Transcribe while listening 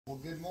Well,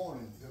 good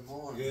morning. Good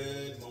morning.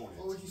 Good morning.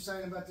 What was you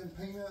saying about them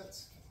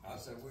peanuts? I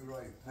said we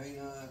raise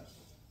peanuts,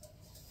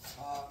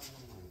 cotton,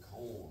 and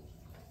corn,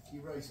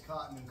 You raised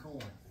cotton and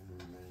corn.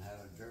 and had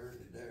a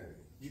Jersey dairy.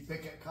 You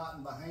pick that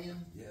cotton by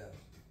hand? Yeah.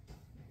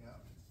 Yeah.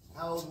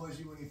 How old was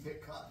you when you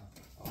picked cotton?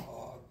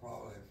 Oh,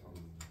 probably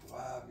from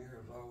 5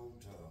 years old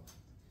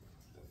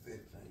to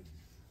 15.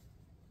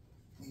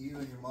 You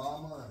and your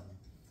mama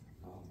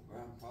and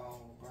Grandpa,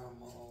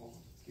 grandma,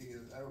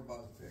 kids,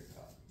 everybody picked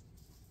cotton.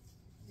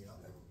 yeah.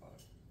 Everybody.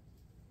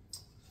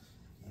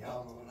 Yeah.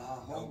 And I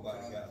hoed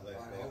Nobody got left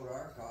I out. hoed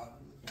our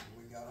cotton.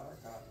 We got our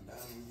cotton down.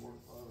 We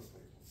worked for other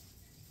people.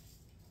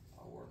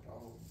 I worked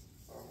all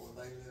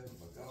where they live,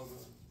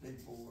 Pagoda,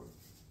 Deepwood,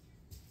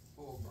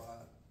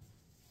 Fulbright,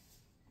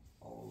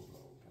 all those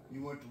old towns.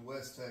 You went to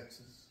West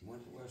Texas.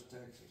 Went to West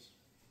Texas,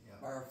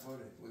 Yeah.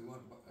 barefooted. We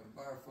went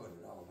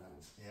barefooted all down.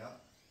 Yeah.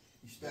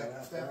 You Got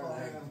out step there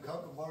on and them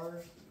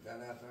kookaburras.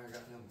 got out there and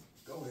got them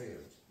go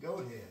heads.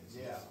 Goat heads.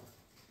 Yeah.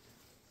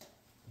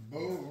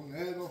 Bull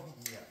nettle.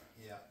 Yeah.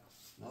 Yeah.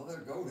 No, they're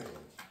goat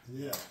heads.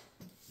 Yeah.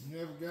 You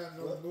never got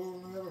no bull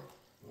nettle?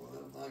 Well,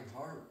 them things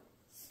hurt.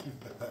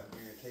 I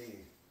guarantee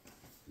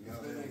you. You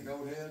been in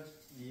goat heads?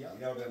 Yeah. You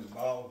know them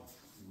ball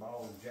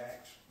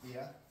jacks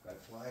Yeah.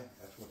 that play?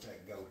 That's what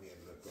that goat head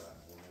looked like,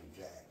 one of them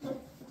jacks.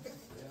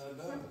 Yeah, it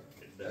does.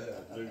 It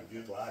does, look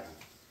just like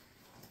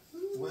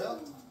it. Well,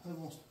 who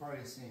wants to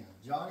pray us in?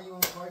 Johnny, you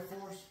want to pray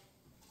for us?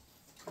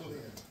 Go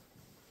ahead.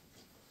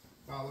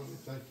 Father, we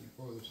thank you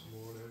for this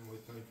morning. We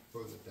thank you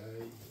for the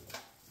day.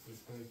 We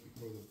thank you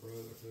for the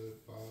brotherhood,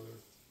 Father.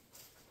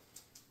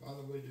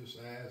 Father, we just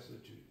ask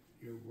that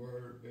your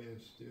word be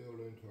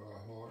instilled into our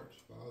hearts,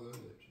 Father,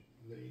 that you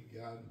lead,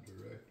 guide, and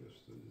direct us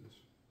through this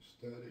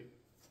study.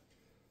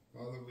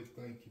 Father, we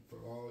thank you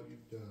for all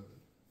you've done.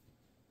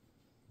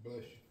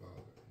 Bless you,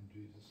 Father, in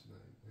Jesus'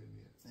 name.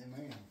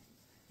 Amen. Amen.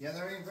 Yeah,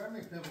 there ain't very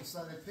many people say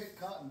they pick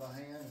cotton by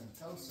hand and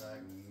toe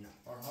sack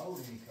or hold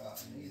any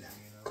cotton either,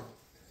 you know.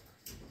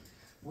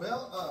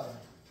 Well,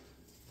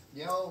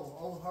 yeah,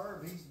 old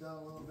Herb, he's done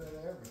a little bit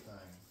of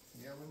everything.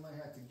 Yeah, we may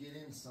have to get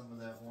in some of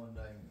that one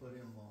day and put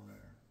him on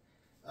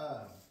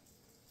there.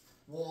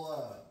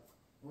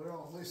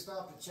 We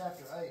stopped at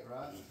chapter 8,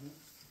 right?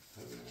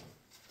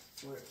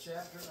 We're at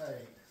chapter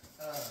 8.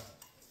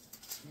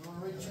 You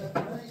want to read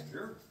chapter 8?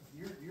 Sure.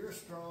 You're a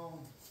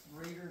strong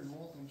reader and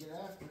wanting to get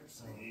after it,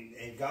 so.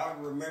 And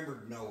God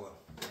remembered Noah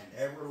and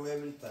every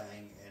living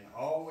thing and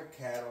all the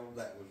cattle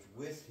that was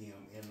with him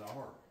in the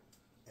ark.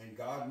 And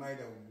God made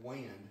a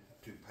wind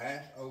to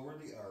pass over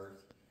the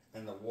earth,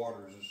 and the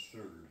waters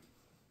assured.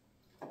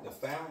 The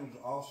fountains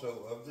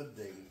also of the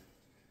deep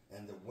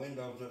and the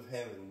windows of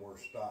heaven were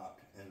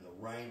stopped, and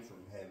the rain from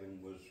heaven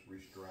was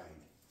restrained.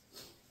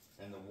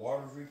 And the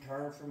waters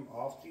returned from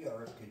off the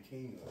earth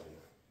continually.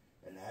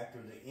 And after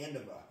the end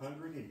of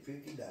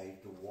 150 days,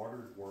 the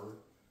waters were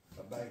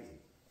abated.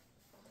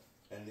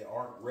 And the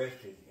ark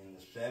rested in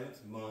the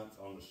 7th month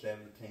on the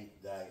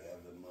 17th day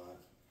of the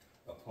month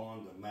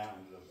upon the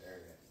mountains of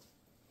Ararat.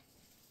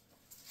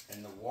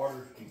 And the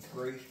waters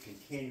decreased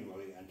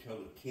continually until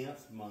the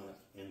 10th month.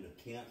 In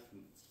the 10th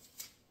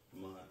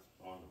month,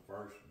 on the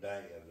first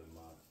day of the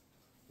month,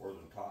 were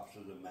the tops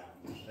of the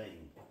mountains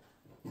seen.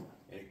 And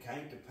it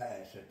came to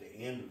pass at the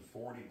end of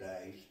 40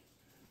 days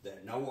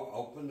that Noah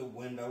opened the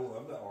window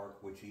of the ark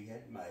which he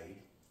had made,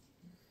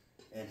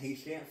 and he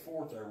sent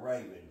forth a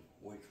raven,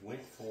 which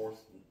went forth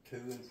to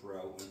and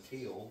fro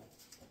until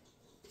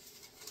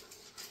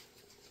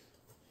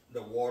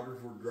the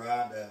waters were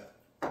dried up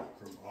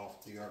from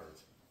off the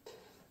earth.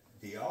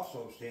 He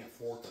also sent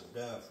forth a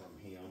dove from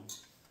him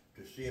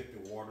to see if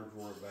the waters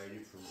were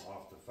abated from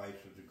off the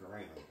face of the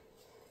ground.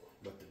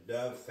 But the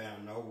dove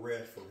found no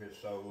rest for his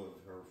sole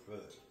of her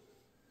foot,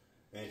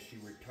 and she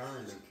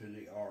returned unto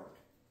the ark.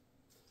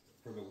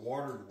 For the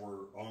waters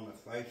were on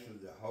the face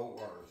of the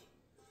whole earth.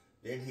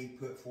 Then he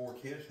put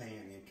forth his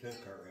hand and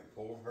took her and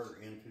pulled her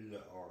into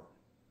the ark,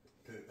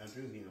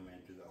 unto him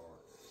into the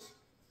ark.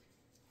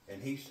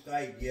 And he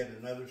stayed yet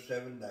another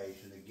 7 days,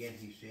 and again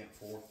he sent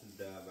forth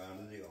the dove out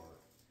of the ark.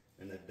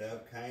 And the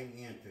dove came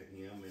in to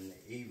him in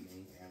the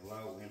evening, and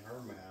lo, in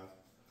her mouth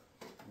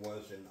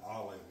was an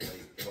olive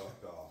leaf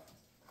plucked off.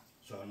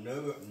 So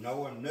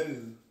Noah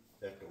knew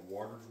that the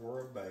waters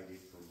were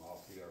abated from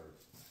off the earth.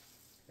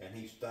 And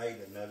he stayed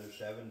another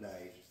 7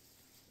 days,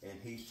 and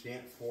he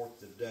sent forth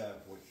the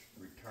dove, which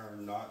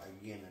returned not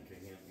again unto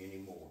him any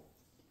more.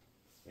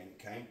 And it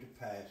came to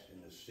pass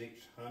in the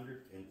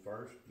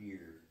 601st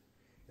year,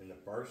 in the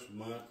 1st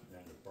month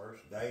and the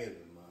 1st day of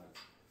the month,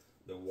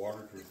 the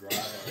waters were dried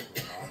up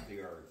from off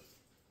the earth.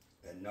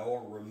 And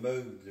Noah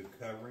removed the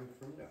covering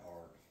from the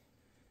ark,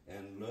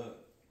 and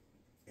looked,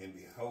 and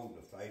behold,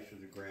 the face of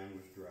the ground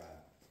was dry.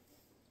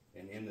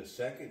 And in the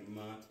 2nd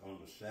month, on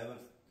the 7th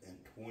and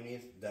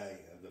 20th day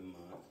of the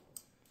month,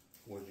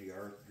 was the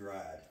earth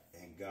dried.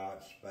 And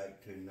God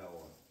spake to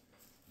Noah,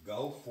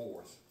 Go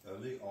forth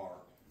of the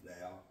ark,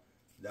 thou,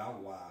 thy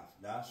wife,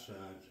 thy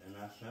sons, and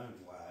thy sons'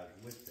 wives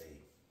with thee.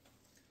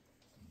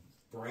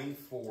 Bring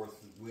forth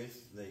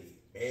with thee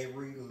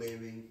every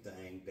living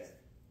thing that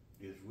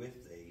is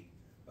with thee,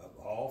 of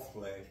all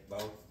flesh,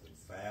 both of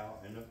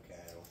fowl and of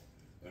cattle,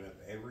 and of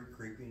every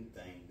creeping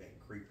thing that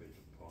creepeth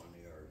upon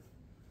the earth.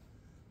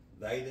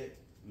 They that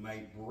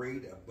may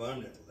breed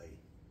abundantly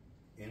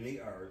in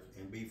the earth,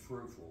 and be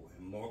fruitful,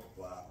 and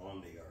multiply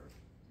on the earth.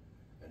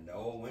 And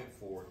Noah went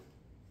forth,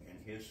 and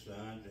his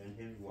sons and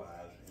his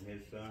wives, and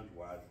his sons'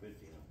 wives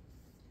with him.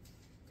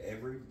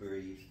 Every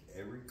beast,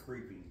 every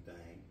creeping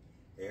thing,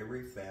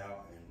 every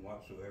fowl, and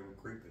whatsoever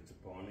creepeth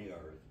upon the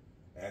earth,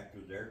 after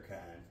their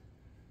kind,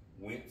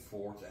 went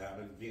forth out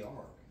of the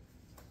ark.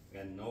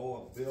 And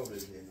Noah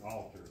builded an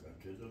altar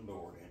unto the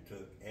Lord, and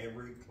took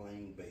every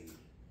clean beast,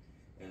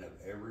 and of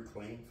every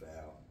clean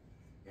fowl,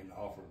 and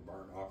offered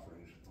burnt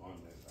offerings on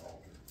the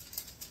altar.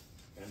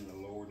 And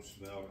the Lord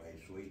smelled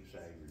a sweet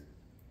savor.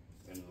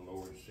 And the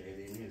Lord said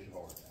in his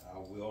heart, I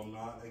will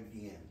not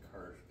again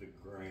curse the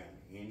ground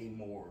any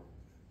more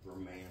for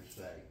man's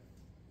sake.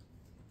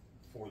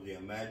 For the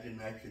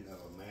imagination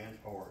of a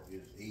man's heart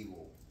is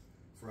evil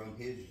from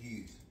his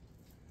youth.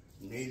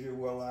 Neither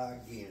will I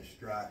again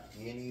strike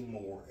any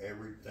more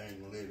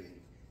everything living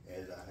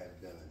as I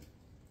have done.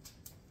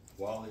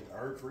 While the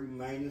earth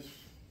remaineth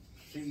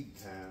seed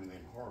time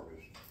and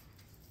harvest,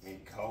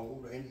 and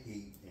cold and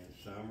heat, and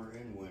summer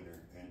and winter,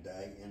 and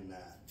day and night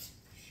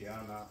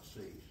shall not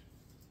cease.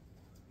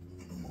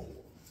 More.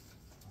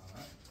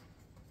 Alright.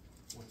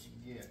 What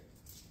you get?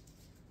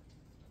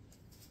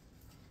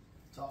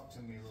 Talk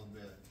to me a little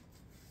bit.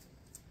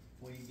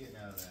 What are you getting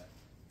out of that?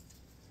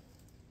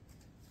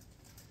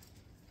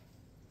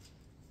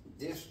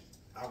 This,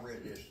 I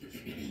read this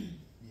week.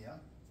 Yeah?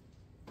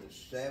 The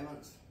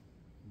 7th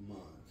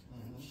month,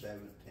 and the Mhm.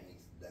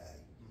 17th day.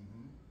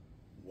 Mm-hmm.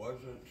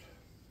 Wasn't,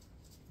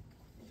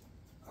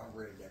 I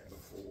read that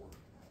before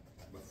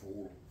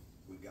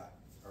we got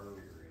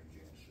earlier in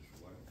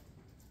Genesis, wasn't it?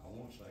 I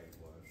want to say it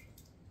was.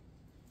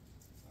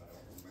 I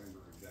don't remember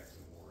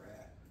exactly where we're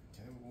at.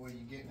 Okay, well, what are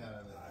you getting out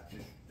of that? I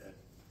just, that,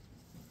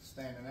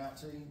 Standing out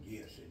to you?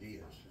 yes, it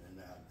is,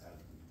 and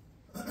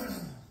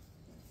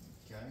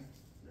Okay.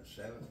 the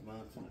 7th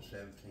month and the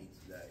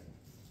 17th day.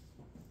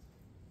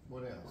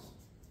 What else?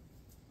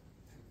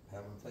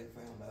 Haven't they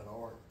found that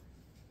ark?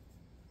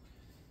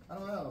 I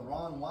don't know.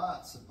 Ron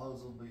White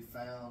supposedly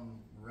found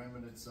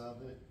remnants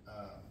of it.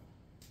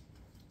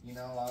 You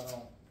know,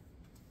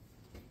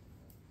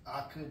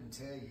 I couldn't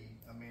tell you.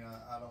 I mean,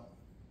 I don't.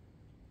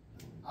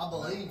 I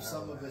believe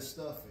some of this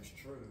stuff is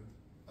true,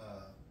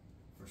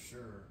 for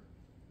sure.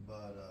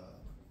 But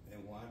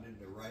And why did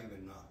the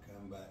raven not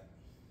come back?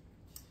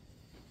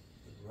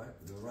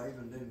 The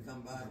raven didn't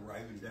come back. The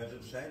raven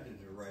doesn't say that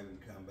the raven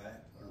come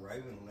back. The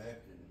raven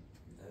left and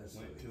That's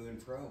went it. to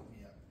and fro.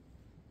 yeah,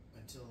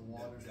 until the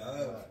waters.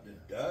 The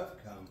dove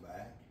come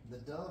back. The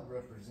dove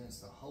represents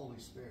the Holy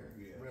Spirit.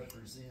 Yes.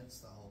 Represents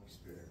the Holy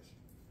Spirit.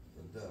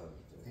 The dove.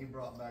 He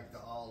brought back the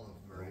olive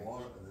The branch.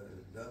 water,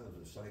 the doves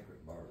are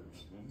sacred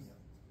birds. Yeah.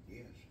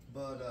 Yes.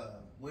 But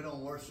we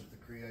don't worship the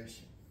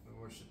creation. We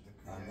worship the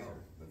I Creator. know,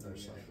 but they're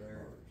Yes, sacred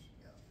sir. birds.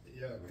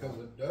 Yeah. Yeah, because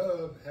a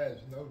dove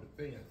has no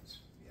defense.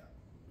 Yeah.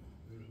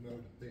 There's no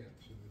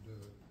defense in a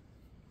dove.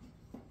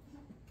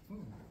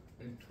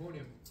 In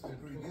Pretty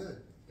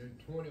good. In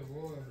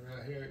 21,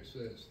 right here it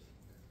says,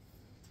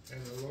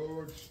 and the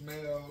Lord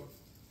smelled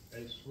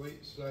a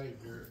sweet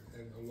savor,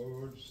 and the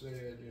Lord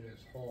said in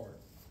his heart,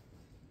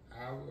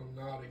 I will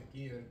not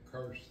again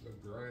curse the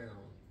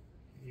ground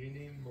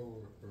any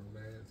more for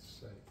man's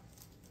sake.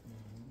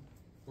 Mm-hmm.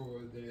 For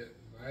the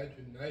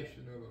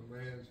imagination of a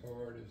man's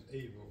heart is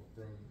evil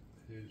from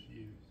his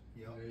youth.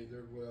 Yep.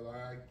 Neither will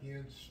I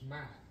again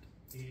smite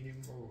any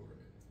more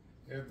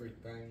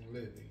everything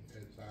living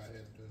as I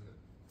have done.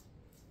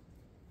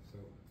 So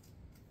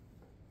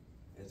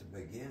At the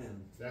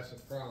beginning, that's a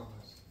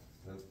promise.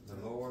 the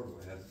Lord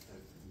had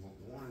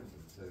wanted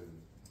to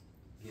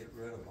get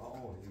rid of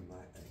all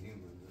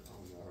humans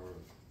on the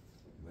earth,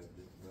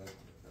 but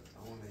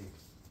only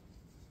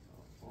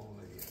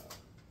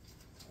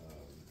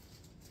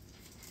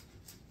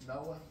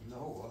Noah?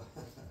 Noah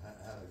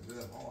had a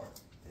good heart,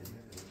 and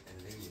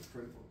he was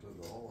truthful to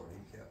the Lord.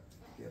 He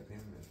kept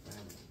him and his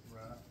family.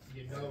 Right.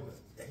 You know,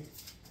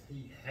 he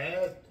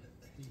had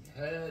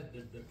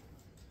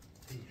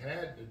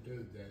to do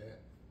that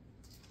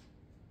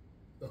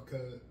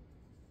because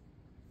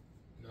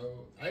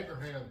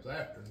Abraham's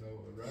after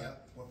Noah, right? Yeah.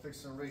 We're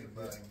fixing to read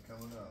about him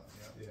coming up.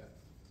 Yeah. Yeah.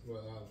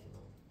 Well, I was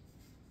wrong.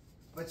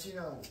 But you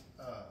know,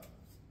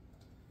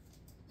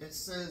 it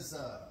says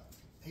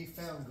he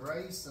found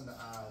grace in the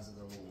eyes of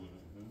the Lord,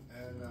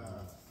 and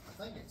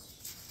I think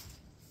it's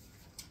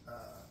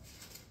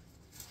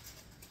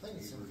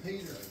in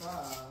Peter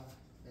 5.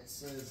 It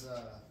says,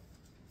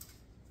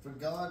 "For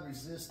God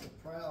resists the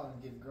proud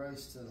and give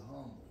grace to the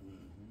humble."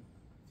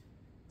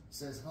 It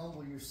says,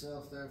 "Humble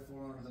yourself,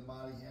 therefore, under the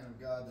mighty hand of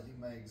God, that He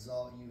may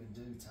exalt you in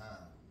due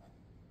time."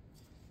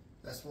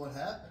 That's what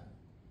happened.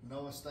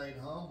 Noah stayed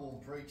humble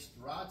and preached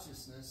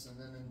righteousness, and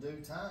then in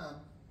due time,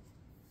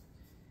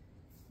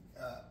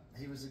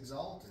 he was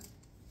exalted.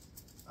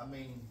 I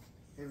mean,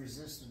 he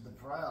resisted the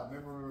proud.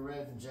 Remember we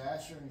read in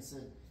Jasher, and he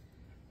said,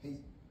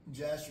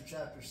 Jasher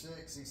chapter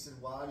 6, he said,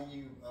 why do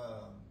you,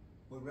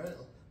 we read it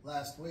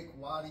last week,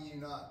 why do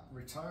you not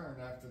return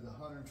after the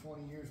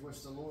 120 years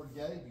which the Lord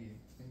gave you?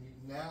 And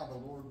now the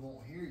Lord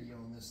won't hear you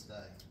on this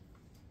day.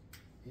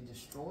 He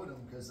destroyed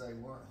them because they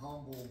weren't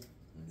humble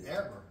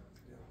ever.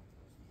 Yeah.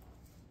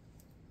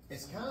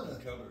 It's kind of,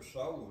 Until their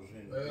soul was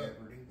in Well,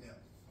 jeopardy.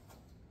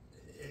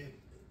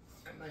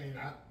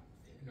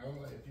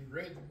 If you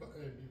read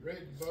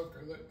the book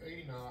of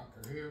Enoch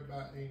or hear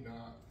about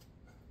Enoch,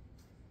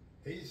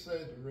 he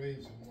said the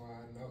reason why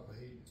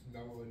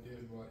Noah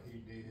did what he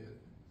did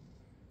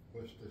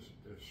was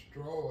to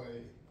destroy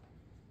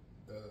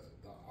the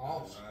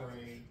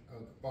offspring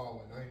of the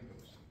fallen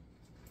angels.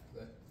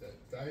 That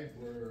they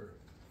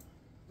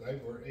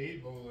were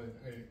evil and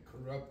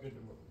corrupted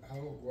the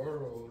whole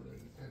world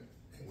and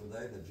Were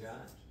they the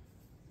giants?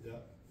 yeah.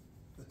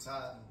 the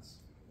Titans.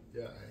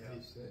 Yeah, and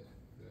he said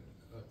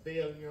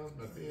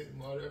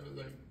whatever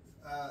they.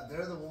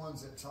 They're the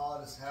ones that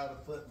taught us how to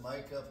put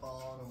makeup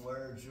on and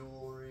wear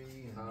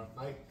jewelry and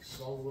Make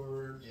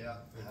swords, Yeah,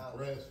 and how-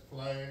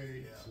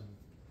 breastplates,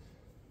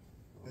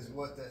 Yeah. is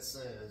what that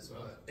says. and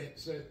But it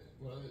said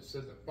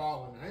the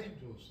fallen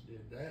angels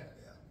did that,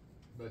 yeah,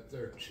 but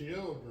their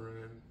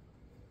children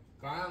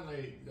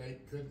finally they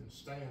couldn't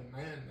stand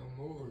man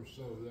no more,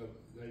 so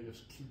they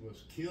just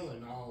was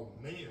killing all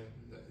the men.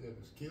 That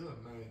was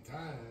killing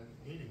mankind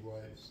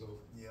anyway. So,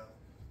 yeah.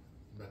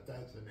 but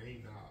that's an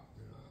Enoch,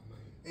 you know what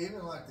I mean?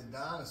 Even like the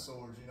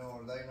dinosaurs,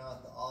 are they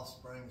not the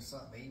offspring of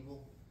something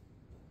evil?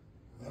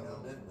 You know,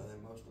 Evidently,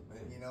 they must have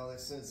been.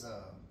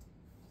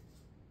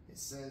 it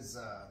says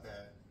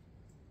that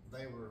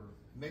they were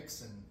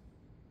mixing,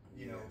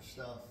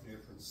 stuff,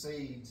 different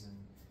seeds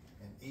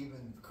and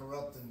even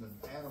corrupting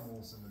the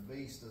animals and the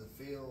beasts of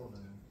the field.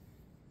 And,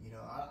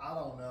 I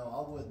don't know.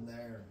 I wasn't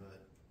there, but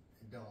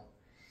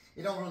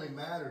it don't really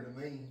matter to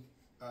me.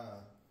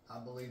 I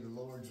believe the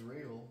Lord's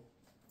real.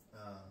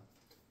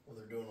 Well,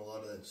 they're doing a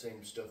lot of that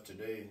same stuff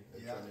today.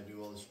 They're Yeah. trying to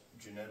do all this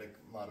genetic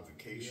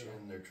modification.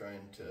 Yeah. They're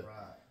trying to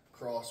Right.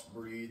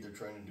 crossbreed. They're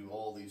trying to do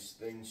all these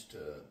things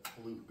to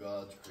pollute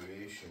God's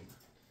creation.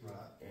 Right.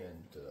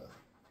 And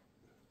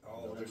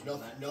All, No, in there's the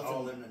nothing- na- nothing-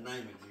 all in the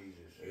name of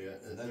Jesus. yeah,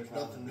 they're there's trying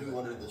nothing to do new it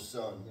under now. the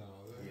sun.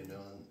 No,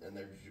 And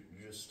they're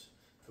just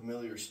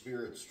familiar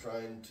spirits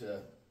trying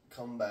to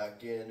come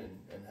back in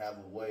and have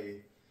a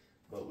way.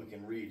 But we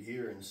can read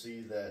here and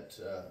see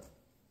that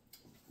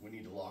we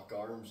need to lock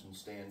arms and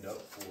stand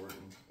up for it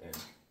and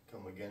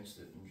come against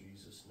it in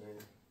Jesus' name.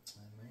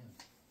 Amen.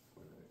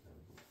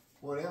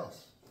 What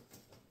else?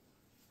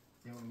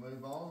 You want to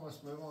move on?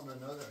 Let's move on to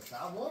another.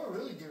 I want to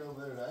really get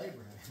over there to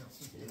Abraham.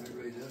 Can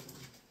you read this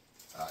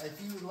one?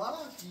 If you would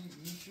like,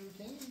 you sure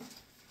can.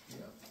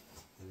 Yeah.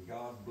 And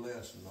God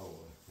blessed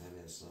Noah and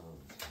his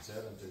sons, and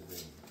said unto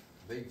them,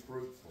 Be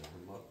fruitful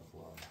and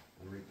multiply,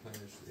 and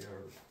replenish the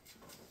earth.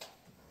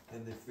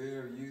 And the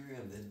fear of you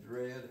and the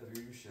dread of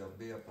you shall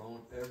be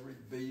upon every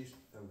beast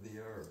of the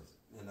earth,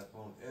 and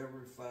upon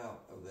every fowl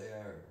of the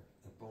air,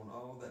 upon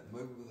all that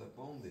moveth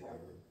upon the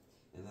earth,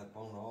 and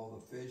upon all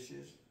the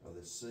fishes of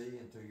the sea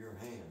into your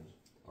hands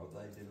are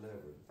they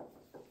delivered.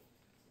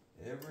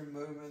 Every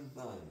moving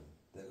thing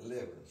that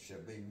liveth shall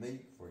be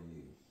meat for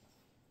you,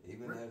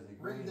 even as the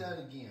green. Read that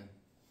again,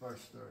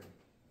 verse 3.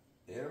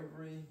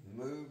 Every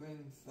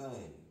moving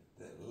thing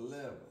that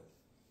liveth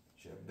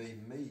shall be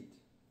meat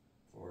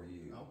for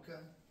you.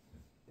 Okay.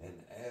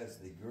 And as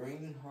the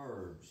green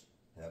herbs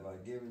have I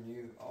given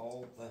you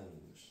all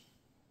things.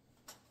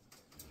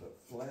 But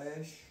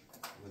flesh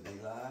with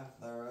the life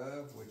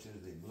thereof, which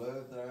is the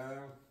blood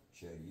thereof,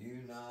 shall you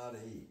not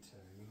eat.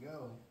 There you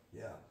go.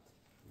 Yeah.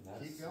 And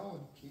that's- Keep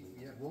going.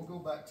 We'll go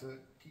back to it.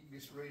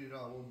 Just read it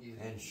all. We'll get it.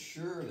 And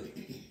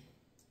surely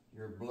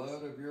your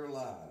blood of your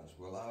lives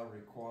will I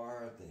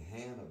require at the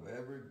hand of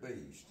every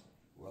beast,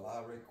 will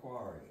I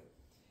require it.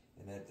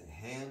 And at the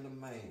hand of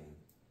man,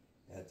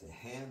 at the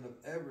hand of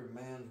every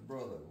man's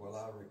brother will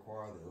I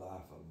require the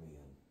life of men.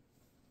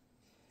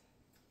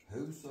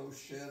 Whoso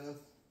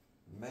sheddeth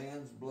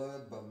man's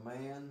blood by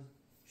man,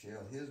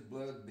 shall his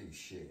blood be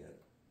shed.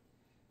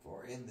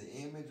 For in the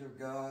image of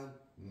God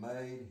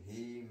made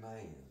he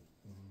man.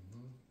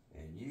 Mm-hmm.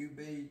 And you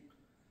be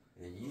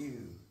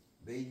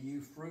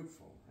you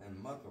fruitful and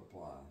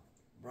multiply,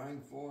 bring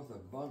forth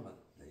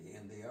abundantly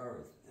in the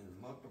earth,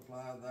 and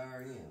multiply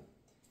therein.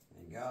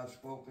 And God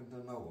spoke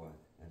unto Noah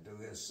and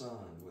to his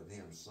sons with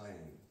him,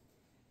 saying,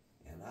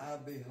 And I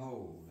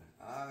behold,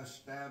 I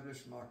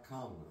establish my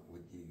covenant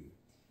with you,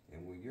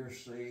 and with your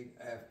seed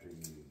after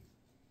you,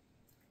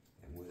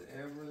 and with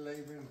every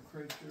living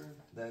creature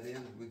that is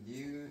with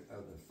you,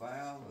 of the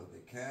fowl, of the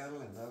cattle,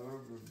 and of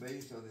every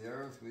beast of the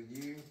earth with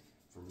you,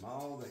 from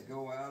all that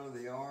go out of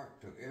the ark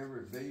to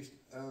every beast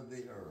of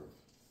the earth.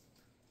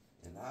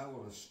 And I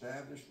will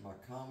establish my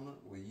covenant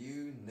with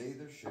you,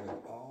 neither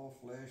shall all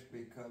flesh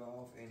be cut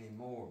off any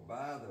more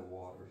by the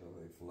waters of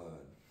a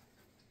flood.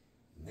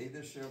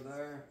 Neither shall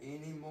there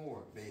any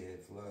more be a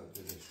flood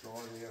to destroy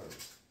the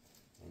earth.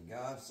 And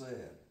God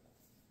said,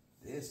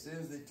 This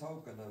is the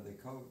token of the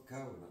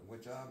covenant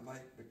which I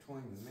make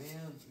between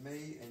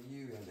me and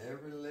you and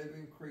every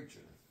living creature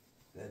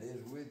that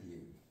is with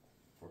you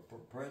for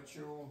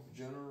perpetual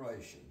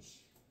generations.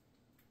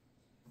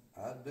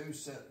 I do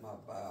set my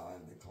bow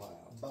in the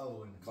cloud.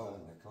 Bow in the Bow cloud.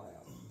 in the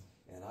cloud.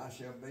 And I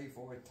shall be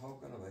for a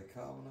token of a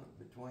covenant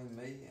between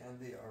me and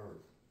the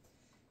earth.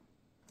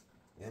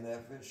 And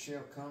if it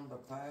shall come to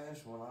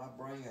pass when I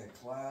bring a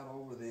cloud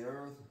over the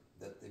earth,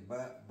 that the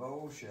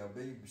bow shall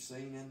be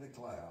seen in the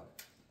cloud,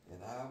 and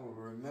I will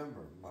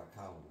remember my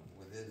covenant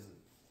with it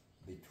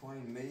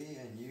between me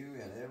and you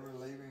and every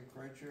living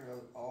creature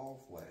of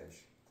all flesh,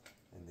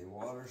 and the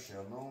waters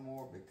shall no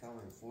more become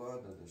a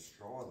flood to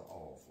destroy the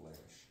all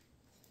flesh.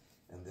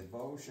 And the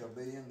bow shall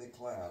be in the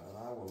cloud, and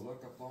I will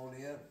look upon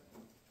it,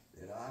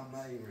 that I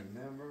may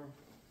remember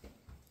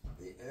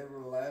the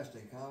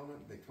everlasting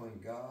covenant between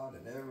God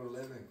and every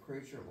living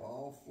creature of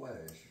all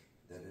flesh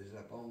that is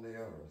upon the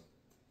earth.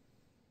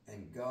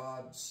 And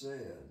God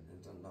said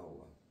unto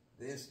Noah,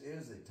 this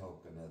is the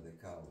token of the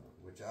covenant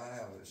which I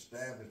have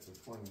established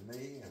between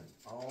me and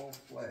all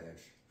flesh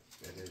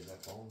that is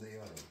upon the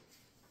earth.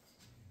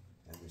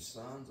 And the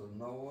sons of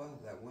Noah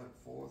that went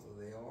forth of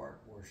the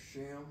ark were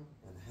Shem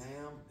and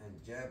Ham and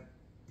Japheth.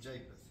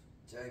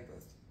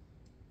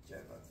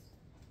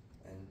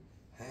 And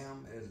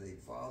Ham is the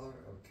father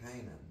of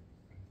Canaan.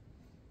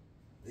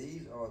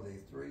 These are the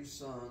three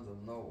sons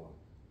of Noah,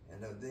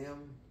 and of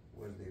them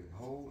was the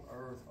whole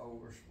earth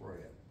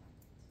overspread.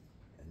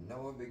 And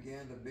Noah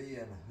began to be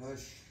an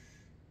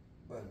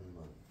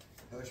husbandman.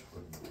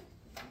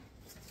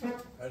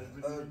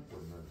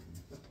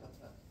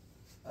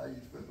 How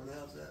you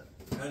pronounce that?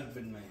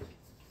 Husbandman.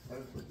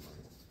 Husbandman.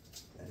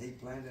 And he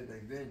planted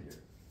a vineyard,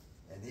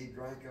 and he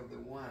drank of the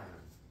wine,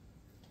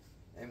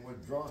 and was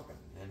drunken,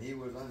 and he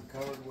was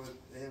uncovered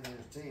within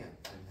his tent.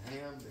 And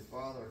Ham, the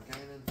father of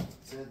Canaan,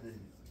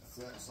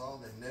 saw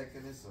the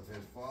nakedness of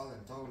his father,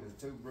 and told his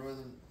two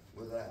brethren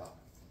without.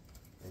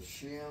 And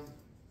Shem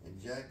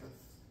and Japheth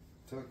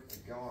took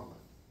a garment,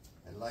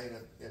 and laid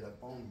it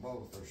upon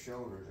both their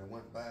shoulders, and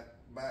went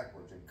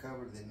backwards, and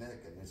covered the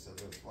nakedness of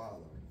their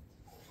father.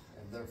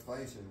 And their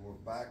faces were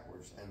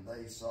backwards, and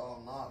they saw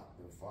not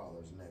their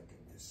father's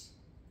nakedness.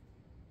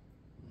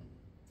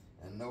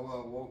 And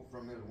Noah awoke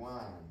from his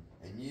wine,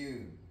 and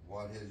knew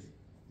what his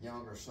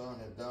younger son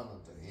had done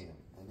unto him.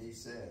 And he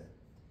said,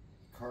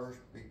 cursed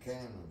be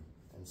Canaan,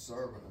 and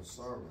servant of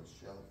servants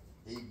shall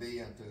he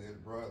be unto his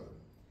brother.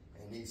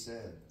 And he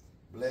said,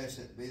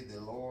 blessed be the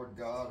Lord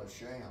God of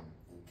Shem,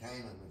 and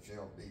Canaan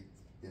shall be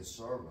his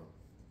servant.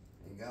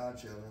 And God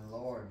shall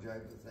enlarge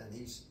Japheth, and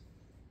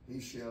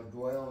he shall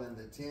dwell in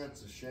the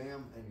tents of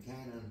Shem, and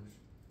Canaan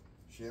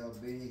shall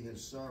be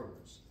his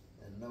servants.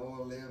 And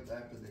Noah lived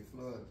after the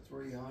flood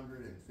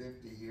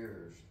 350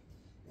 years.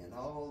 And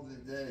all the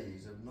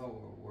days of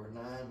Noah were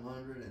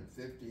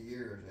 950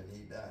 years, and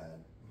he died.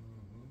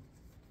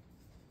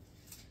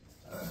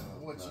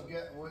 What you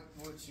got? What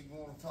you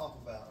want to talk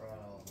about right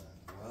on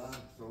that? Well,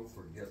 I'm so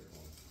forgetful.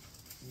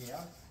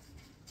 Yeah.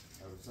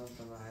 There was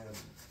something I had.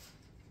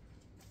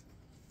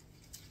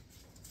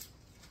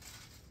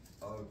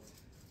 Oh,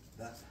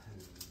 that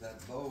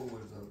bow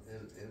was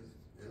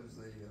is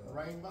the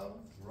Rainbow.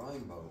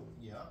 rainbow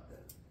Yeah.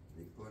 that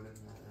he put in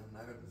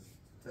there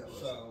to tell us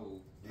So,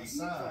 do you A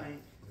sign.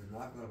 think there's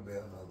not going to be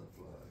another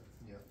flood.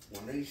 Yeah.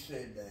 when he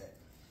said that,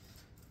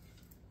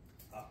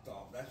 I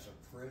thought that's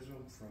a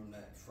prism from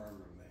that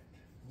firmament.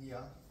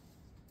 Yeah.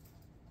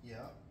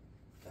 Yeah.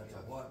 That's Yeah.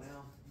 a what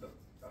now?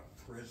 A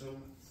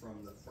prism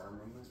from the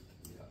firmament?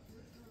 Yeah.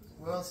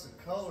 Well, it's the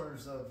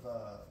colors of,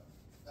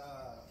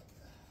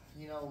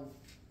 you know,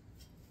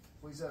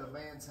 we was at a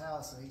man's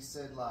house and he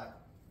said like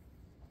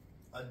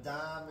a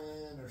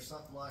diamond or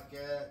something like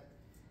that.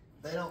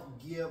 They don't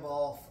give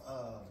off,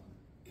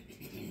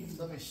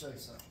 let me show you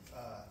something.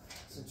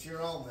 Since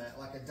you're on that,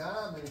 like a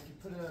diamond, if you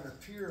put it under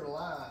pure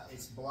light,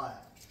 it's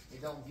black.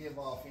 It don't give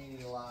off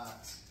any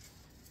lights.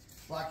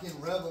 Like in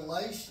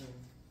Revelation,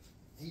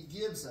 he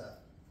gives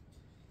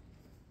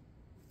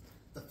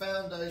the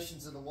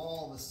foundations of the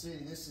wall of the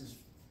city. This is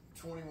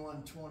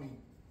 21:20.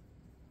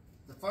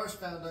 The first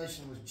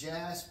foundation was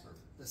jasper,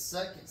 the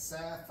second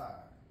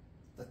sapphire,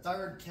 the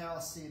third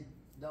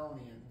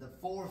chalcedonian, the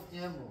fourth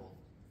emerald,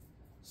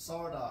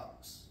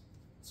 sardox,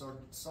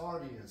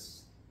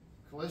 sardius,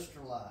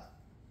 callistrolite,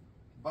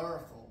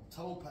 berthel,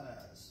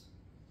 topaz.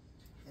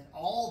 And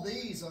all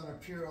these under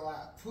pure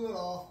light put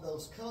off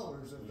those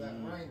colors of that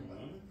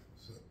rainbow.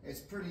 So, It's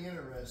pretty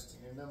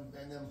interesting.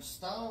 And them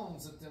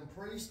stones that them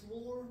priests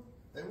wore,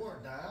 they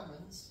weren't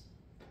diamonds.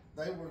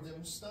 They were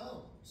them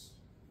stones.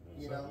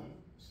 You know?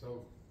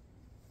 so,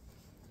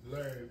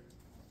 Larry,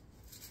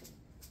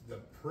 the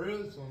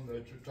prism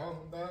that you're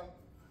talking about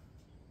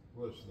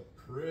was the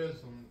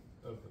prism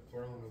of the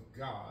throne of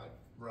God,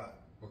 Right.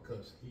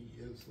 because he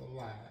is the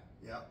light,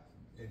 Yep.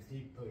 and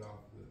he put off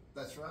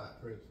That's the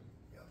right. prism.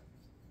 Yep.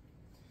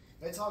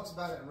 It talks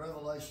about it in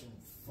Revelation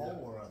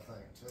 4, I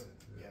think, too.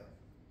 Yeah.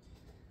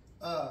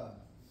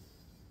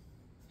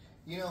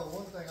 You know,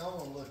 one thing I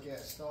want to look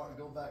at,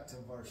 go back to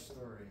verse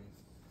 3.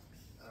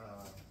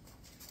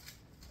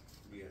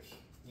 Yes.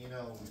 You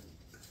know,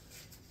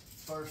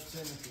 1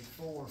 Timothy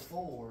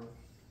 4:4,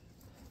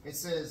 it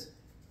says,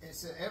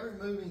 every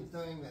moving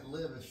thing that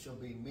liveth shall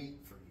be meat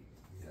for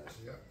you. Yes.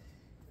 Yeah.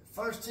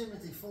 1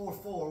 Timothy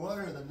 4:4, we're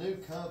under the new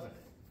covenant.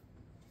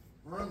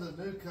 We're under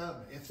the new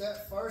covenant. If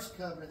that first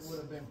covenant would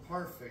have been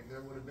perfect,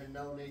 there would have been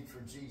no need for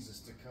Jesus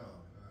to come.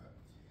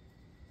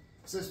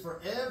 It says, for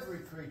every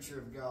creature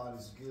of God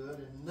is good,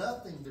 and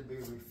nothing to be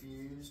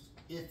refused,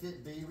 if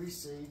it be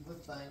received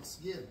with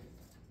thanksgiving,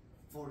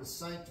 for it is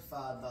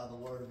sanctified by the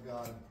word of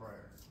God and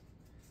prayer.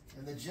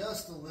 And the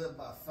just will live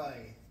by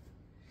faith.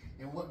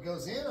 And what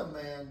goes in a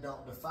man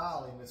don't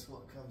defile him, it's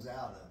what comes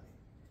out of him.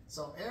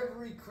 So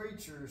every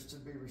creature is to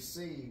be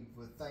received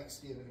with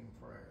thanksgiving and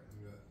prayer.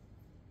 Yeah.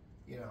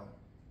 You know,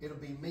 it'll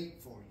be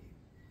meat for you.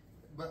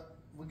 But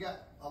we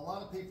got a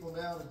lot of people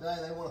now today,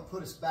 they want to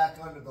put us back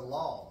under the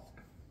law.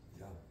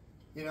 Yeah.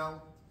 You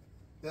know,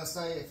 they'll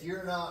say if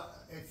you're not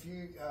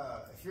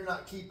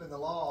keeping the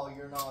law,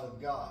 you're not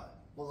of God.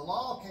 Well, the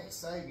law can't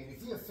save you. And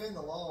if you offend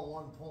the law at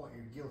one point,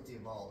 you're guilty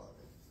of all of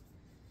it.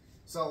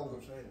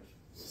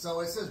 So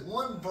it says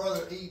one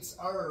brother eats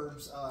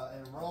herbs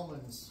in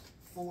Romans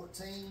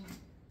 14,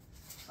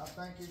 I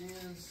think it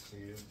is.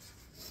 Yeah.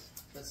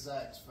 That's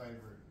Zach's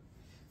favorite.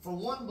 For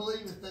one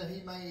believeth that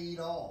he may eat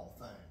all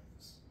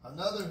things.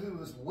 Another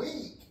who is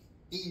weak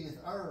eateth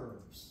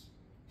herbs.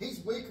 He's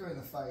weaker in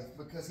the faith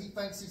because he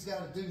thinks he's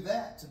got to do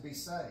that to be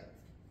saved.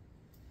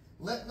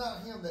 Let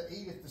not him that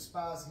eateth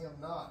despise him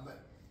not.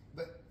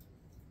 But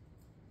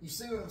you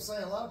see what I'm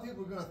saying? A lot of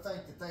people are going to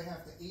think that they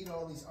have to eat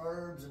all these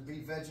herbs and be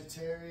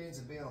vegetarians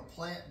and be on a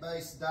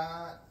plant-based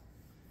diet.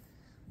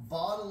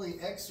 Bodily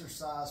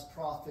exercise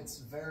profits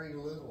very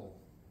little.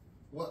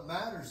 What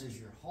matters is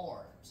your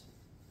heart,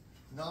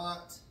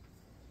 not...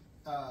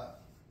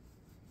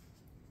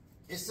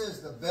 it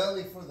says the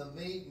belly for the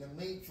meat and the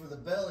meat for the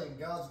belly, and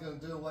God's going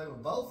to do away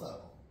with both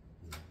of them.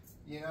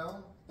 You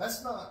know?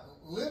 That's not...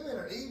 Living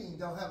or eating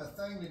don't have a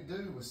thing to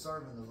do with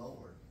serving the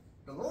Lord.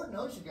 The Lord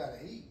knows you got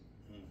to eat.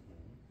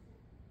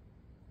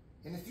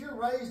 And if you're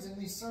raised in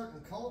these certain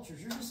cultures,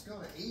 you're just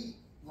going to eat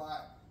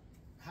like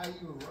how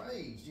you were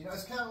raised. You know,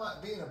 it's kind of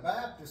like being a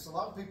Baptist. A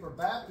lot of people are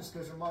Baptists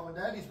because their mom and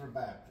daddies were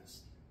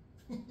Baptists.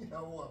 You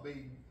know what I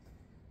mean?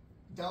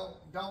 Don't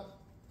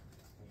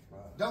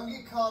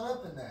get caught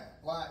up in that.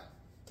 Like,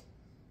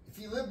 if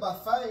you live by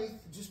faith,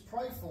 just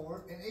pray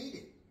for it and eat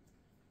it.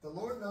 The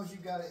Lord knows you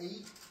got to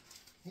eat.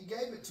 He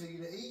gave it to you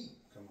to eat.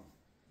 Come on.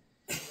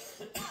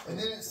 And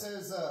then it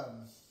says,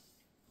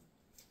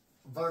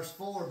 verse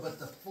 4, but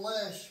the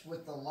flesh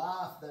with the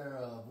life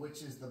thereof,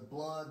 which is the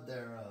blood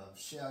thereof,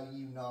 shall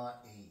you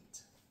not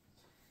eat.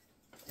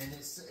 And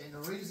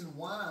the reason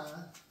why,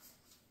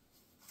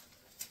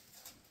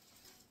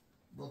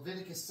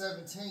 Leviticus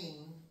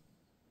 17,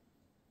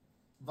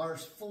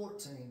 verse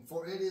 14,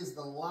 for it is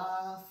the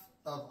life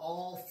of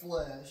all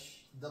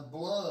flesh, the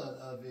blood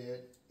of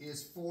it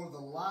is for the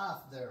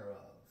life thereof.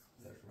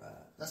 That's right.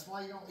 That's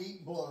why you don't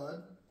eat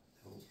blood.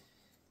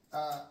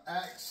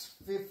 Acts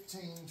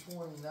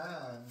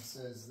 15:29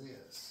 says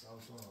this. I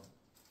was going to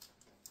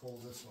pull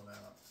this one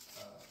out.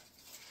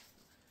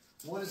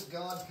 What does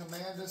God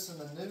command us in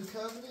the new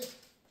covenant?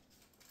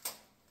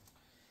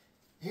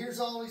 Here's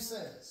all he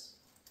says.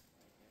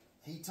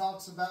 He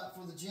talks about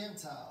for the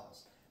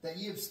Gentiles that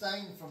ye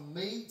abstain from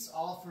meats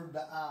offered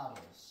to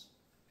idols,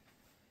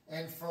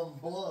 and from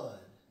blood,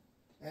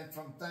 and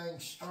from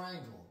things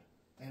strangled,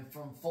 and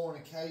from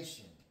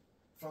fornication,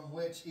 from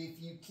which if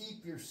you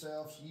keep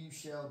yourselves, you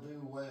shall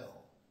do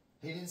well.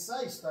 He didn't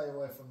say stay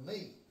away from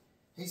meat.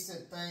 He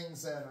said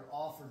things that are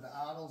offered to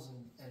idols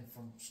and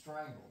from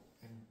strangled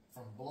and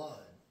from blood.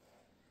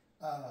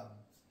 I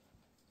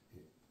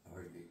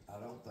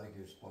don't think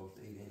you're supposed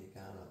to eat any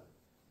kind of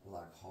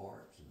like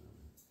hearts and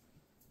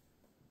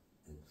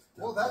stuff.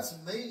 Well, that's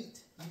meat.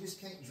 You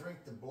just can't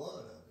drink the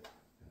blood of it.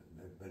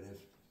 But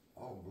it's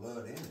all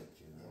blood in it,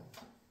 you know.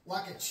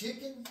 Like a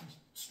chicken,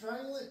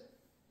 strangle it.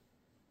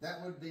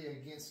 That would be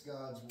against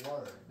God's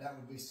word. That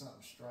would be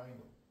something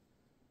strangled.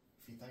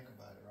 If you think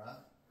about it, right?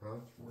 Huh?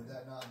 Would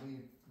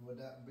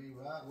that be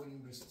right? Wouldn't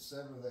you just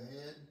sever the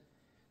head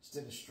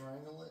instead of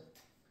strangle it?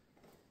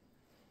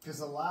 Because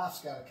the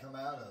life's got to come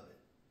out of it.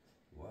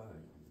 Why?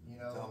 You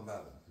know. Talking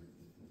about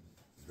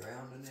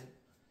drowning it?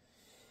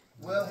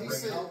 Well, he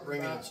said...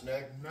 Wringing its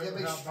neck. It'd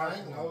be Remember how back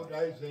in strangled. those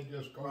days they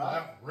just go Right.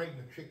 out and wring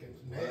the chicken's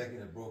Well, they neck? could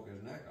have broke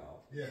his neck off.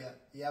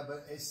 Yeah,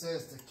 but it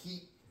says to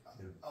keep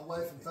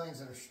away from things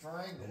that are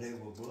strangled. And it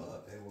will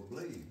blood. It will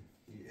bleed.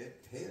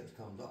 Head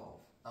comes off.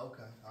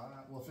 Okay, all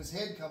right. Well, if his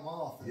head come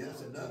off... then Yes,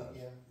 that it would be- does.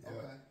 Yeah, Yeah.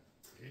 okay.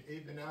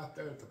 Even out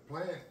there at the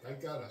plant, they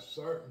got a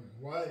certain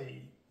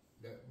way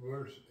that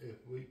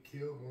if we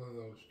kill one of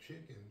those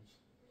chickens,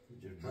 You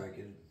just take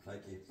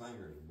his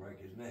fingers and break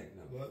his neck.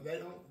 No. well, they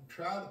don't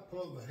try to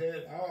pull the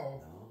head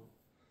off, No.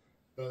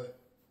 but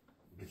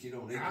But you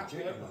don't eat I the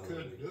chicken. never though,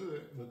 could do you? do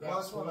it Well,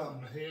 without that's what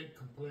pulling the head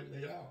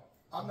completely off.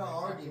 I'm not I mean, I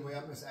arguing can- with you.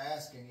 I'm just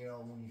asking, you know,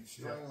 when you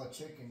strangle a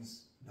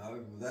chicken's...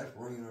 No, that's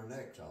wringing their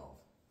necks off.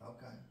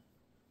 Okay.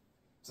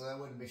 So that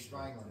wouldn't be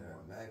strangling Yeah,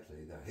 one.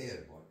 actually, the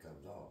head what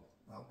comes off.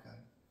 Okay.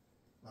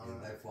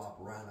 And they flop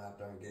around out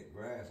there and get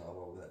grass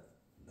all over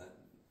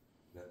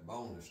that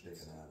bone is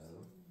sticking out of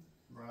them.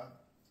 Right.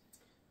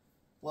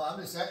 Well, I'm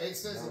just, it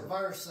says in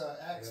verse,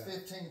 Acts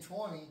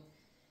 15:20,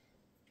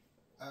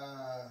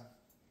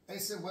 it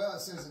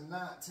says in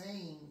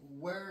 19,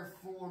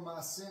 wherefore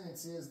my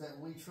sentence is that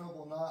we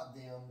trouble not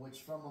them which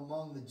from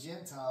among the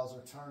Gentiles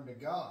are turned to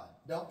God.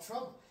 Don't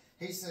trouble.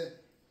 He said,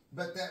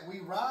 but that we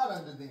write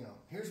unto them.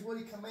 Here's what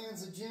he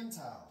commands the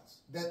Gentiles.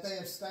 That they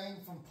abstain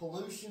from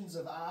pollutions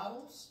of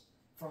idols,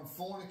 from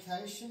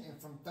fornication, and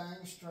from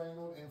things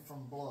strangled, and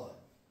from blood.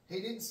 He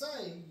didn't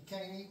say you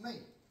can't eat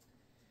meat.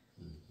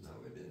 No,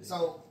 it didn't.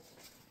 So,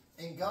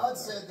 and God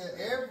said that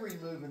every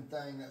moving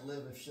thing that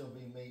liveth shall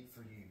be meat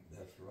for you.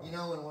 That's right. You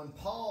know, and when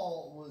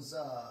Paul was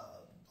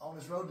on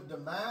his road to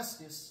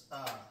Damascus,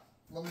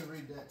 let me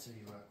read that to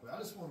you right quick. I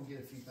just want to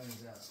get a few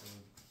things out so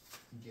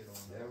we can get on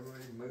that.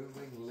 Every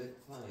moving lit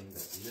thing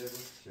that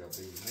liveth shall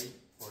be meat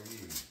for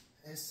you.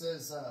 It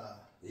says,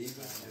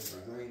 Even as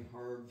the green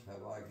herbs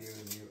have I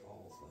given you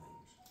all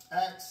things.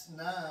 Acts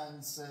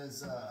 9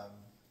 says,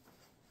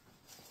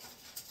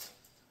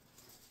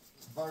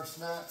 verse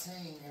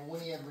 19, and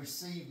when he had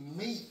received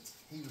meat,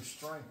 he was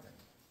strengthened.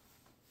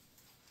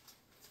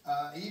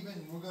 Even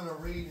we're going to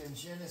read in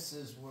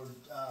Genesis where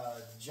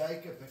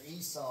Jacob and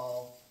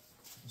Esau,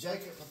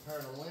 Jacob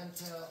prepared a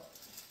lentil,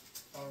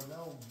 or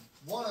no,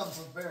 one of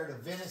them prepared a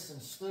venison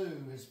stew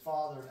his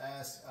father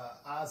asked,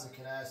 Isaac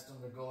had asked him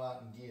to go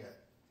out and get.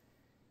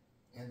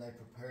 And they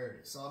prepared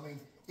it. So, I mean,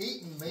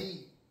 eating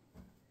meat,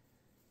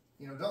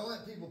 you know, don't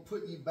let people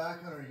put you back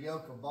under a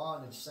yoke of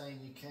bondage saying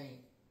you can't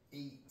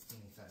eat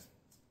anything.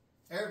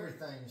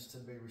 Everything is to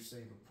be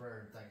received with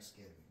prayer and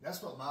thanksgiving.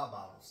 That's what my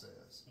Bible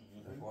says.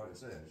 That's what it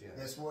says, yeah.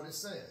 That's what it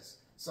says.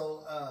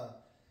 So,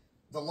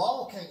 the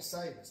law can't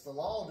save us. The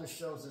law just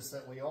shows us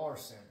that we are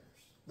sinners.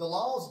 The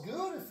law is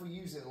good if we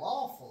use it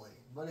lawfully,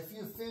 but if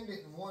you offend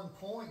it in one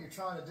point, you're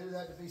trying to do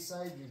that to be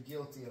saved, you're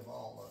guilty of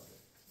all of it.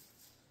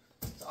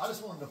 So I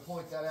just wanted to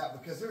point that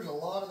out because there's a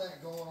lot of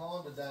that going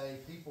on today,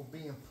 people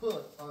being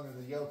put under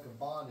the yoke of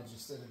bondage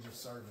instead of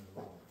just serving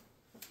the Lord.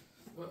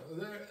 Well,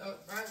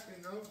 back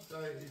in those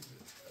days,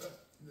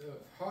 the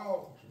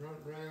hogs run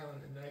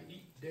around and they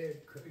eat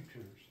dead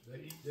creatures.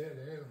 They eat dead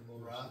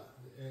animals. Right.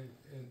 And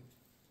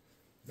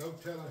no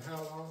telling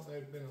how long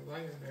they've been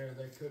laying there.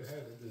 They could have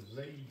had a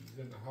disease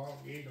and the hog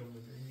eat them,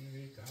 and then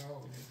you eat the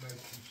hog and it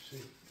makes you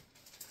sick.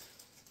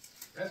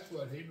 That's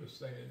what he was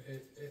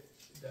saying.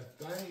 The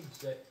things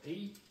that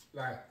eat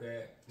like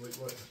that, we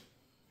was,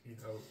 you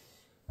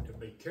know, to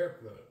be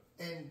careful of.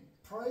 And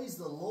praise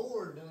the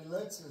Lord that He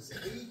lets us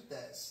eat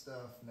that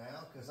stuff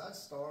now, because I'd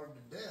starve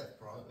to death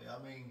probably.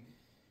 I mean,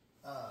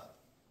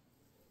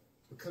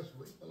 because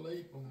we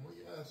believe when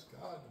we ask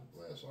God to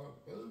bless our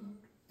food,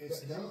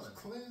 it's that done. He's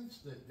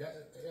cleansed it.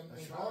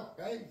 That's our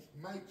right. faith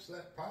makes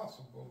that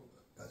possible.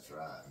 That's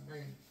right. I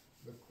mean,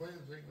 the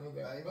cleansing of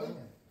that Amen. food.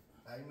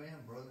 Amen,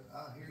 brother.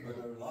 I hear But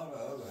you. there's a lot of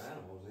other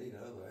animals eat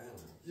other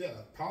animals. Yeah,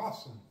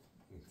 possum.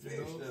 Fish You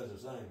know?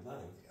 does the same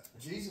thing.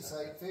 Jesus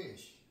ate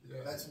fish. Yeah.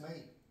 That's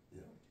meat.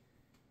 Yeah.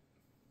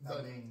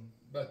 But, mean,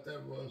 but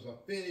there was a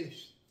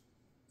fish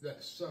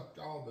that sucked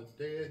all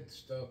the dead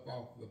stuff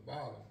off the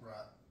bottom.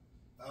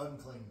 right.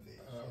 Unclean fish.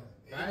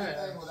 Bass.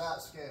 Anything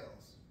without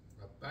scales.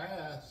 A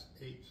bass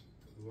eats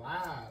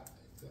live,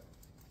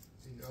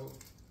 you know,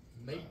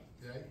 meat.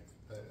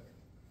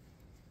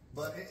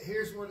 But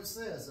here's what it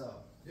says, though.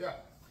 Yeah,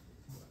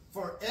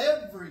 For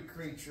every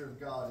creature of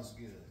God is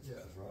good, yeah.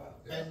 That's right.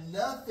 Yeah. and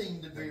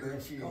nothing to be That goes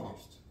refused, strong.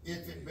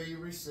 if it be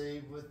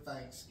received with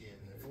thanksgiving.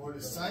 Yeah. For it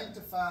is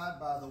sanctified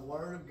by the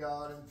word of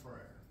God and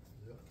prayer.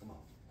 Yeah. Come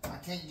on. I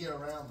can't get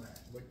around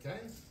that. We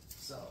can.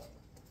 So,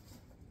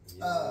 You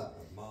know,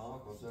 my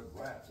uncle said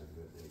rats are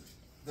good to eat.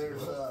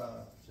 there's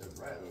Said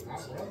rats My are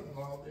good to eat.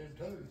 brother-in-law did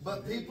too.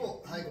 but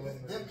people, hey, People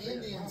in them there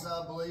Indians, said,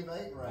 I believe,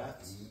 ate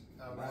rats.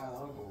 My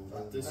uncle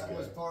This That guy.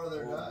 was part of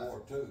their World diet.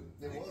 War II. It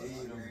They was. ate I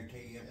 'em.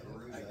 guarantee you in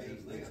Peru I they ate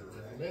eat lizards.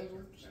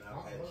 lizards. And My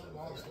I've had some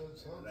brother-in-law of said that.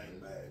 some It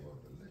ain't lizards bad. were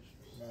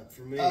delicious. Not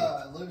for me.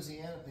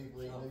 Louisiana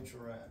people eat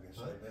neutral rat. I guess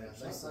they bad.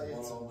 They say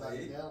it's a Well, they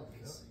eat.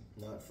 delicacy.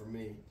 Not for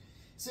me.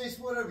 See, it's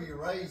whatever you're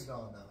raised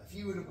on, though. If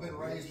you would have been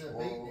raised up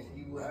eating it,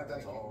 you wouldn't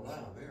Rabbits think it all was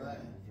down here. bad.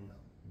 You know.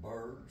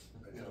 Birds.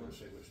 They told us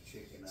it was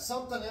chicken.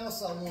 Something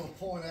else I want to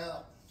point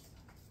out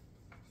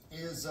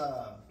is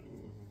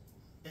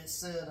it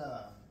said,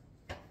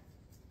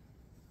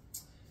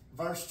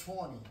 verse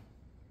 20,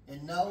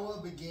 and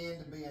Noah began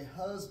to be a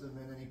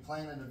husbandman, and he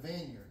planted a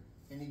vineyard,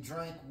 and he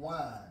drank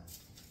wine,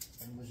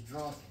 and was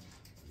drunken,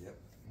 Yep.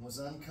 and was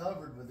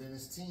uncovered within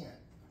his tent.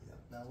 Yep.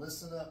 Now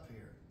listen up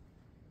here.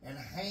 And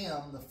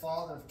Ham, the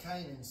father of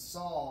Canaan,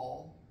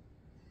 saw,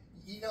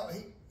 you know,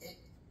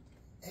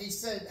 he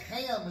said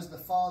Ham is the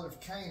father of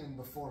Canaan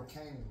before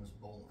Canaan was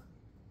born.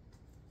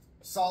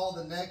 Saw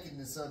the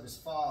nakedness of his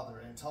father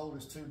and told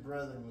his two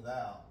brethren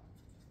without.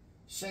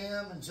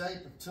 Shem and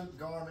Japheth took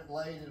garment,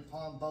 laid it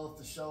upon both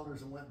the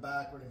shoulders, and went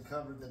backward and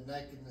covered the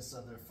nakedness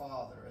of their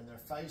father. And their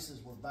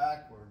faces were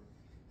backward,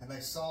 and they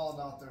saw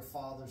not their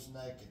father's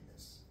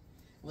nakedness.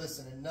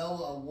 Listen, and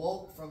Noah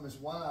awoke from his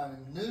wine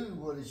and knew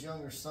what his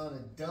younger son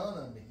had done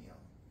unto him.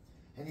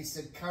 And he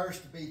said,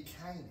 Cursed be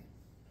Canaan,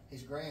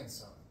 his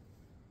grandson,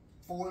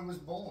 before he was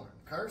born.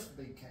 Cursed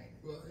be Canaan.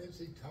 Well, is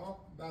he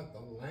talking about the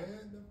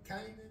land of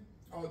Canaan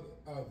or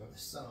the other? The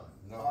son.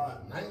 No,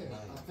 All right, man.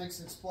 I'm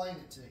fixing to explain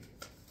it to you.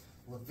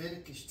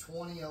 Leviticus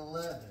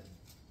 20:11.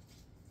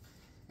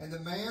 And the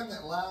man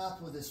that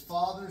lieth with his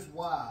father's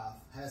wife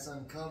has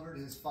uncovered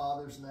his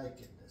father's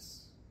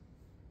nakedness.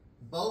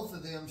 Both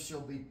of them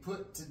shall be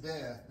put to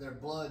death, their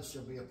blood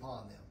shall be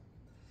upon them.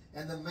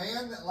 And the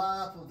man that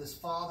lieth with his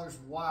father's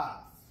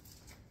wife.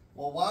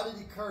 Well, why did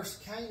he curse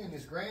Canaan,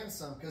 his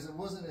grandson? Because it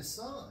wasn't his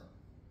son.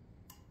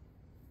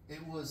 It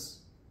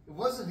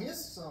wasn't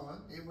his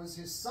son. It was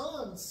his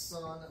son's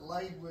son that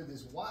laid with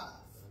his wife.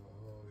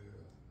 Oh,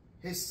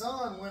 yeah. His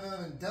son went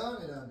on and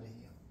done it unto him.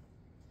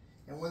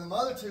 And when the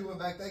other two went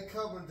back, they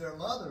covered their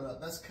mother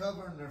up. That's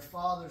covering their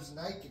father's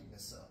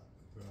nakedness up.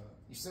 Right.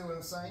 You see what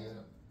I'm saying?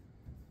 Yeah.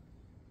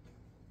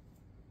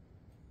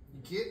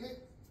 You getting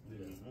it?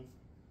 Mm-hmm.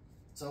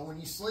 So when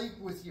you sleep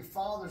with your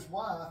father's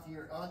wife,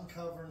 you're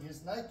uncovering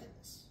his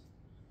nakedness.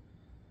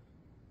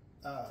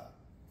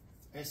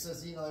 It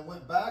says, they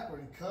went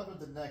backward and covered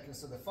the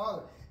nakedness of their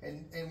father.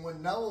 And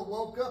when Noah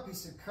woke up, he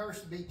said,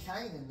 Cursed be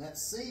Canaan. That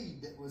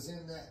seed that was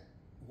in that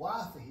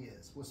wife of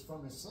his was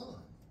from his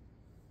son.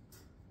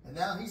 And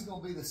now he's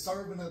going to be the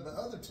servant of the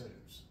other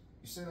twos.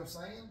 You see what I'm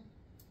saying?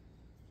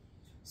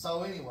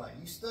 So anyway,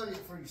 you study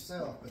it for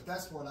yourself, but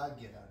that's what I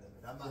get out of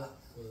it. I'm not,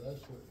 Well,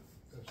 that's the way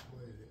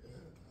it is.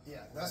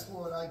 yeah, that's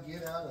what I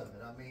get out of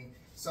it. I mean,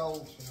 so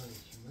Sounds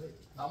to me.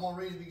 I'm going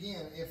to read it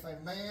again. If a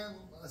man,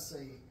 let's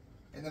see,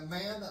 and the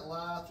man that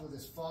lieth with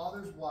his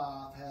father's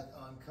wife hath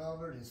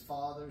uncovered his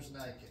father's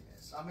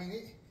nakedness. I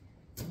mean,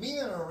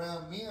 men are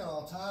around men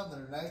all the time that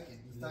are naked.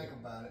 You think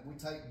about it. We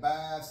take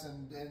baths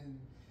and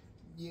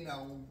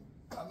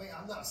I mean,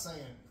 I'm not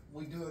saying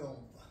we do it on,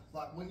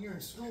 like when you're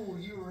in school,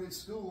 you were at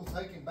school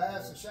taking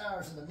baths and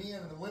showers, and the men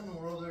and the women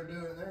were over there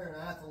doing it there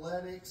in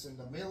athletics and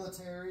the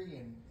military,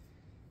 and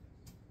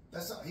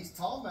that's not, he's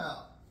talking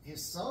about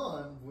his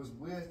son was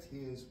with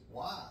his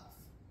wife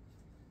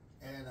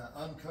and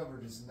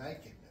uncovered his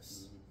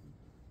nakedness.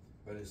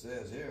 But it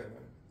says here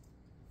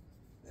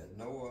that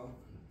Noah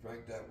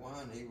drank that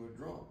wine, he was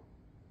drunk.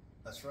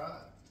 That's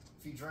right.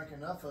 If you drink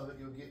enough of it,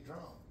 you'll get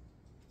drunk.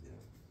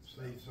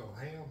 See, so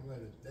Ham let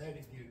his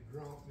daddy get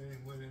drunk, then he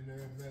went in there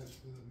and messed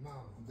with his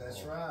mama.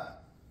 That's right.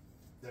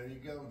 There you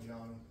go,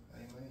 Johnny.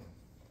 Amen.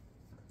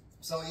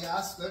 So yeah,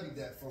 I studied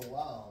that for a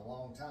while, a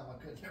long time.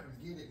 I could never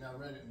get it, and I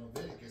read it in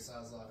Leviticus.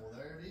 I was like, well,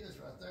 there it is,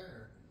 right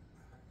there.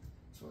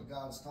 That's what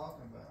God's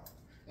talking about.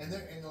 And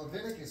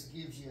Leviticus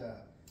gives you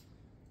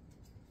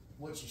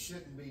what you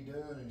shouldn't be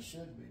doing and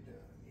should be doing,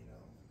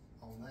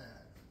 on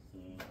that.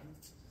 Mm-hmm.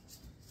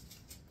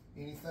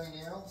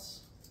 Anything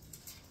else?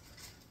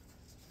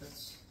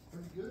 That's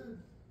pretty good.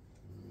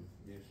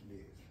 Yes, it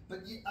is. But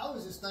I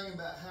was just thinking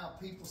about how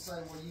people say,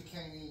 well, you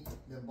can't eat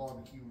them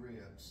barbecue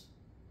ribs.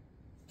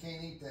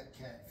 Can't eat that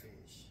catfish.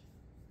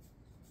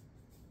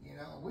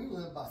 We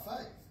live by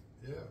faith.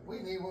 Yeah. We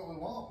need what we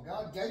want.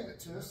 God gave it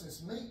to us.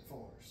 It's meat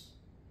for us.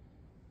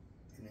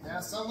 And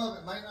Now, some of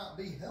it may not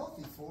be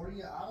healthy for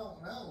you. I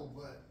don't know,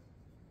 but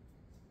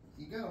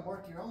you got to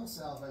work your own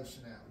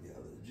salvation out. Yeah,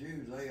 the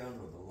Jews, they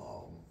under the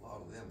law. A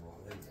lot of them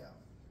are.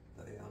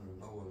 Yeah. They under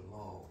Noah's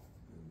law.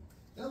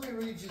 Let me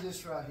read you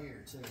this right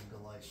here, too, in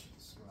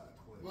Galatians, right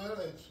quick. Well,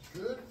 it's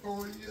good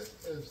for you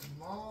as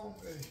long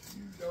as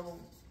you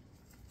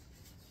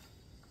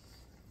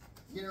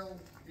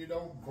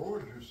don't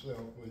gorge yourself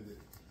with it.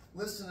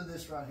 Listen to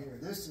this right here.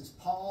 This is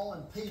Paul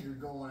and Peter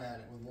going at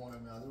it with one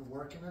another,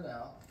 working it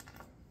out.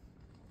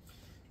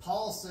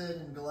 Paul said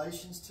in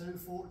Galatians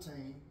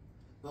 2:14,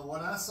 But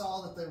when I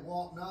saw that they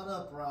walked not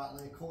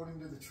uprightly according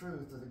to the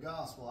truth of the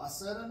gospel, I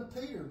said unto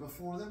Peter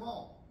before them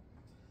all,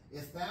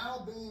 If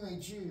thou, being a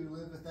Jew,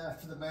 liveth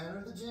after the manner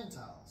of the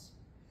Gentiles,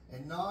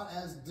 and not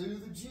as do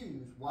the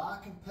Jews, why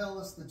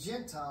compellest the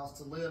Gentiles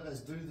to live as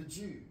do the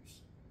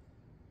Jews?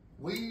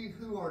 We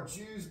who are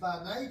Jews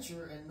by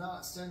nature and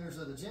not sinners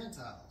of the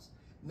Gentiles,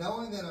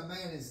 knowing that a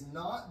man is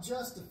not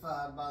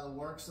justified by the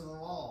works of the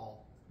law,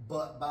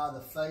 but by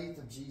the faith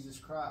of Jesus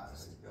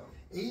Christ. There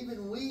you go.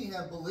 Even we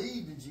have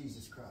believed in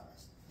Jesus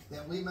Christ,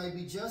 that we may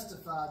be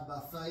justified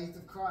by faith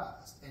of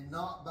Christ, and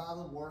not by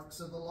the works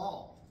of the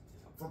law.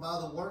 For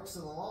by the works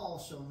of the law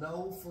shall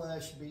no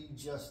flesh be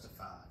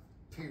justified.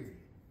 Period.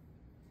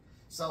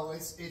 So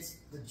it's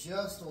the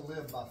just will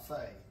live by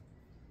faith.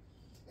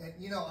 And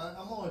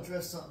I'm going to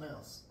address something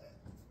else.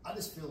 I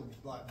just feel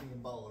like being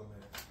bold a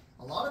minute.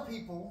 A lot of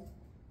people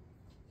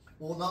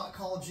will not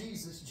call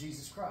Jesus,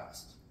 Jesus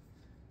Christ.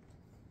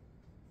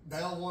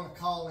 They'll want to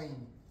call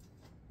him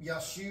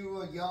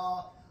Yeshua,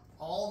 Yah,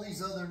 all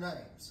these other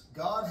names.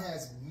 God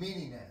has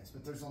many names,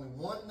 but there's only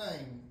one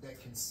name that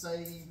can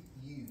save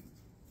you.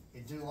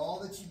 And do all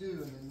that you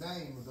do in the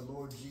name of the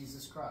Lord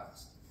Jesus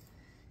Christ.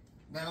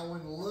 Now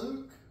when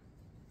Luke,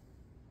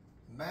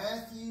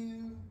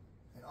 Matthew,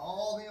 and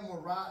all of them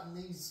were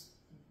writing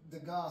the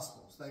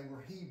Gospels, they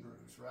were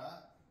Hebrews,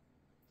 right?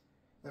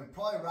 They're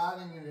probably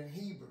writing it in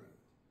Hebrew.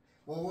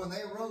 Well, when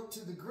they wrote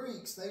to the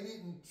Greeks, they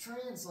didn't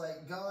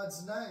translate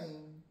God's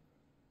name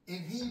in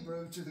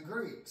Hebrew to the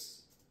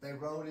Greeks. They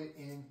wrote it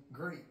in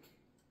Greek.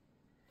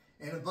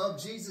 And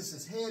above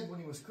Jesus' head when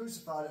he was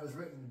crucified, it was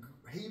written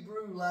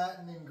Hebrew,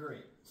 Latin, and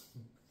Greek.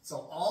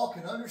 So all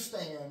can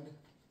understand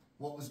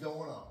what was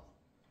going on.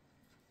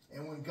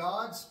 And when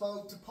God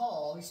spoke to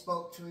Paul, he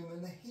spoke to him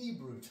in the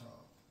Hebrew tongue.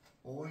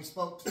 Well, when he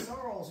spoke to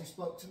Charles, he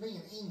spoke to me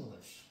in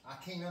English. I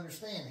can't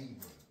understand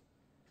Hebrew.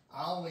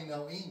 I only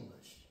know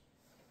English.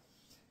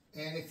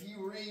 And if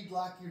you read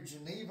like your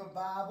Geneva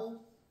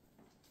Bible,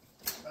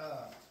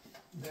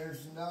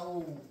 there's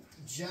no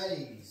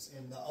J's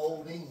in the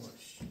Old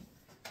English.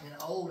 In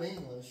Old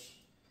English,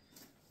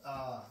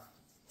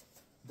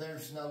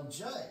 there's no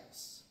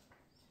J's.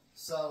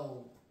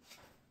 So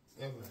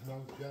There was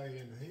no J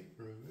in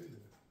Hebrew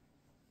either.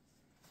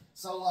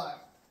 So, like,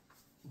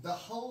 the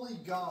Holy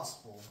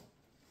Gospel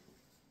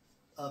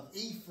of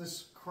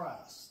Ephesus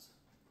Christ,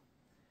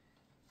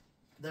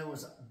 there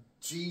was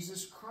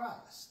Jesus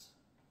Christ.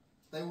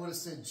 They would have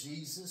said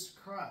Jesus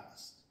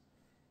Christ.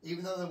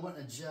 Even though there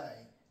wasn't a J,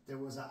 there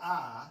was an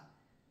I,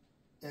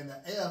 and the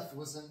F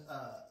was an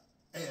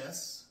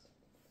S.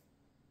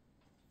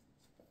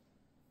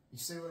 You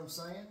see what I'm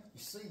saying? You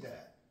see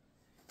that?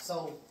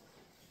 So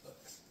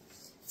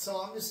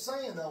I'm just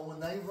saying, though, when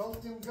they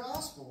wrote them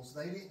Gospels,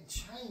 they didn't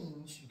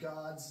change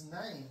God's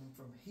name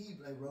from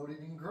Hebrew. They wrote it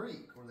in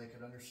Greek where they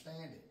could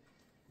understand it.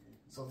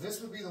 So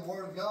this would be the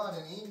Word of God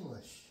in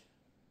English.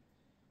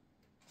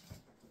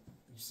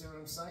 You see what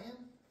I'm saying?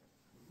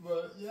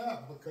 But yeah,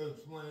 because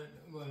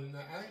when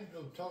the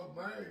angel told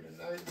Mary the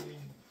name,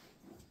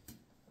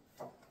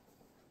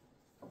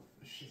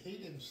 he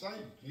didn't say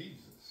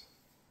Jesus.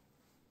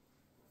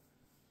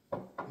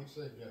 He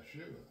said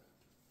Yeshua.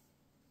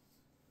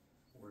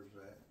 Where's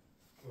that?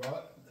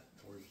 What?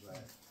 Where's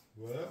that?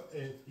 Well,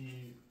 if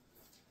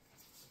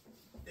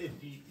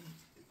you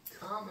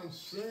common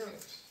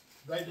sense,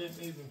 they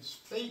didn't even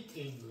speak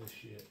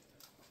English yet.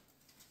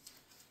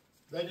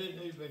 They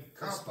didn't even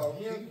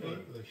comprehend Hebrew.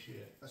 English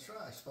yet. That's right.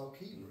 I spoke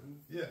Hebrew.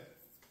 Yeah.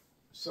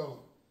 So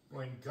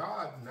when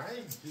God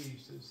named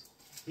Jesus,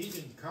 he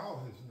didn't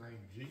call his name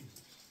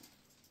Jesus.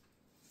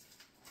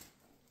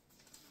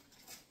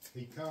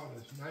 He called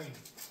his name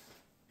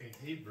in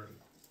Hebrew.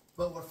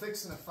 But we're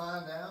fixing to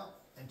find out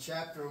in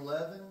chapter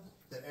 11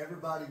 that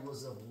everybody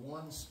was of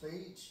one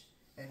speech.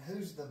 And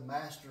who's the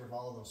master of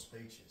all those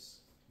speeches?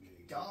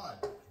 God.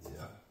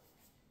 Yeah.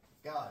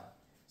 God.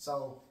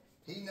 So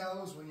he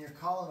knows when you're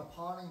calling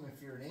upon him,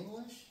 if you're in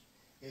English,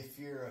 if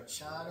you're a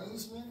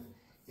Chineseman,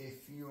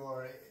 if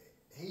you're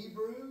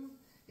Hebrew,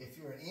 if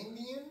you're an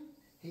Indian,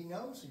 he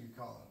knows who you're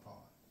calling upon.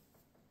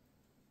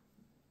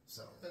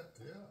 So,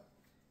 Yeah.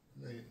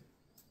 I mean,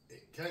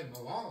 it came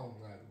along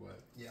that way.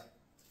 yeah.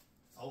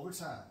 Over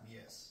time,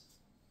 yes.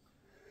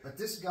 But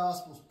this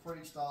gospel's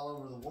preached all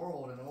over the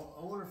world, and in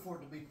order for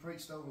it to be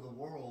preached over the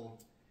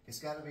world, it's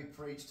got to be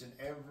preached in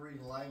every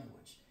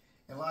language.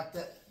 And like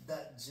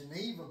that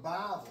Geneva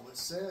Bible, it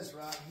says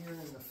right here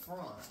in the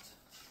front,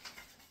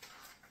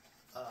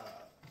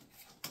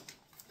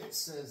 it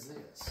says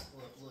this.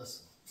 Look,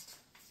 listen.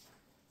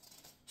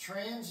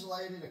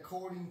 Translated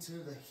according to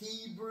the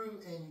Hebrew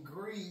and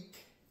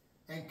Greek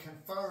and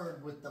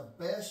conferred with the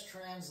best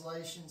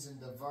translations in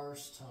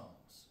diverse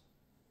tongues.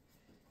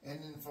 And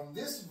then from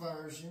this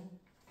version,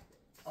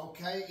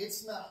 okay,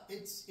 it's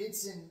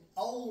in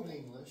Old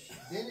English,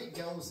 then it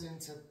goes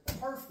into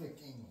perfect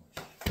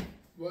English.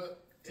 Well,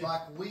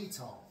 Like we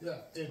talk.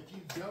 yeah, if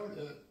you go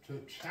to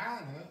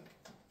China,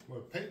 where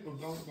people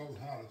don't know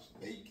how to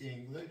speak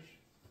English,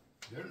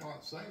 they're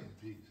not saying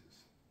Jesus.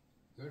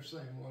 They're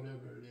saying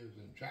whatever it is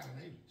in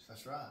Chinese.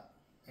 That's right.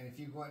 And if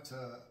you went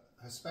to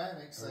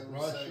Hispanics, they Or would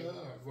Russia say,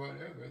 or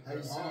whatever,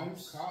 they're all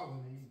Jesus.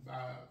 calling him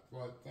by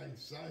what they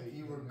say. if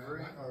you were in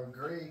that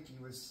Greek language. you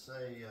would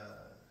say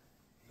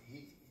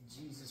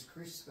Jesus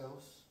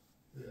Christos.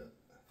 Yeah.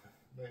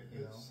 But You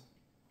know. it's,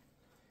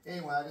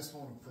 Anyway, I just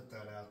want to put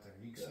that out there.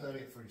 You can Yeah. study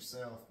it for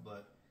yourself,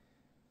 but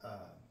I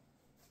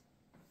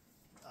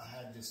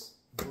had this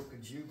book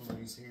of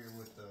Jubilees here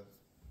with the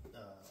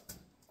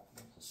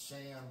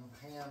Shem,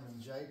 Ham,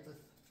 and Japheth.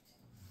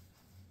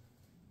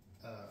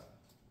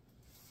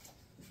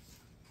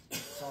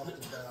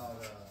 Talked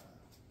about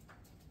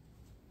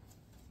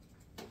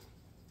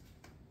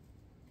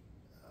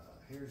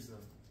here's the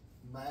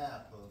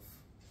map of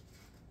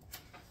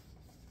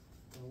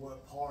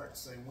what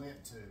parts they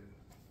went to.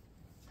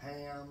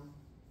 Ham,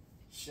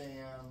 Shem,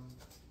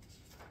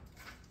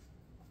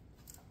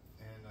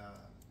 and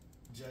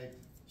Japheth,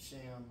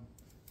 Shem.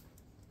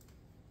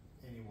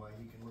 Anyway,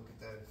 you can look at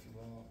that if you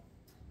want,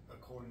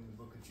 according to the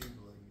Book of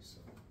Jubilees. So.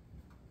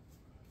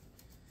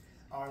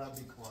 All right, I'll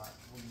be quiet.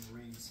 We can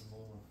read some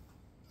more.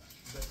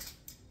 But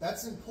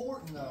that's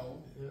important,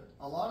 though. yeah.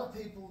 A lot of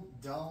people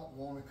don't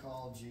want to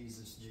call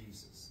Jesus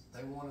Jesus.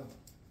 They want to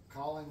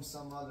call him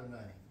some other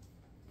name.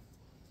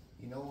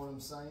 You know what I'm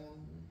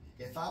saying?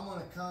 If I'm going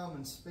to come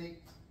and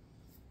speak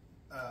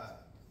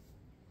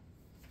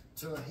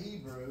to a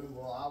Hebrew,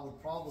 well, I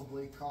would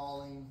probably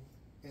call him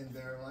in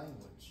their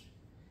language.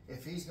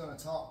 If he's going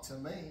to talk to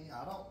me,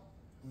 I don't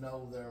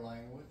know their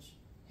language.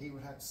 He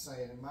would have to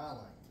say it in my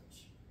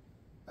language.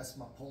 That's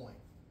my point.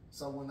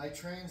 So when they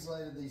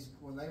translated these,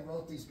 when they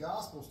wrote these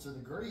Gospels to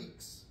the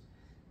Greeks,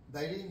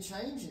 they didn't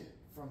change it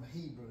from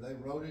Hebrew. They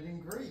wrote it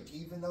in Greek,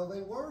 even though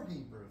they were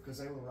Hebrew, because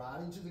they were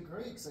writing to the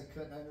Greeks. They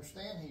couldn't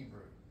understand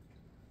Hebrew.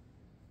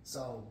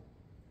 So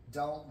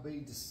don't be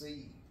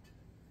deceived,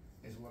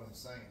 is what I'm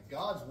saying.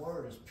 God's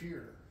word is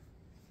pure.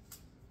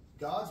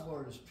 God's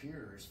word is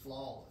pure, it's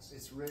flawless,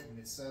 it's written,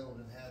 it's settled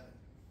in heaven.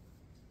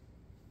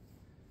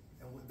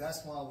 And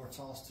that's why we're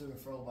tossed to and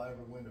fro by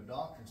every wind of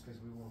doctrines, because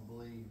we want to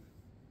believe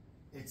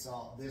it's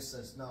all this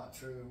that's not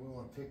true. We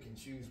want to pick and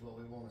choose what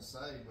we want to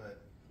say,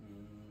 but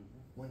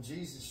when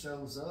Jesus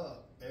shows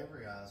up,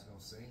 every eye's going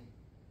to see him.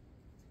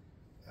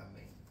 I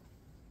mean,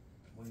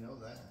 we know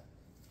that.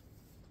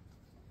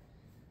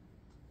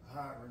 All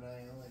right,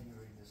 Renee, I'll let you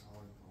read this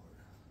hard part.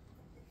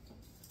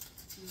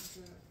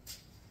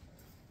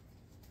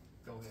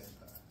 Go ahead.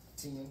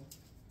 10. Yeah,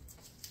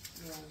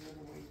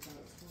 another way you thought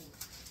it was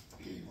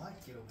 12. I like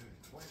to get over here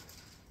to 12.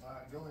 All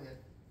right, go ahead.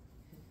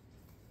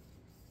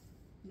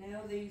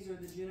 Now these are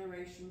the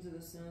generations of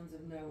the sons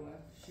of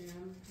Noah,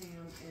 Shem,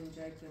 Ham, and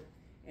Japheth,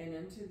 and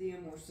unto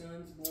them were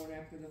sons born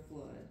after the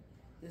flood.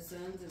 The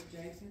sons of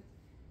Japheth,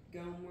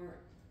 Gomer,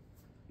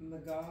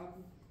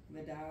 Magog,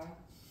 Madai,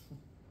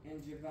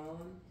 and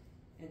Javan,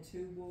 and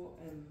Tubal,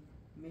 and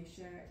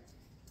Meshach,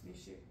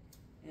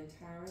 and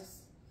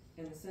Tyrus.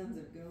 And the sons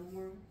of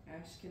Gomer,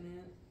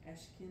 Ashkenaz,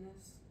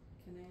 Kenazaz,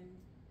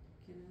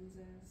 I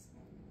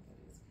don't know what that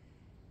is,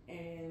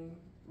 and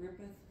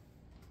Riphath,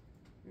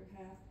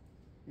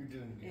 You're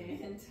doing good.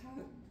 and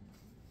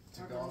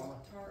Tagama.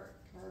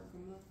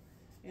 Targama,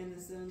 and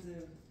the sons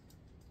of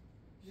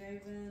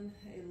Javan,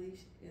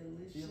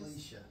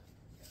 Elisha,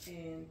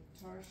 and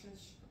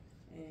Tarshish,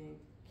 and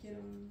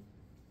Kittim,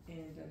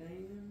 and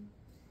Dananim.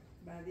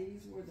 By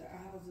these were the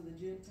isles of the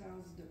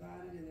Gentiles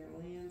divided in their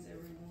lands,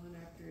 every one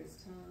after his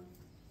tongue,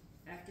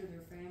 after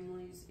their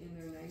families, in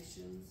their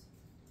nations.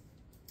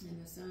 And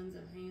the sons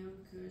of Ham,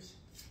 Cush,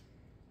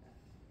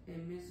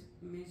 and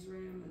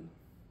Mizraim, and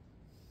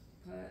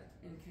Put,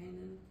 and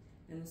Canaan.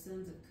 And the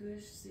sons of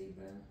Cush,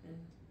 Seba, and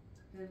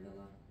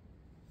Havilah,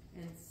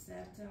 and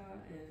Sabta,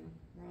 and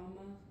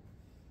Ramah,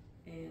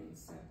 and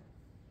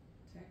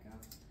Sabteka.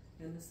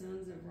 And the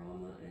sons of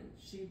Ramah, and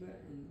Sheba,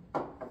 and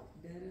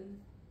Dedan.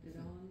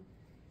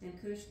 And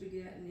Cush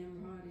begat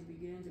Nimrod. He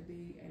began to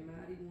be a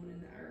mighty one in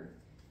the earth.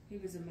 He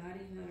was a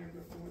mighty hunter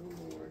before the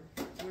Lord.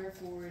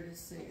 Wherefore it is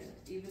said,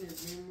 even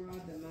as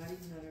Nimrod the mighty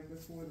hunter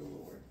before the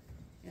Lord.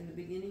 And the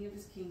beginning of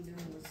his kingdom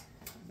was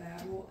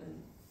Babel,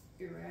 and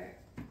Iraq,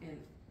 and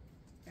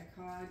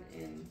Akkad,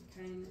 and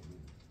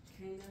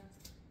Cana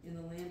in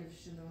the land of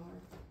Shinar.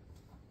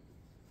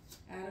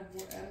 Out of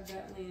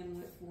that land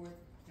went forth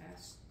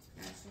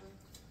Asher,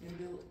 and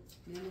built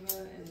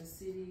Nineveh, and the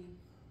city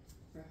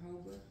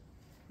Rehoboth,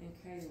 and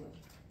Caleb.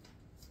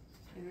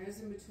 And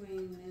risen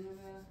between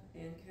Nineveh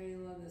and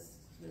Caleb,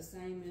 the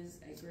same is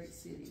a great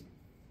city.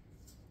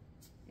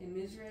 And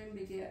Mizraim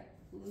begat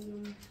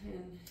Ludum,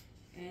 and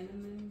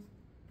Anamim,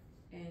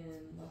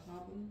 and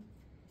Lahabim,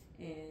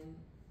 and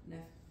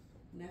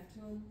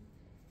Nephtum,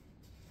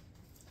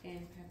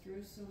 and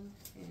Pathrusim,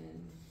 and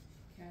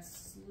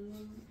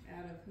Casluim,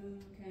 out of whom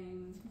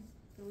came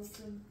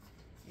Philistim,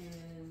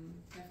 and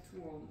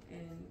Caphtorim.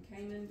 And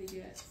Canaan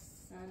begat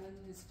Sidon,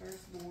 his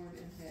firstborn,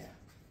 and Heth,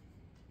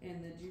 and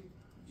the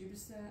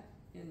Jebusite,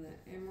 and the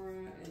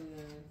Amorite, and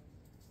the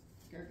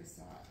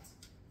Girgasite,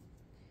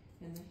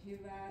 and the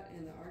Hivite,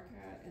 and the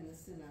Archite, and the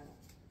Sinite,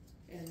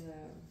 and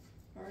the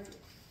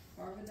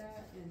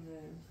Arvadite, and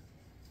the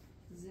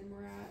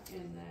Zimrite,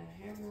 and the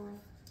Hamathite,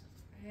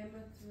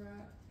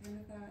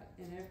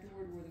 and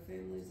afterward were the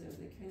families of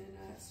the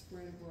Canaanites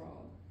spread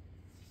abroad.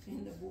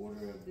 And the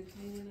border of the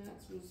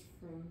Canaanites was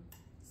from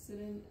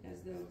Sidon,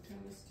 as thou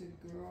comest to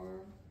Gerar,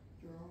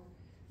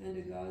 and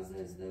to Gaza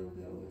as thou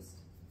goest,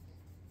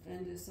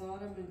 and to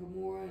Sodom and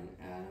Gomorrah, and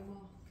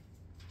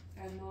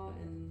Admah,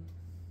 and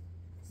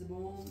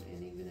Zeboim, and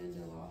even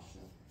unto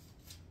Lasha.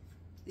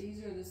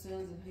 These are the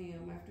sons of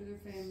Ham, after their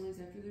families,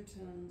 after their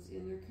tongues,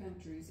 in their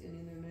countries, and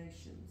in their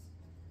nations.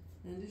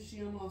 And to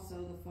Shem also,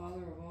 the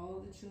father of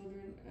all the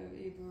children of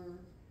Eber,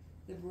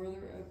 the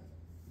brother of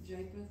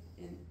Japheth,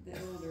 and the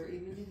elder,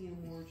 even to him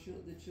were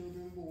the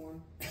children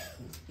born.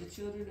 The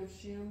children of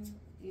Shem,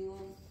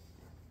 Elam,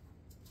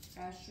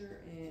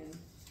 Asher, and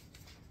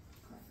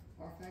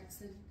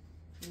Arphaxad,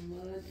 and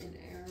Lud, and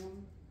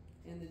Aram,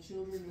 and the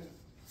children of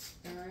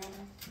Aram,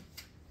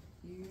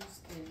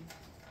 Uz, and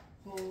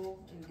Hul,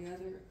 and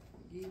Gether,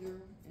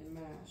 and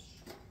Mash.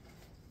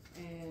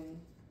 And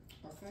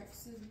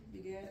Arphaxad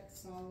begat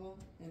Salah,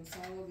 and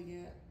Salah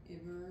begat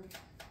Eber,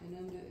 and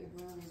unto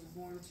Eber was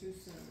born 2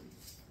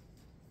 sons.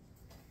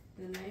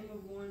 The name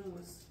of one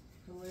was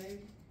Peleg,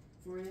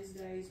 for in his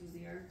days was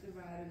the earth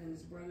divided, and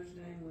his brother's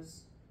name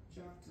was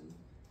Joktan.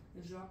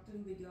 And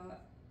Joktan begot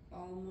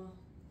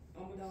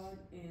Almadad,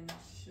 and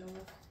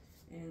Sheleph,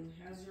 and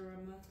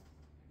Hazaramath,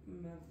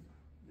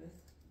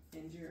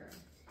 and Jerah.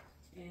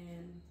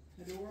 and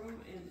Hadoram,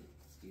 and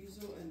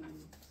Uzel, and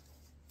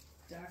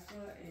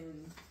Dakla,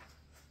 and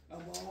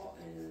Abal,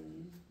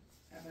 and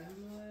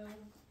Abimelech,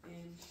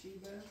 and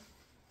Sheba,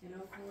 and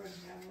Ophir, and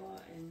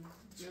Havilah, and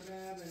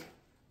Jobab, and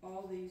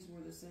all these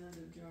were the sons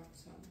of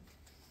Jokshan.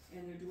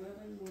 And their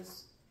dwelling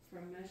was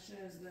from Mesha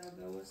as thou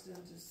goest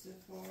unto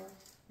Sephar,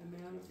 a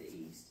mount of the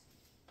east.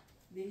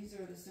 These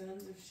are the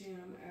sons of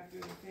Shem, after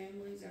their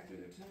families, after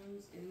their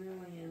tongues, in their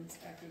lands,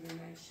 after their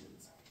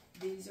nations.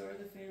 These are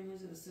the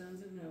families of the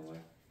sons of Noah,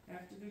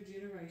 after their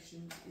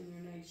generations, in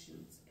their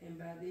nations. And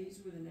by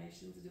these were the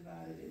nations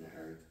divided in the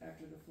earth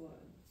after the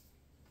flood.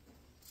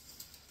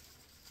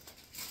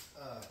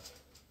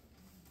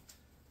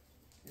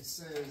 It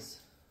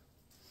says,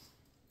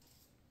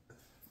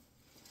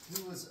 it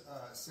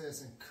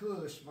says in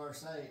Cush,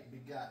 verse 8,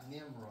 begot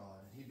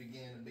Nimrod. He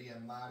began to be a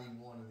mighty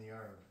one in the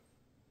earth.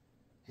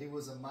 He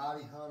was a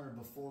mighty hunter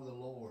before the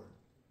Lord.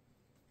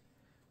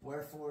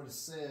 Wherefore it is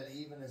said,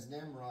 even as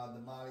Nimrod,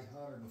 the mighty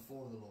hunter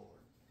before the Lord.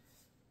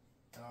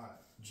 All right,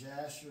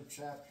 Jasher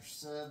chapter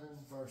 7,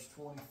 verse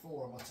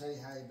 24. I'm going to tell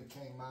you how he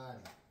became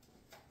mighty.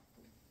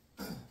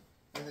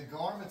 And the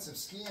garments of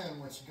skin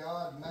which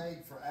God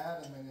made for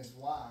Adam and his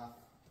wife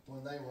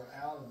when they were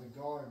out of the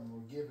garden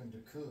were given to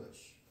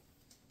Cush.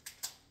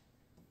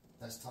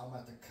 That's talking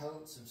about the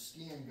coats of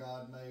skin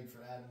God made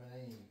for Adam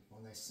and Eve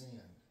when they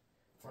sinned.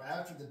 For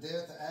after the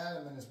death of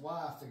Adam and his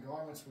wife, the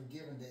garments were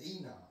given to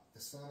Enoch,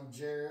 the son of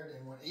Jared.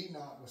 And when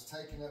Enoch was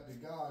taken up to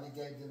God, he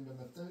gave them to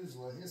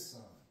Methuselah, his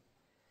son.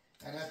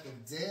 And at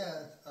the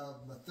death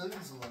of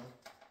Methuselah,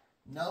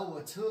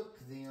 Noah took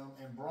them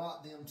and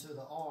brought them to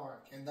the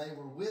ark, and they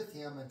were with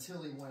him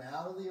until he went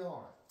out of the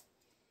ark.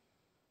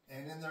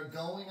 And in their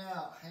going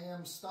out,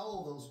 Ham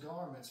stole those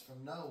garments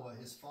from Noah,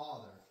 his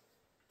father.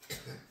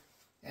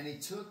 And he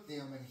took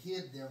them and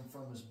hid them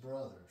from his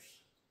brothers.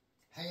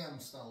 Ham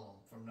stole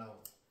them from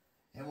Noah.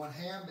 And when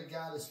Ham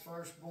begot his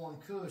firstborn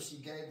Cush, he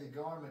gave the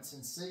garments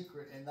in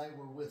secret, and they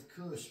were with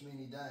Cush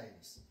many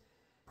days.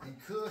 And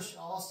Cush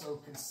also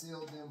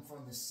concealed them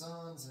from his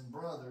sons and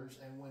brothers.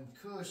 And when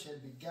Cush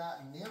had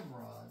begotten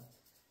Nimrod,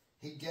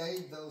 he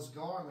gave those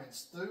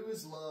garments through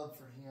his love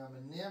for him.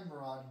 And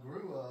Nimrod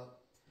grew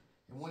up,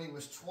 and when he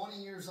was 20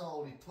 years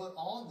old, he put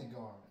on the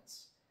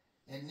garments.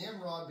 And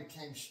Nimrod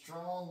became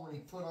strong when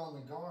he put on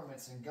the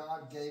garments, and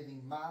God gave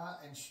him might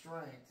and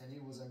strength, and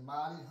he was a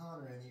mighty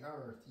hunter in the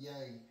earth.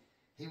 Yea,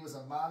 he was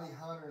a mighty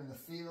hunter in the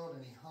field,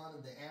 and he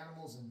hunted the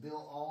animals and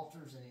built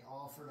altars, and he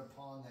offered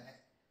upon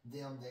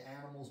them the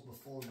animals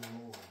before the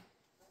Lord.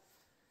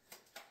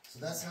 So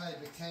that's how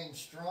he became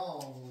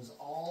strong, was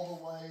all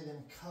the way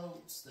them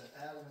coats that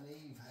Adam and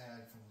Eve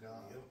had from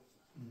God. Yep.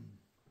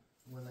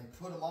 When they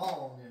put them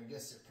on, I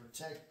guess it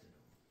protected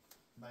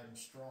them, made them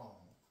strong.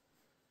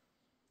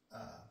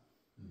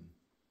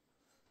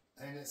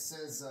 And it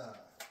says,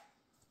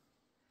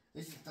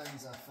 these are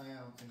things I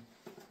found. And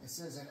it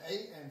says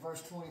in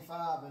verse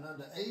 25, and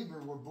unto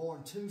Eber were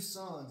born two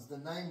sons. The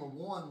name of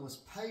one was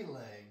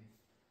Peleg,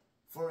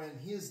 for in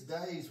his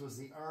days was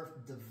the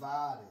earth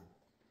divided.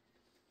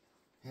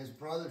 His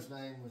brother's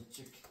name was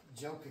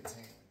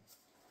Joktan.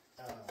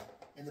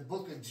 In the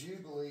book of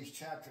Jubilees,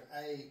 chapter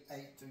 8,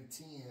 8 through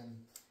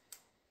 10,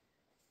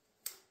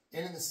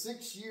 and in the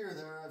 6th year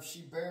thereof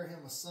she bare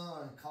him a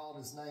son, and called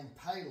his name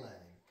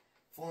Peleg.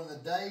 For in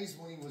the days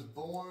when he was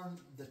born,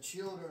 the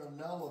children of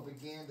Noah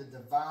began to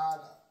divide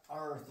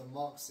earth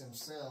amongst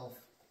themselves.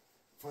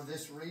 For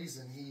this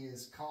reason he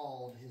is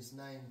called his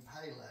name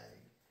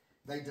Peleg.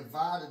 They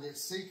divided it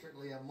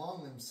secretly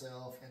among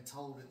themselves and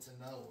told it to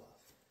Noah.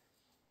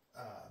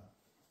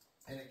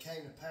 And it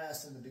came to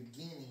pass in the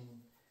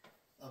beginning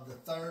of the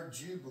 3rd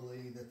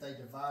Jubilee that they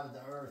divided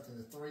the earth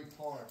into 3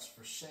 parts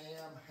for Shem,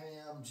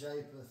 Ham,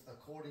 Japheth,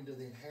 according to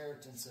the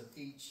inheritance of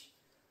each,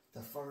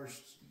 the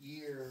first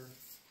year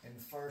and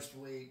the first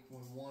week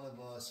when one of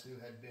us who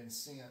had been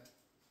sent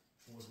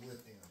was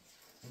with them.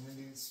 And then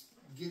it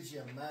gives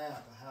you a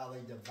map of how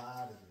they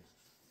divided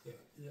it.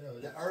 Yeah,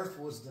 The earth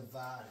was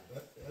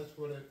divided. that's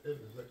what it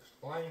was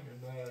explaining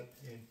that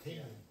in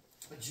 10.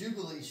 But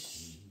Jubilee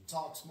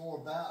talks more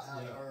about how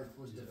the earth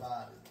was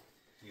divided.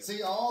 Yep.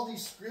 See, all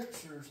these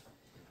scriptures,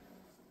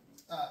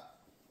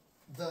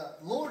 the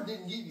Lord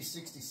didn't give you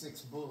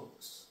 66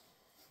 books.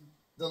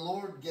 The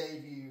Lord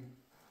gave you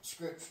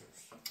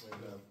scriptures.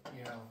 Amen.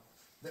 You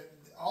know,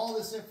 all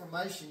this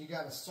information, you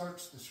got to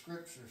search the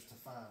scriptures to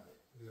find it.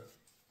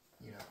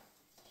 Yeah. You know.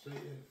 See,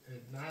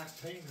 in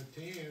 19 to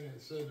 10,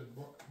 it said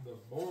the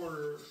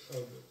border of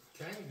the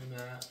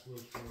Canaanites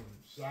was from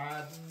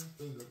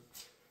Sidon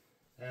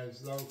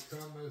as thou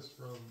comest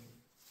from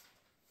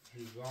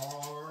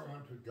Hazar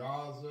unto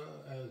Gaza,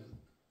 as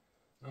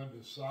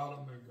unto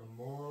Sodom and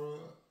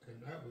Gomorrah,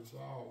 and that was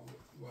all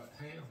what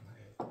Ham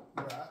had.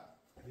 Right.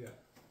 Yeah.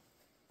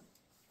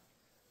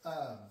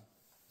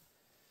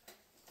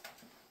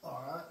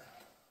 All right.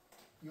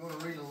 You want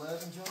to read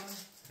 11, John?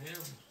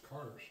 Ham's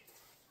cursed.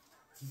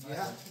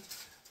 Yeah.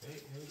 I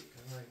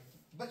mean,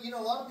 But you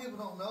know, a lot of people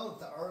don't know that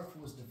the earth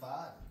was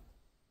divided.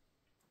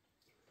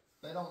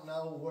 they don't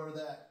know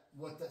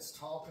what that's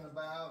talking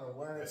about or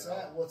where it's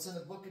Yeah. at. What's in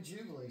the book of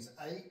Jubilees,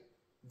 8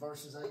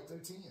 verses 8 through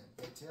 10.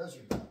 It tells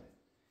you about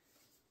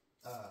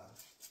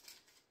it.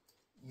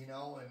 You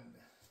know, and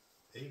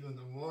Even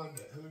the one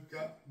that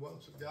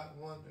once got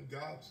one that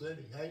God said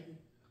he hated.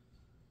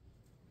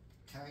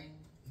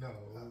 Cain, No,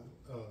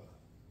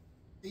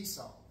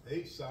 Esau.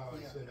 Esau.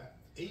 He Yeah. said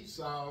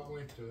Esau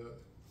went to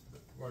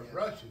where Yeah.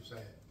 Russia's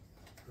at.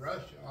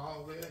 Russia,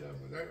 all that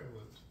over there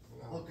was. The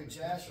belonged book of to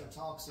Jasher Esau.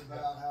 talks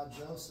about how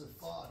Joseph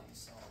fought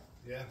Esau.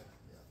 Yeah.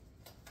 Yeah.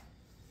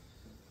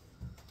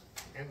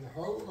 And the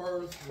whole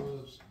earth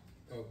was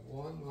of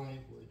one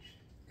language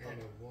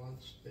and of one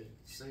speech.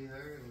 See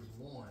there, it was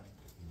one.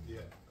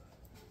 Yeah.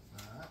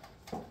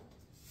 Alright.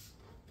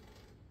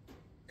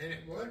 And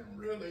it wasn't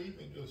really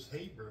even just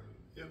Hebrew.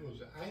 It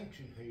was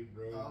ancient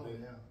Hebrew. Oh, that,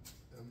 yeah.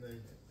 I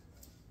mean,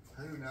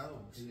 Who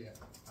knows? yeah.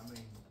 I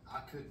mean,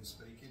 I couldn't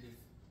speak it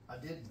if I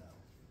did know.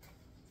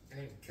 And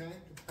it came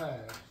to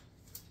pass,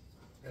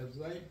 as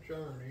they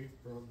journeyed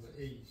from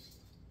the east,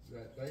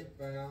 that they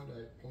found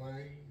a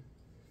plain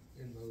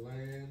in the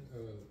land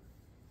of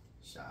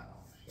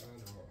Shinar.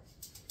 Shinar,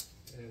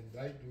 and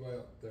they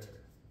dwelt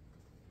there.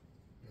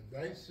 And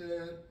they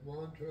said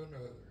one to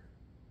another,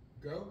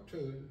 Go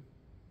to,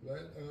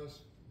 let us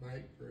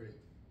make brick,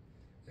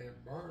 and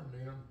burn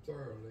them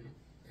thoroughly.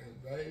 And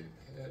they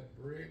had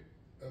brick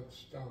of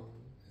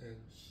stone, and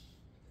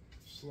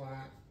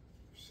slime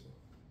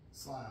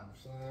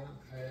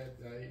had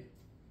they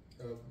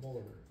of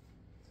mortar.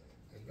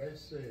 And they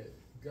said,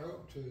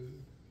 Go to,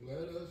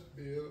 let us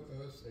build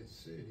us a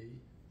city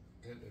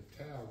and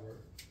a tower,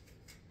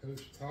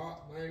 whose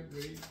top may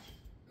reach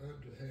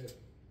unto heaven.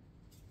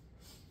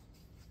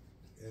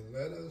 And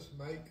let us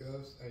make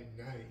us a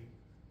name,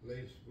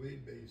 lest we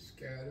be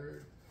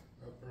scattered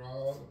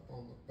abroad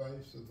upon the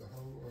face of the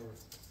whole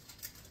earth.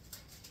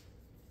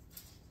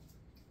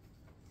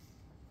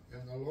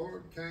 And the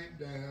Lord came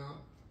down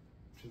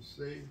to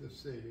see the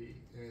city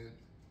and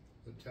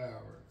the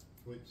tower,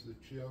 which the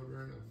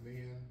children of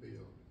men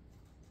build.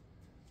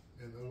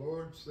 And the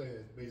Lord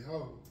said,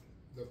 Behold,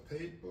 the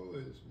people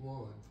is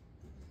one,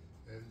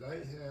 and they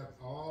have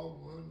all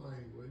one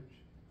language,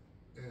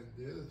 and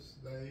this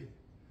they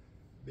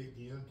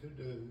begin to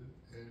do,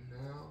 and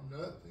now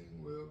nothing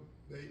will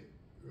be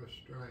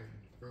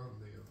restrained from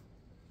them,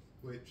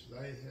 which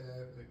they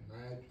have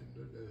imagined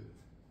to do.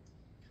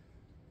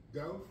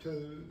 Go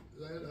to,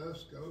 let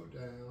us go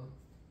down,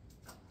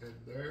 and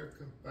there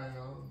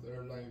confound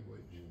their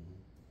language,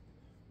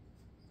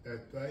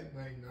 that they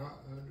may not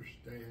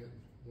understand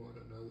one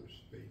another's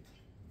speech.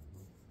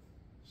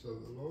 So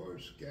the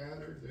Lord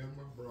scattered them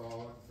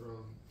abroad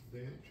from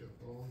thence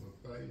upon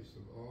the face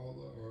of all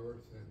the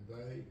earth, and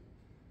they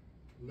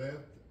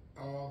left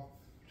off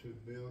to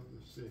build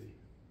the city.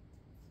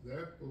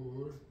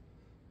 Therefore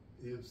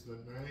is the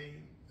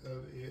name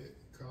of it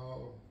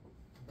called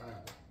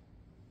Babel,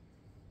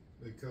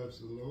 because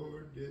the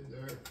Lord did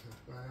there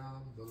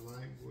confound the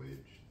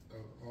language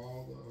of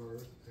all the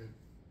earth, and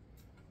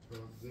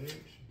from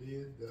thence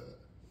did the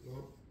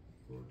Lord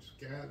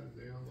scatter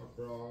them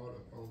abroad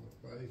upon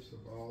the face of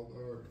all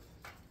the earth.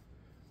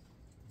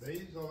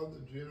 These are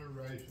the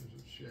generations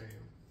of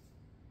Shem.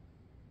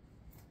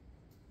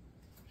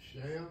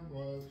 Shem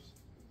was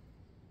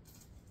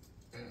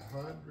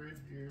 100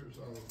 years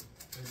old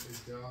and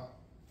begot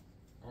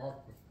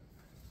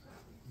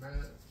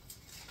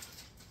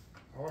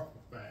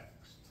Arphaxad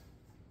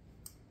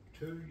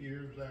 2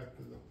 years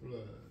after the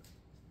flood.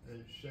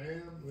 And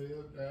Shem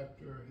lived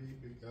after he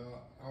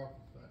begot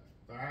Arphaxad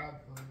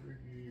 500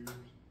 years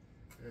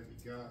and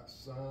begot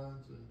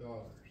sons and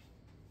daughters.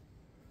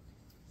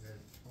 And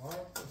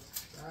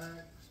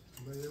Arphaxad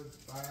lived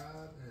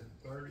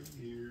 35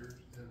 years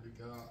and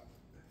begot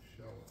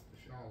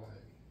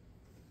Shalai.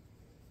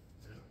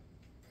 And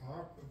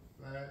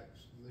Arphaxad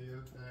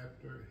lived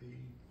after he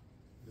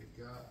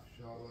begot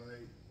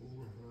Shalai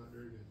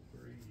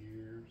 403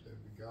 years and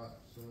begot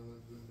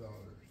sons and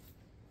daughters.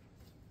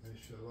 And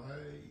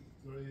Shalai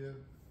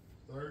lived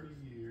 30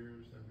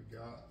 years and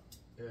begot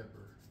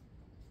Eber.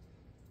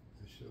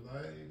 And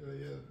Shalai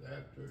lived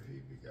after he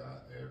begot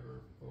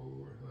Eber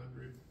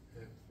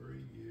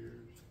 403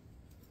 years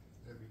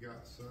and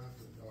begot sons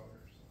and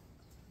daughters.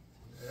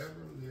 And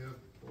Eber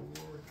lived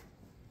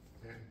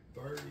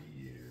 430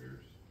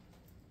 years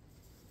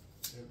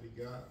and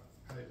begot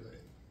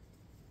Peleg.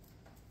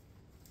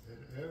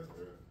 And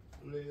Eber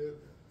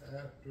lived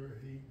after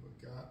he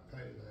begot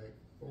Peleg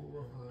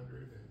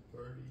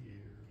 430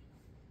 years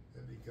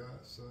and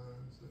begot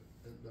sons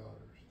and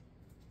daughters.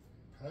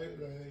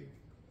 Peleg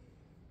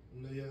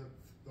lived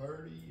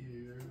 30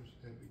 years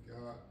and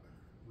begot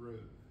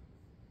Ruth.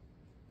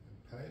 And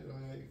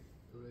Peleg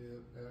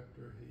lived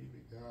after he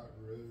begot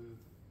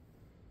Ruth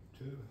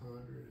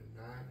 209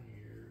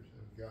 years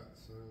and begot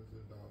sons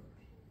and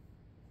daughters.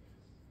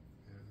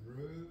 And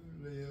Ruth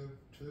lived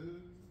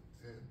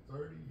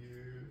 230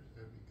 years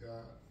and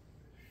begot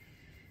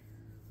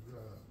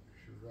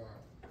Shirah.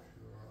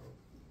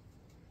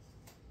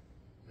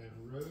 And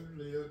Ruth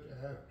lived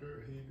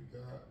after he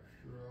begot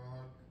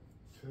Shirah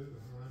 209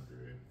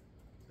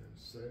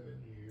 7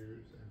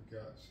 years and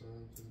begot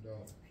sons and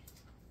daughters.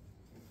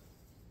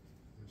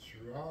 And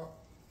Sherug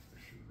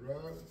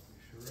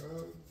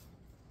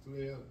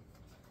lived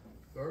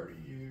 30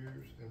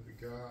 years and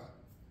begot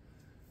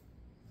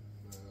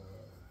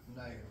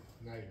Nair.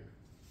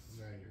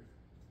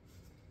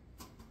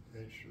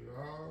 And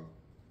Sherug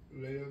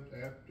lived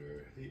after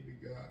he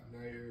begot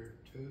Nair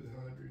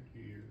 200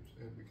 years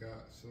and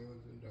begot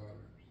sons and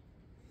daughters.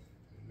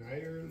 And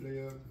Nair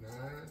lived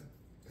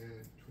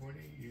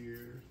 29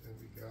 years and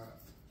begot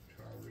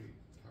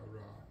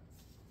Terah.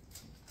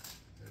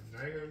 And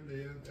Nair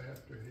lived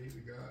after he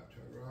begot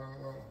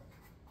Terah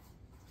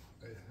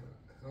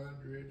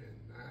 119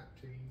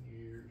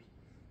 years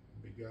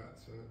and begot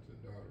sons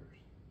and daughters.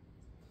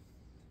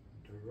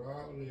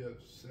 Terah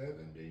lived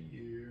 70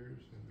 years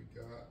and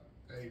begot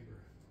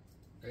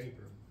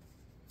Abram,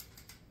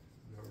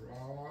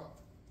 Narah,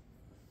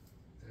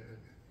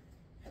 and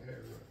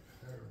Haran.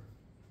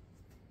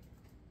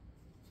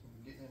 So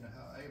we're getting into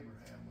how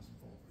Abraham was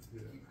born.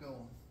 Yeah. Keep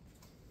going.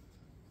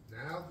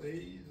 Now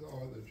these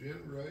are the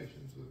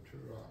generations of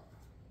Terah.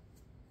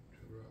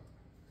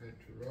 And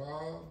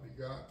Terah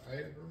begot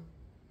Abram,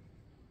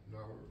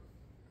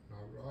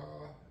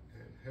 Narah,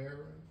 and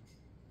Haran.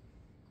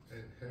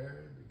 And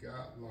Haran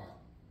begot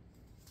Lot.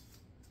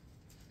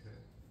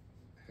 And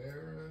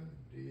Haran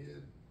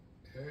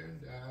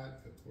died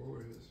before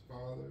his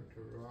father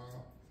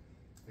Terah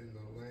in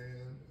the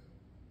land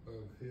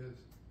of his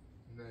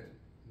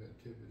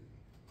nativity,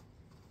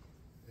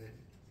 and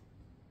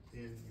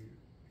in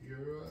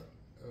Ur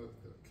of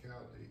the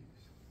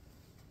Chaldees.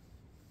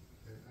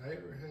 And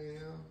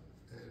Abraham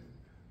and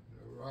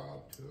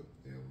Narah took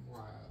them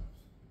wives.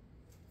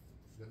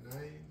 The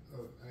name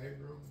of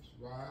Abram's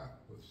wife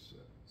was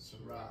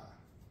Sarai,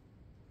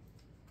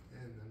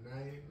 and the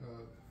name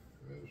of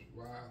his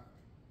wife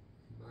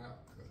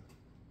Milcah,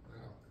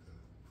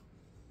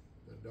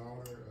 the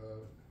daughter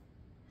of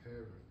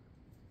Haran,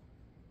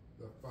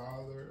 the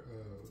father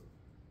of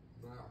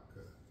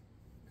Milcah,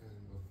 and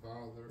the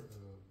father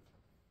of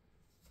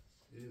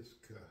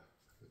Iscah.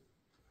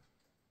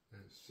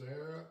 And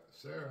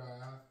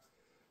Sarai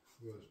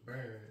was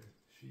barren;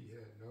 she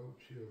had no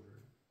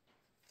children.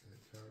 And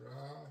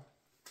Terah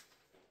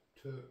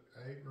took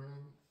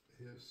Abram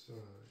his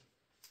son,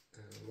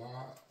 and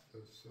Lot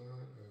the son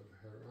of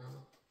Haran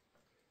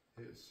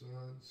his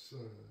son's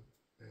son,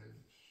 and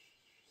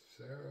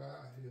Sarai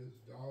his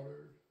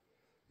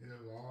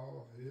daughter-in-law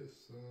his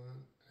son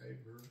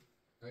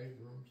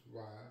Abram's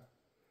wife,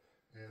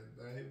 and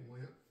they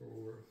went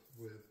forth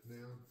with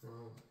them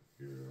from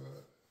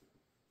Ur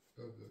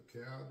of the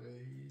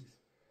Chaldees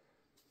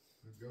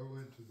to go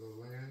into the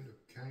land of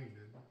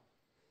Canaan,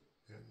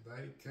 and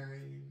they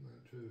came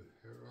unto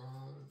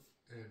Haran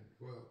and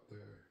dwelt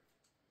there.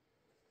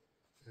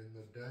 And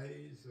the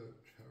days of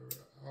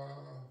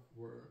Terah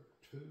were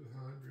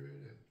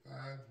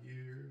 205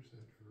 years,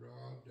 and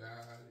Terah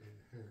died in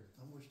Haran.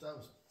 I wish that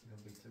was going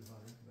to be 200,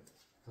 but.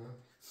 Huh?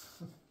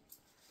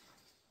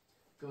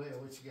 Go ahead,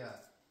 what you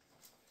got?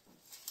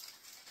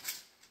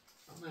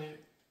 I mean,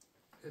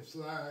 it's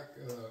like,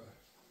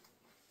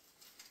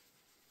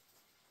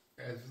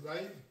 as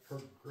they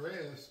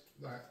progressed,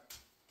 like,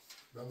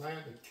 the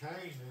land of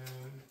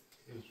Canaan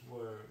is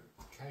where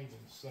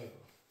Canaan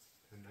settled,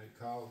 and they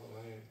call the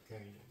land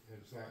Canaan.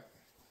 It's like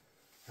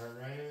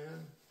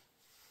Haran,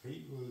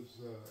 he was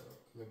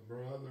the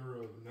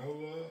brother of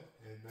Noah,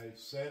 and they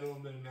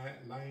settled in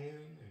that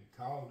land and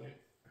called it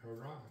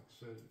Haran.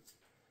 So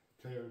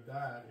Terah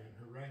died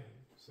in Haran.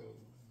 So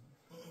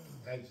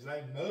as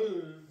they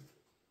moved,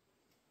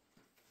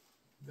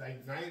 they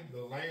named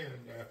the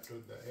land after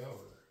the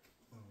elder.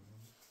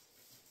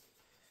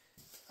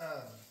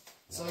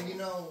 So you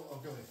know, oh,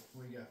 go ahead.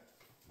 What you got?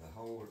 The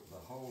whole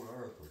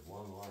earth was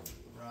one language.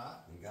 Right.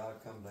 And God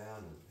come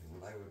down, and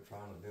when they were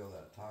trying to build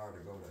that tower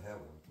to go to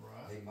heaven,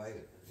 Right. He made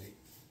it.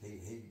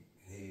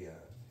 He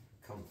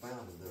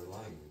confounded their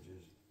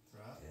languages,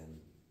 Right.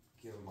 and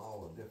give them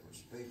all a different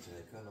speech, and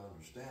they couldn't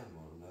understand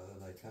one another,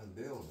 and they couldn't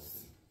build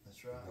anything That's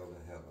to right. go to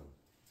heaven.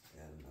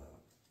 And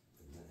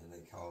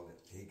they called it.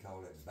 He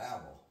called it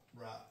Babel.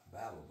 Right.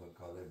 Babel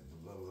because it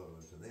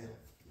belonged to them.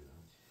 Yeah.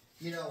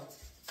 You know. You know,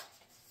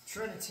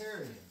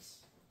 Trinitarians,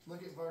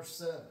 look at verse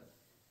 7.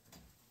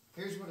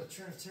 Here's what a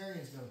Trinitarian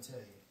is going to tell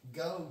you.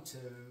 Go to,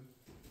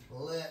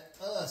 let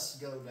us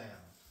go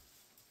down.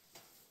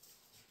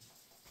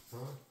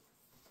 Huh?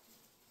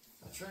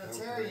 A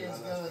Trinitarian is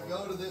going to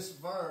go to this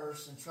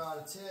verse and try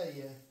to tell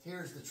you,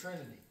 here's the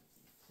Trinity.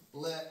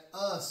 Let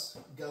us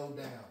go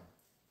down.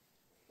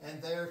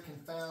 And there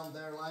confound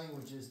their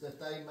languages that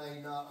they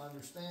may not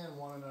understand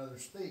one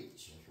another's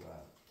speech. That's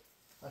right.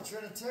 A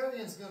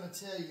Trinitarian is going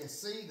to tell you,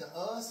 see the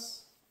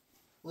us,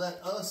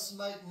 let us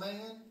make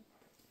man.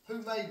 Who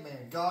made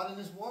man? God in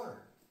His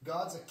Word.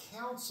 God's a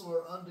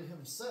counselor unto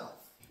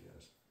Himself.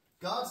 Yes.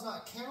 God's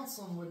not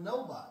counseling with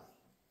nobody.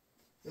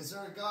 Is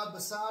there a God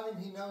beside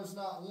Him? He knows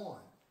not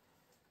one.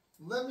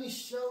 Let me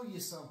show you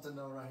something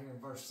though right here in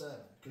verse 7,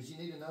 because you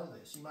need to know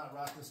this. You might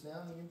write this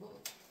down in your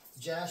book.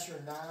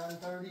 Jasher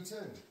 9:32.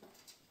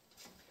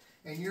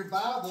 And your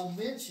Bible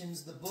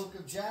mentions the book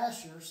of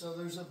Jasher, so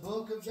there's a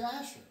book of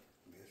Jasher.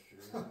 Yes,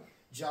 sir.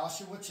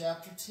 Joshua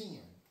chapter 10.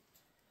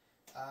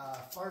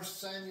 1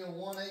 Samuel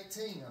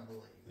 1:18, I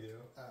believe.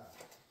 Yeah.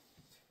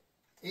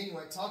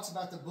 Anyway, it talks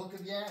about the book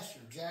of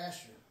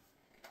Jasher.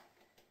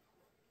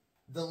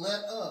 The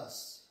let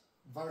us,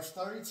 verse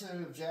 32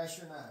 of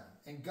Jasher 9.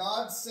 And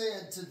God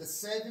said to the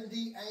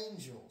 70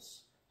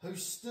 angels who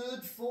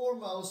stood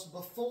foremost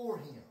before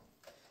him,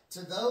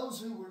 to those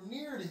who were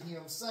near to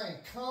him, saying,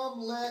 Come,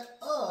 let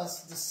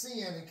us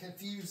descend and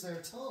confuse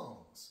their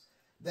tongues,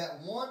 that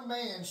one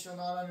man shall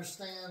not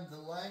understand the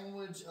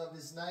language of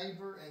his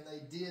neighbor, and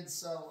they did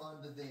so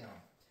unto them.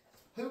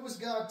 Who was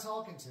God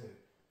talking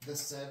to? The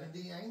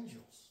 70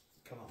 angels.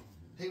 Come on.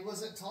 He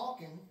wasn't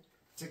talking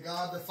to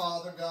God the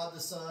Father, God the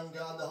Son,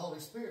 God the Holy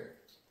Spirit.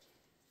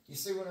 You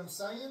see what I'm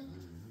saying?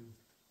 Mm-hmm.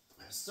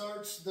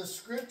 Search the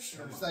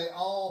scriptures. They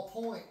all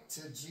point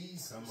to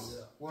Jesus. Come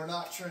on. We're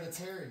not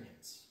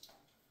Trinitarians.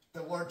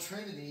 The word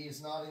Trinity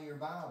is not in your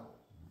Bible.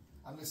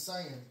 I'm just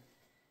saying,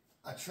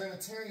 a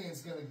Trinitarian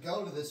is going to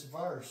go to this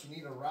verse. You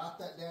need to write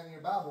that down in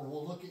your Bible.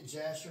 We'll look at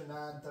Jasher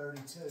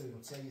 9:32. It'll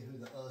tell you who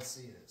the us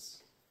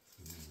is.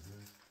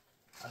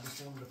 I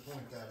just wanted to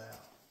point that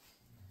out.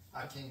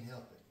 I can't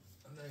help it.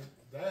 I mean,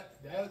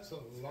 that's a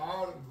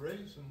lot of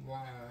reason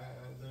why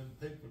them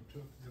people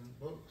took them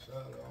books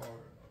out of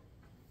order.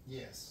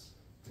 Yes.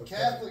 The Okay.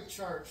 Catholic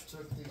Church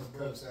took these books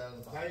Because out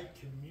of the Bible. they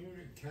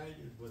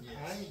communicated with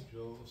Yes.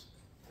 angels,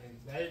 and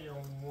they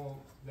didn't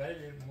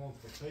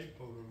want the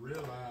people to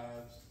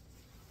realize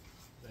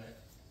that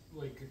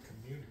we could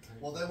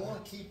communicate. Well, they with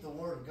want to keep the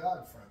Word of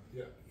God from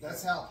you. Yeah.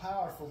 That's how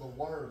powerful the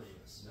Word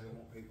is. They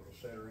want people to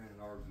sit around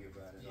and argue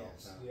about it all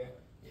Yes. the time. Yeah.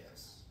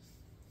 Yes.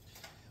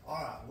 All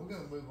right, we're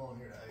going to move on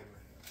here to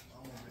Abraham.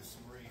 I'm going to do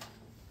some reading.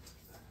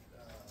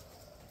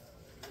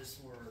 This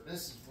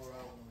is where I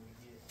want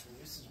to get to.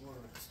 This is where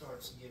it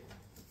starts getting.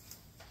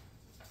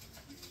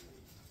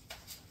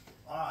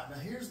 All right, now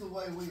here's the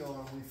way we are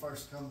when we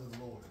first come to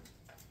the Lord.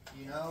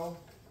 You know,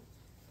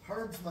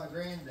 Herb's my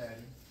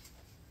granddaddy.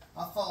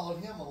 I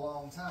followed him a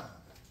long time,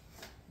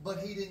 but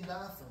he didn't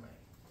die for me.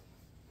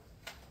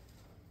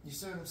 You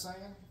see what I'm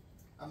saying?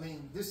 I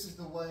mean, this is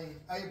the way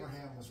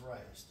Abraham was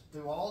raised.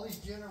 Through all these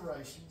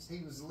generations,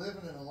 he was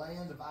living in a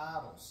land of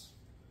idols.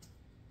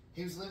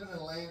 He was living in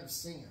a land of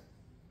sin.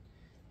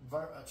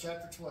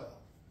 Chapter 12.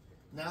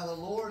 Now the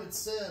Lord had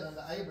said unto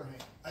Abraham,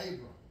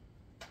 Abram,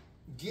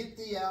 get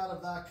thee out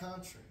of thy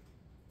country,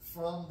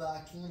 from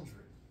thy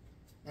kindred,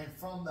 and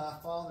from thy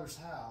father's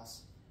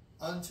house,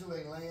 unto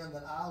a land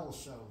that I will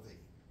show thee.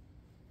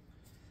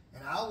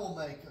 And I will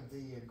make of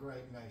thee a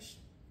great nation.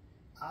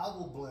 I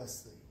will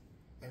bless thee,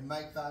 and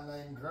make thy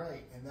name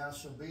great, and thou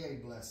shalt be a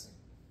blessing.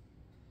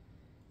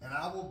 And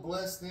I will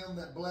bless them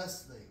that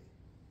bless thee.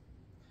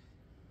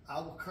 I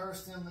will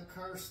curse them that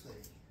curse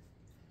thee.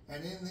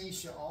 And in thee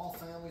shall all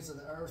families of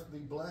the earth be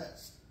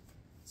blessed.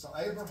 So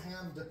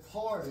Abraham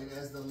departed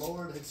as the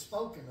Lord had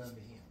spoken unto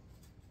him.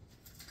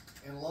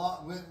 And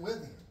Lot went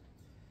with him.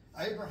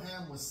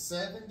 Abraham was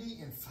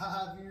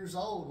 75 years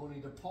old when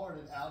he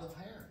departed out of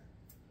Haran.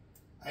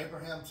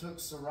 Abraham took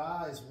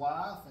Sarai's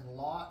wife and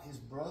Lot his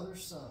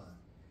brother's son,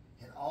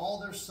 and all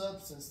their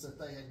substance that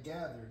they had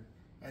gathered,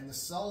 and the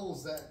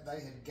souls that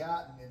they had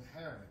gotten in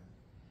Haran.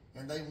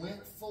 And they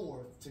went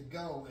forth to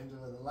go into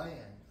the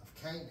land of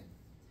Canaan.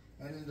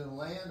 And into the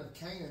land of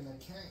Canaan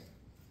they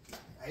came.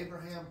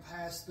 Abraham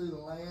passed through the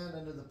land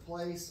unto the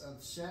place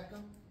of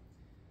Shechem,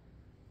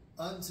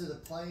 unto the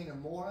plain of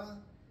Moreh,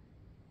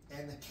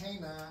 and the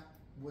Canaanite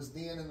was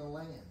then in the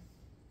land.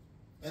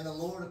 And the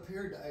Lord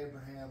appeared to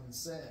Abraham and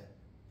said,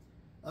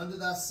 Unto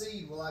thy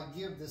seed will I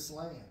give this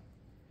land.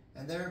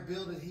 And there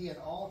builded he an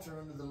altar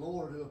unto the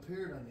Lord who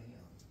appeared unto him.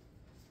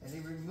 And he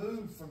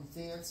removed from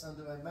thence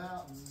unto a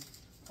mountain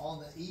on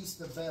the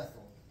east of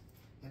Bethel,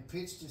 and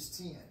pitched his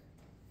tent,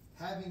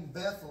 having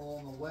Bethel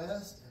on the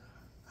west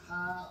and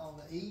high on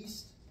the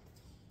east.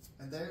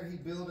 And there he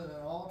builded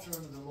an altar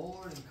unto the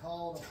Lord, and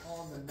called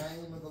upon the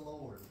name of the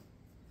Lord.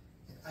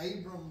 And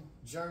Abram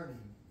journeyed,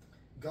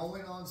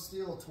 going on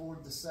still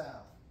toward the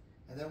south.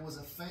 And there was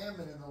a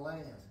famine in the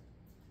land.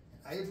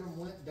 And Abram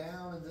went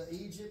down into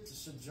Egypt to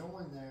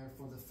sojourn there,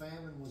 for the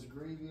famine was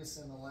grievous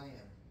in the land.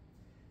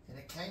 And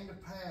it came to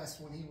pass,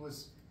 when he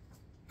was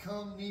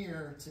come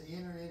near to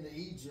enter into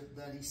Egypt,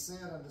 that he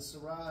said unto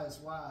Sarai's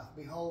wife,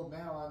 Behold,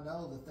 now I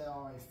know that thou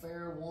art a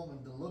fair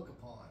woman to look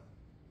upon.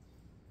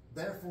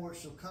 Therefore it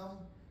shall come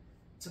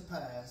to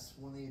pass,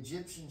 when the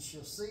Egyptians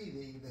shall see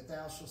thee, that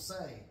thou shalt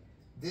say,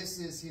 This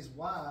is his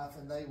wife,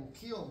 and they will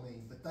kill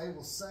me, but they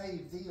will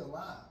save thee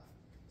alive.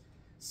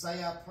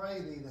 Say, I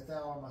pray thee, that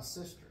thou art my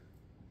sister,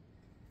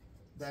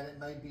 that it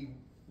may be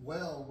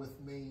well with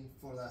me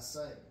for thy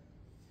sake.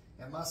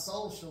 And my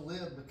soul shall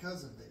live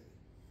because of thee.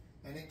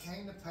 And it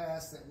came to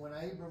pass that when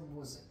Abram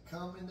was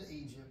come into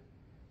Egypt,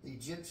 the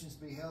Egyptians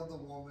beheld the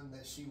woman,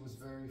 that she was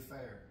very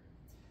fair.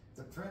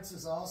 The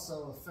princes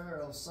also of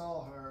Pharaoh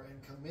saw her,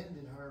 and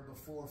commended her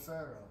before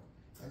Pharaoh.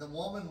 And the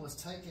woman was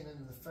taken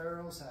into the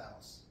Pharaoh's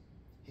house.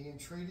 He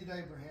entreated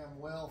Abraham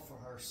well for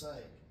her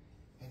sake.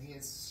 and he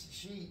had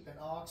sheep and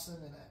oxen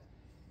and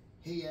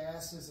he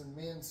asses and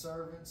men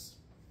servants,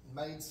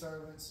 maid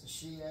servants, and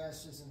she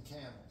asses and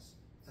camels.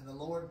 And the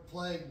Lord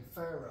plagued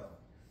Pharaoh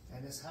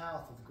and his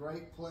house with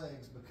great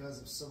plagues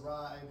because of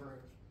Sarai,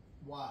 Abram's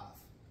wife.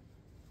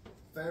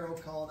 Pharaoh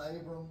called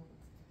Abram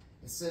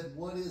and said,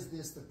 What is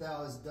this that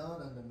thou hast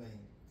done unto me?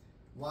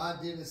 Why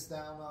didst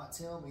thou not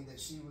tell me that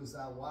she was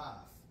thy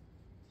wife?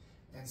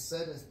 And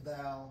saidst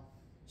thou,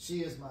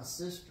 She is my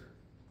sister,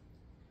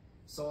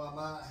 so I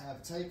might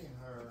have taken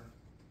her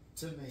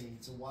to me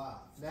to wife.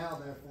 Now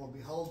therefore,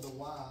 behold the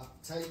wife,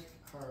 take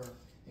her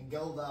and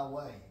go thy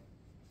way.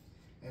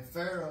 And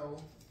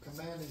Pharaoh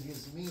commanded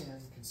his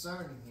men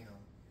concerning him,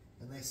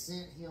 and they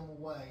sent him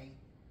away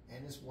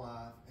and his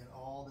wife and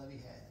all that he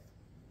had.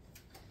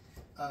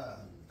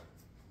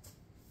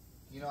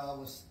 I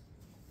was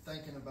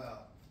thinking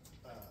about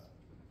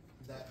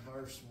that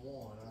verse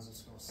 1. I was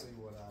just going to see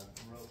what I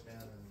wrote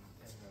down, and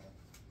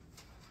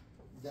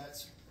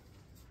that's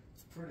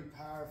pretty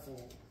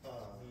powerful.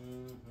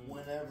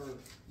 Whenever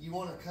you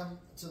want to come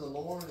to the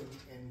Lord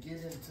and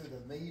get into the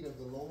meat of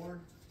the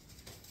Lord,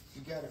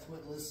 you got to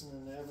quit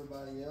listening to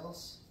everybody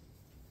else.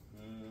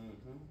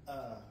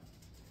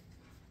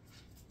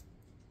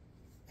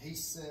 He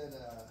said,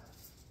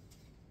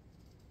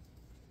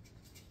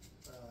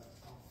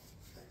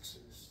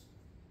 Exodus.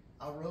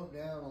 I wrote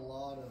down a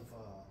lot of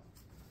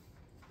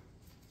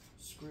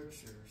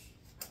scriptures,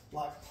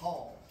 like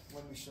Paul.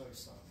 Let me show you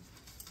something.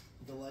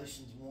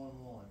 Galatians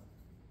 1:1.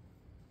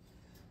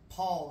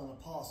 Paul, an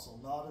apostle,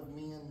 not of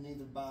men,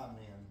 neither by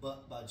men,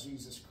 but by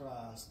Jesus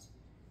Christ,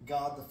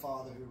 God the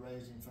Father who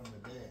raised him from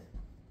the dead.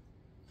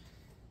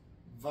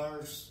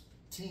 Verse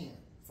 10.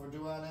 For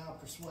do I now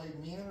persuade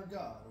men or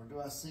God, or do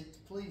I seek to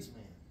please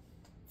men?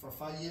 For if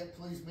I yet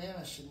please men,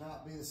 I should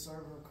not be the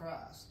servant of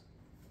Christ.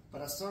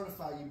 But I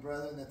certify you,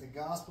 brethren, that the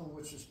gospel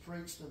which was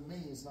preached of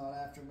me is not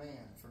after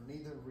man. For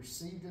neither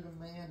received it of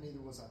man, neither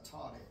was I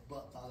taught it,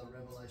 but by the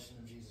revelation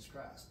of Jesus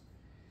Christ.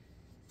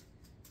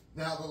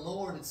 Now the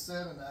Lord had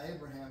said unto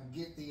Abraham,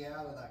 Get thee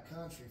out of thy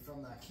country,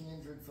 from thy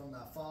kindred, from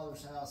thy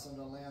father's house,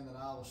 unto a land that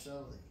I will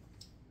show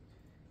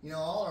thee.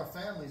 All our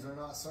families are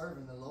not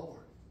serving the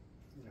Lord.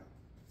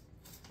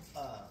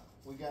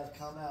 We got to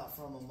come out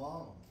from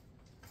among them.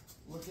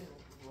 Look at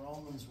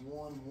Romans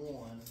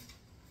 1:1.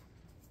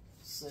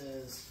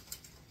 Says,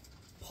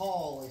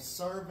 Paul, a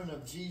servant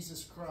of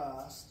Jesus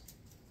Christ,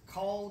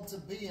 called to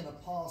be an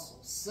apostle,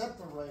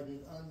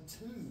 separated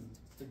unto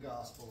the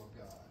gospel of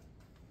God.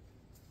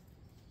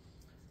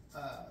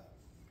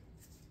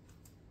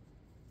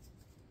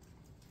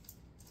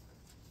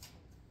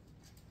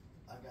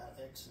 I got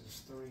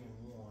Exodus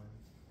 3:1.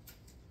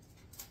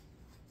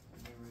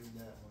 Let me read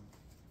that one.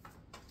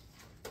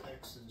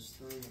 Exodus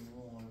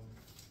 3:1.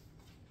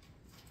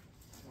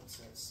 What's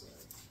that say?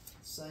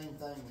 Same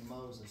thing with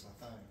Moses,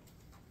 I think.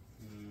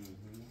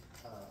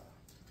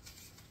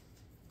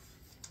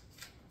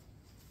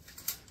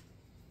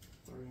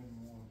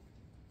 3:1.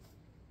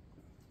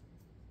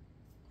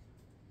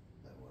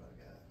 That's what I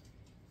got.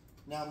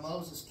 Now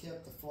Moses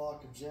kept the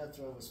flock of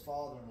Jethro, his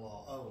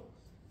father-in-law,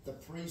 the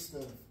priest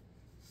of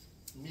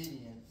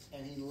Midian,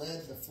 and he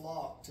led the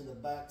flock to the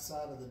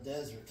backside of the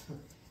desert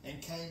and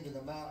came to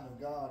the mountain of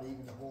God,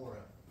 even to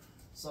Horeb.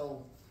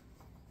 So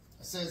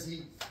it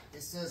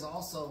says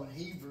also in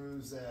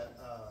Hebrews that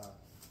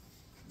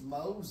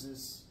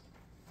Moses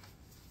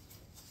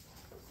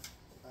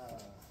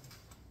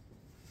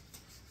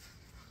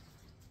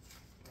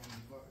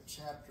in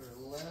chapter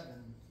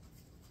 11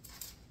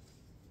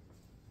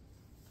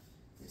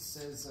 it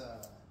says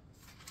let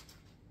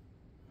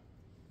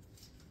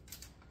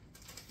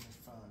me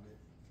find it.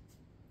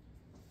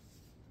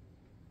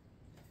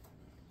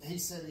 He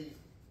said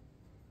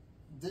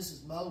this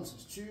is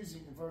Moses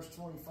choosing, in verse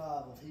 25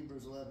 of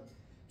Hebrews 11,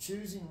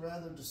 choosing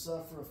rather to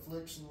suffer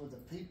affliction with the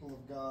people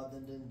of God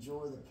than to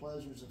enjoy the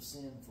pleasures of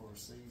sin for a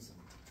season.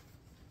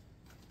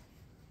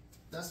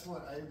 That's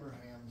what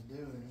Abraham's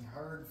doing. He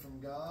heard from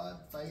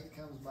God. Faith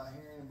comes by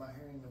hearing, and by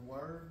hearing the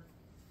word.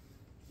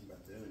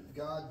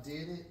 God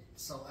did it,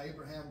 so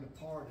Abraham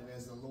departed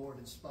as the Lord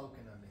had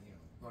spoken unto him.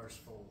 Verse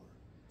 4.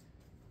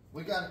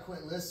 We got to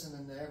quit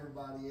listening to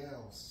everybody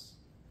else.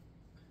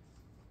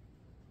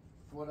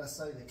 What I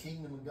say, the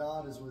kingdom of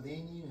God is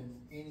within you,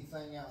 and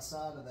anything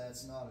outside of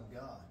that's not of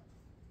God.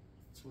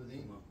 It's within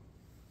you.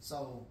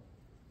 So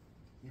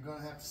you're going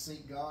to have to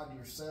seek God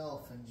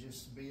yourself and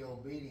just be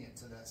obedient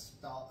to that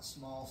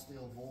small,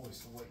 still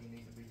voice of what you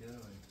need to be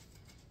doing.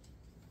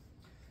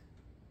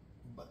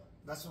 But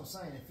that's what I'm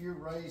saying. If you're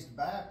raised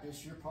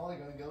Baptist, you're probably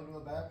going to go to a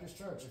Baptist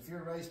church. If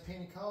you're raised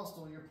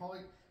Pentecostal, you're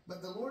probably...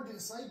 But the Lord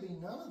didn't say be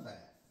none of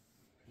that.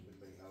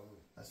 Be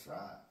holy. That's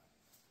right.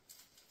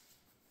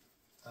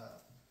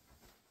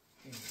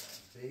 Anyway.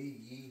 Be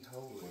ye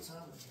holy. What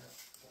time is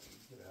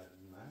It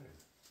doesn't matter.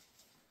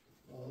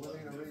 We're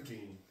going to read...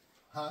 11:15.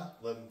 Huh?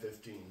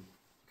 11:15.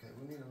 Okay,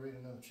 we need to read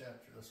another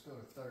chapter. Let's go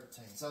to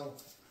 13. So,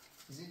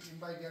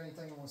 anybody got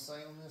anything you want to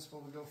say on this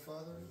before we go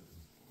further?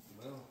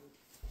 Well,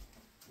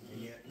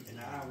 and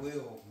I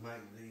will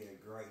make thee a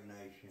great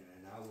nation,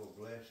 and I will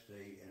bless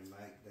thee and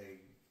make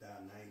thee thy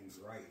name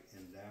great,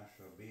 and thou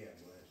shalt be a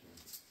blessing.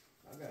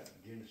 I got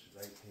Genesis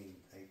 18 and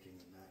 19.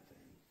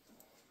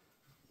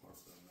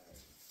 Marked on that.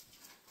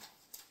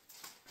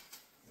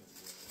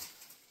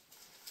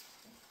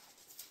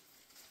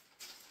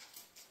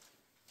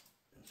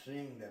 And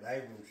seeing that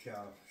Abram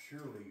shall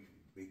surely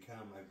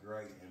become a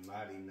great and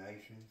mighty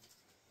nation,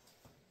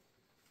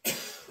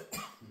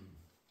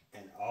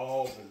 and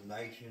all the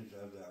nations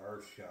of the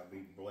earth shall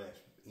be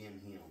blessed in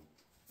him.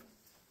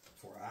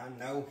 For I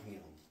know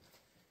him,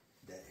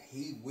 that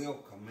he will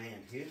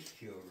command his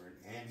children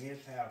and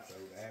his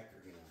household after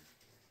him,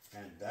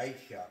 and they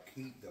shall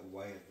keep the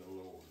way of the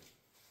Lord,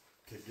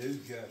 to do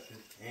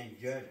justice and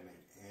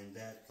judgment, and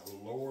that the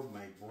Lord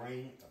may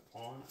bring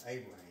upon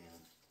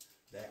Abraham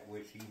that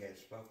which he has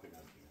spoken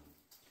of him.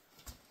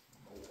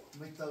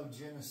 Let me throw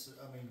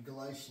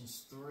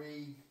Galatians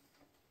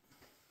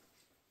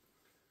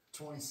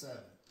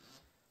 3:27.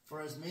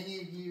 For as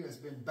many of you as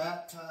been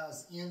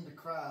baptized into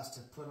Christ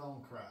have put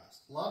on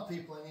Christ. A lot of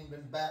people ain't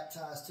even been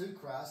baptized to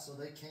Christ, so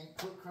they can't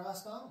put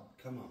Christ on.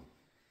 Come on.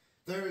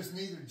 There is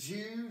neither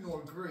Jew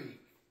nor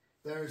Greek.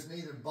 There is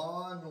neither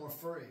bond nor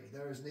free.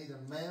 There is neither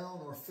male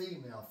nor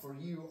female, for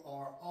you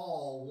are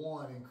all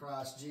one in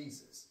Christ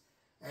Jesus.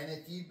 And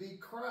if you be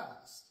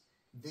Christ,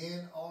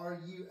 then are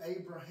you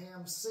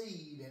Abraham's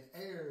seed and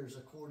heirs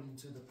according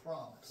to the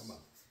promise. Come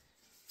on.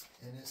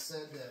 And it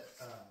said that,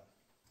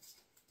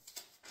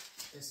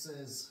 it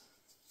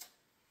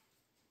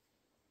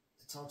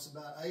talks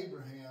about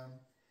Abraham.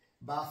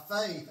 By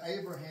faith,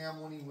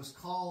 Abraham, when he was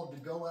called to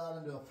go out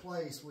into a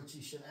place which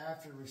he should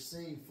after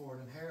receive for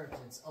an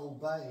inheritance,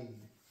 obeyed,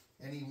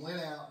 and he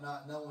went out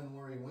not knowing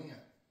where he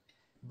went.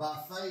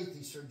 By faith,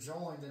 he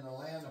sojourned in a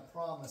land of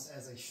promise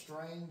as a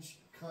strange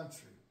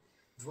country,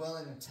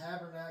 dwelling in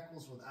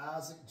tabernacles with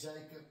Isaac,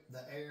 Jacob,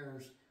 the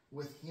heirs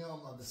with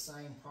him of the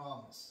same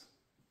promise.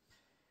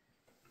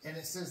 And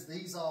it says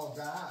these all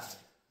died.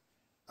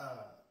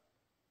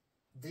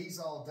 These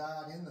all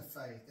died in the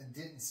faith and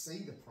didn't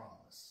see the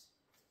promise.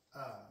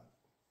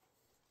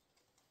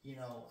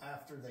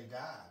 After they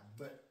died,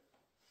 but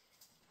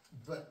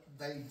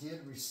they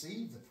did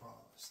receive the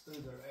promise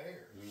through their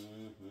heirs.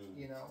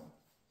 Mm-hmm.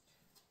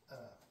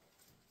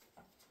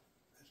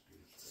 That's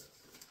good stuff.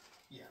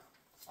 Yeah.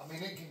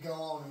 It could go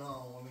on and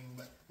on.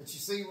 But you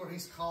see where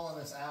he's calling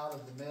us out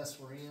of the mess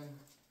we're in?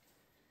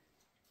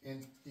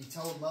 And he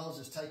told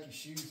Moses, take your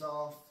shoes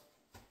off.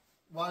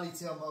 Why did he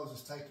tell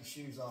Moses, take your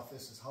shoes off?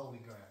 This is holy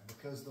ground.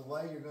 Because the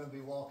way you're going to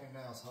be walking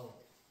now is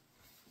holy.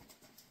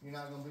 You're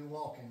not going to be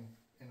walking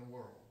in the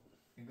world.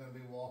 You're going to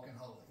be walking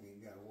holy. You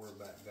ain't got to worry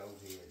about goat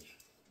heads.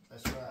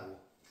 That's right.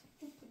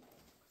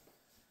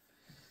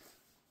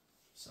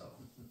 So,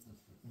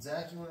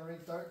 Zach, you want to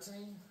read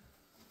 13?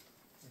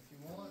 If you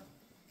want.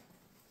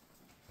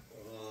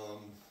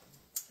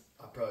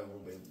 I probably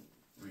won't be able to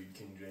read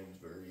King James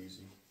very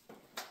easy.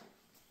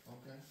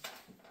 Okay.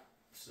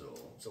 So,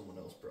 someone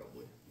else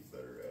probably be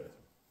better at it.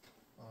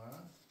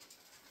 Alright.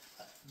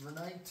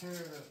 Renee, tear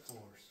it up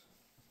for us.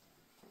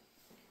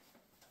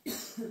 You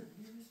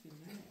must be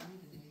mad at me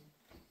today.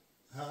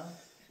 Huh?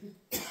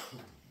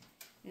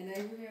 And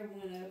Abraham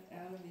went up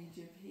out of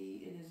Egypt,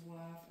 he and his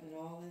wife, and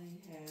all that he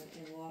had,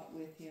 and Lot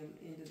with him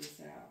into the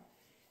south.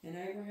 And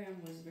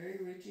Abraham was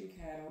very rich in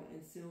cattle,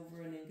 and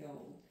silver, and in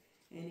gold.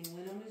 And he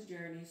went on his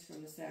journeys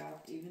from the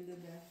south, even to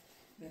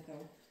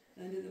Bethel,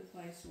 unto the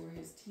place where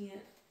his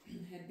tent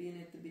had been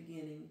at the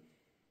beginning,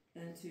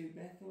 unto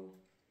Bethel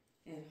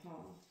and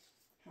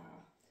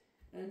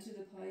unto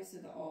the place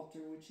of the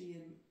altar which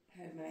he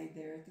had made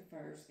there at the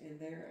first, and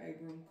there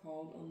Abram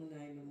called on the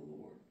name of the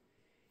Lord.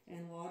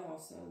 And Lot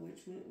also,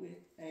 which went with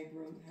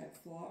Abram, had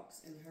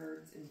flocks and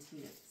herds and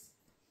tents.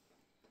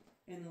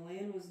 And the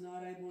land was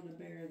not able to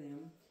bear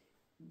them,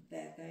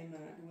 that they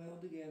might dwell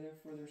together,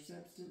 for their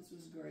substance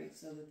was great,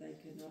 so that they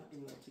could not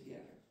dwell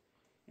together.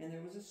 And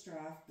there was a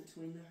strife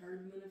between the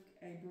herdmen of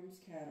Abram's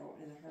cattle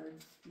and the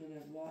herdmen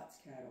of Lot's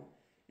cattle,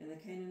 and the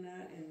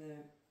Canaanite and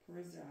the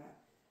Perizzite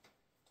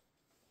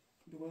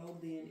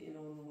dwelled then in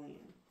on the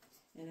land.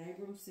 And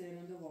Abram said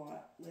unto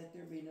Lot, let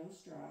there be no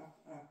strife,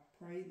 I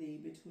pray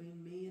thee,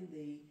 between me and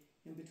thee,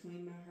 and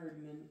between my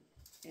herdmen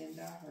and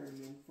thy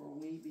herdmen, for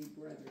we be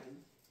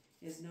brethren.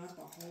 Is not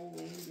the whole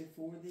land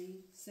before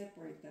thee?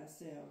 Separate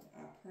thyself,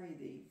 I pray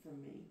thee,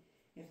 from me.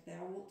 If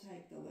thou wilt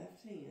take the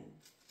left hand,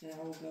 then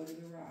I will go to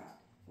the right,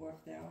 or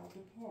if thou wilt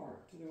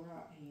depart to the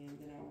right hand,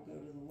 then I will go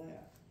to the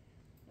left.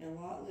 And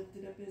Lot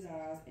lifted up his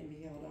eyes, and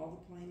beheld all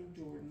the plain of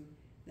Jordan,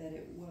 that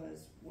it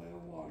was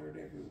well watered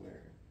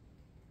everywhere.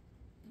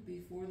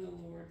 Before the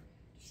Lord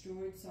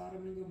destroyed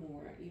Sodom and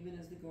Gomorrah, even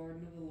as the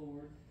garden of the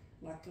Lord,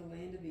 like the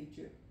land of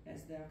Egypt,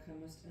 as thou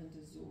comest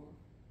unto Zoar.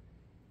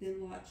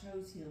 Then Lot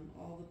chose him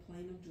all the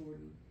plain of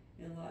Jordan,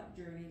 and Lot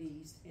journeyed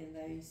east, and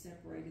they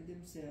separated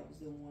themselves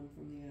the one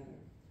from the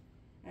other.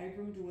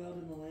 Abram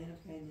dwelled in the land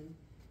of Canaan,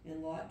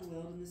 and Lot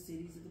dwelled in the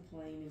cities of the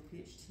plain, and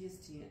pitched his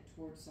tent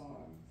toward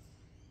Sodom.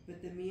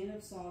 But the men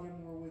of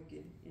Sodom were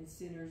wicked, and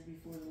sinners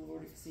before the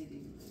Lord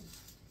exceedingly.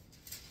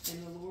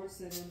 And the Lord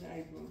said unto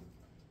Abram,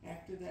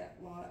 after that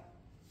Lot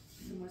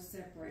and was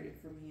separated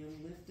from him.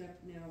 Lift up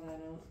now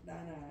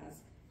thine eyes,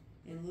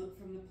 and look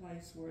from the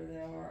place where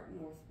thou art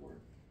northward,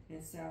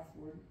 and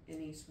southward,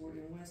 and eastward,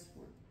 and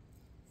westward.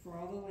 For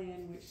all the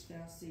land which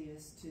thou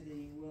seest, to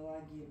thee will I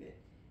give it,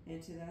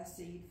 and to thy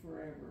seed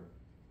forever.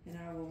 And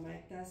I will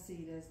make thy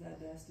seed as thy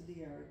dust of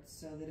the earth,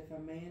 so that if a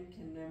man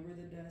can number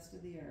the dust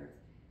of the earth,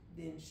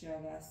 then shall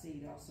thy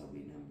seed also be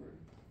numbered.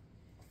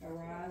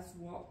 Arise,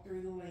 walk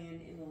through the land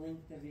in the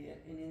length of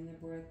it, and in the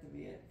breadth of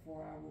it,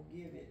 for I will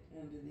give it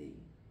unto thee.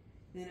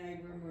 Then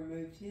Abram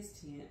removed his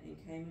tent, and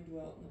came and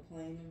dwelt in the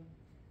plain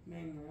of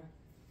Mamre,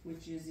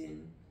 which is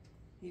in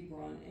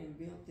Hebron, and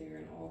built there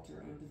an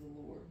altar unto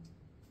the Lord.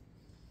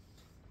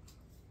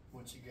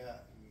 What you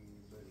got,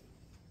 buddy?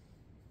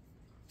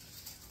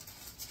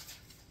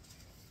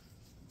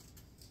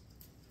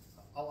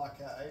 I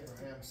like how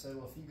Abraham said,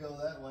 well, if you go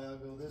that way, I'll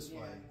go this way.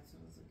 That's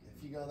what I was looking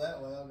If you go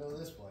that way, I'll go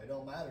this way. It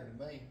don't matter to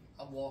me.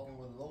 I'm walking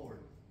with the Lord.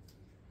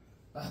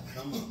 I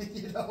mean,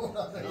 you know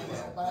what I mean? It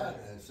don't matter.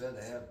 It said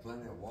they had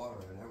plenty of water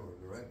in every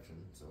direction,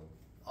 so.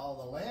 Oh,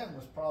 the land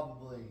was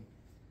probably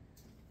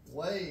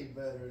way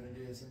better than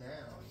it is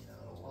now, you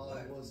know. Well,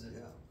 it wasn't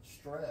Yeah.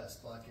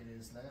 stressed like it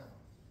is now.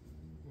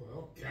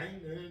 Well,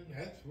 Canaan,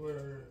 that's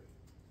where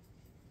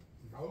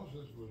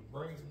Moses was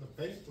bringing the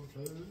people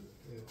to.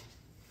 And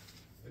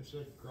they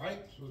said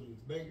grapes was as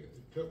big,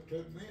 it took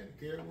 2 men to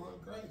carry 1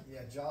 grape.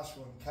 Yeah,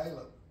 Joshua and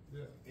Caleb.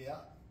 Yeah, Yeah.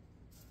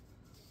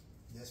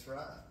 That's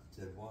right.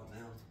 Said what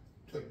now?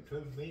 took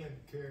 2 men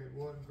to carry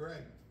 1 grape.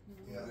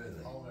 Yeah,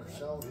 Really? on their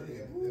shoulders.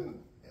 Big. Yeah.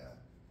 Yeah.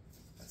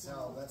 That's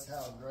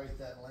how great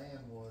that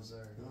land was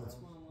there, you Yeah. That's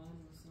know. why mine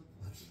was so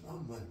That's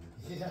popular.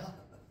 something. Yeah.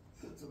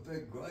 It's a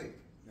big grape.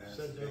 That's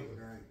Said they big, were-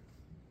 great.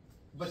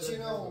 But Said you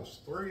there know, was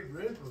 3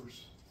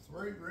 rivers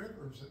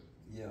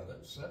Yeah,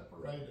 that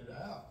separated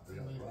out. I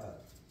yeah, mean, right.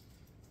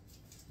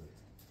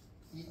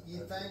 you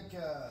think,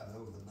 I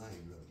know the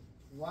name of it.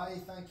 why do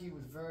you think he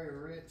was very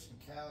rich in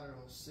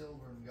cattle,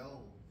 silver, and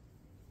gold?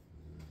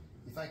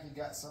 You think he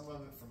got some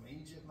of it from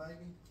Egypt,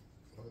 maybe?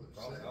 well, it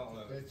Probably said- all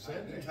of it it.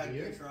 said You they take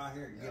did. this right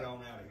here and get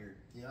on out of here.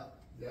 Yeah.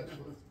 That's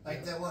what.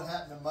 Ain't that what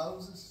happened to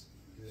Moses?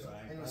 Yeah.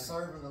 Same He was thing.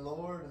 serving the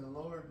Lord, and the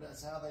Lord,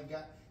 that's how they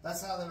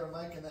were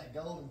making that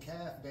golden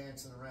calf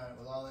dancing around it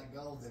with all that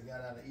gold they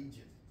got out of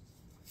Egypt.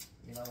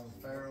 You know, when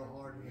Pharaoh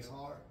hardened his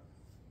heart.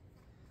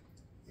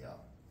 Yeah,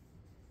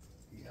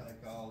 You Yeah.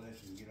 take all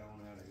this and get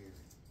on out of here.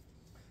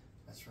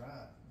 that's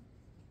right.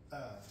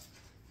 And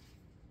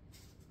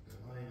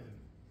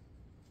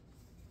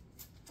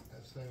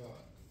that's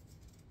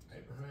how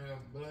Abraham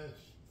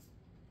blessed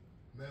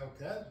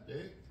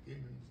Melchizedek,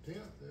 giving him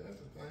 1/10 of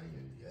everything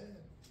that he had,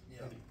 Yeah.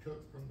 that he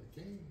took from the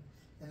king.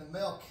 And the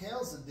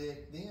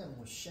Melchizedek then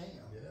was Shem.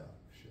 Yeah,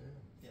 sure.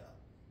 Yeah.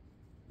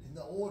 In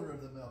the order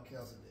of the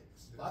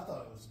Melchizedeks. Yeah. I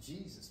thought it was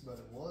Jesus, but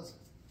it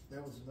wasn't.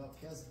 There was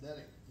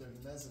Melchizedek,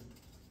 there's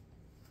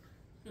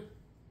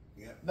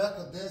Yep.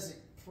 Melchizedek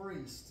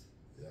priest,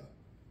 Yeah.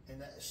 and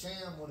that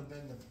Shem would have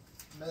been the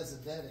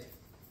Melchizedek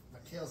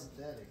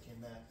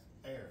in that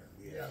era,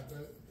 Yeah,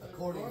 but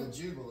according to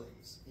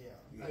Jubilees. Yeah.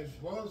 they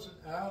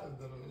wasn't out of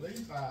the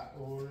Levite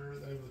order,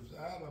 they was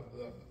out of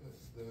the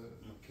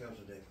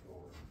Melchizedek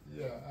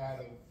order. out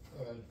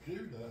of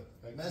Judah.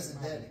 They came out of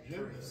Melchizedek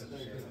Judah priest.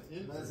 instead of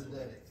Israel.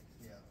 Melchizedek.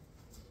 Yeah.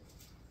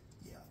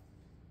 Yeah.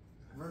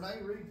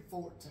 Renee, read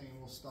 14.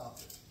 We'll stop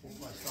it. We'll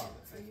stop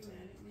it. Are you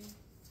mad at me?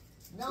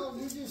 No,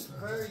 you're just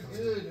very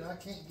good, and I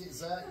can't get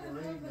Zach to I know,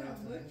 read but I'm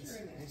nothing.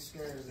 butchering it. He's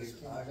scared of this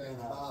King I James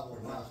cannot Bible, my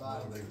pronounce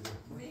Bible. none of these.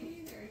 Me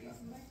either,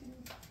 he's making,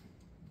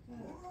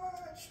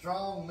 What?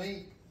 Strong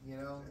meat, you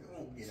know. It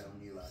won't get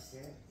on you like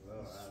that.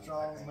 Well,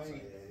 Strong I can't say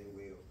meat. that, it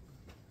will.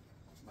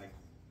 Make,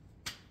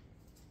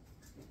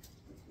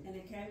 and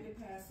it came to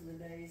pass in the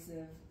days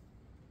of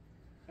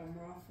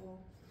Raphael,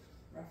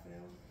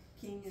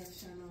 king of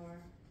Shinar,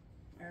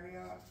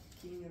 Arioch,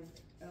 king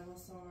of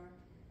Elasar,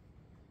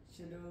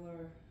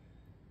 Shedolor,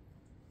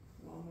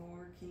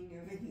 Lamor, king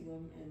of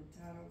Elam, and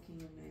Tidal,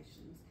 king of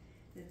nations,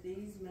 that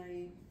these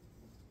made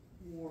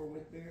war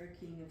with Bera,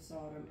 king of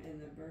Sodom,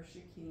 and the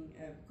Bersha, king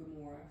of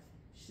Gomorrah,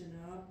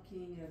 Shinab,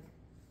 king of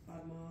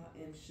Admah,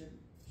 and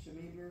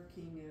Shemeber,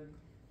 king of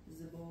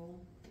Zebul,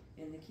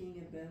 and the king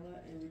of Bela,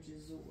 and which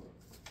is Zor.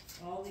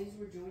 All these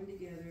were joined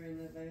together in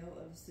the vale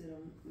of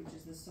Siddim, which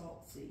is the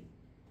salt sea.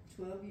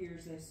 12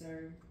 years they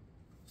served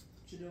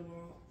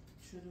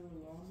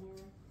Chedorlaomer.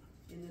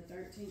 In the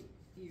 13th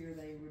year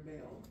they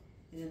rebelled,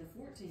 and in the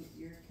 14th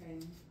year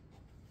came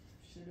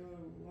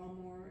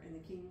Chedorlaomer and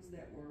the kings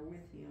that were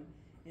with him,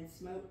 and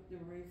smote the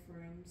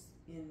Rephaims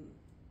in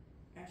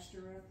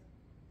Ashtaroth,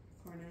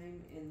 Karnaim,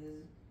 and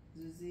the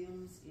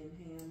Zuzims in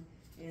Ham,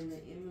 and the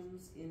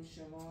Emims in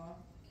Shavah,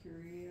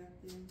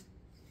 Kiriathim,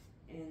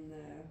 and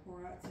the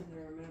Horites in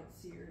their Mount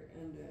Seir,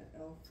 and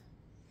El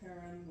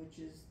Paran, which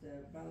is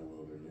by the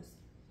wilderness.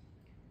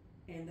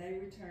 And they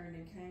returned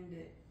and came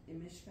to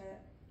Emishphat,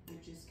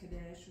 which is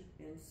Kadesh,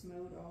 and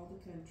smote all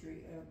the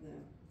country of the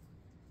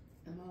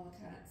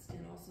Amalekites,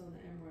 and also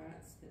the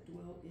Amorites that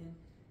dwelt in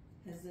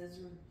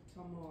Hazezer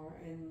Tamar,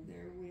 and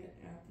there went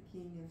out the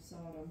king of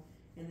Sodom,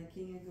 and the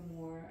king of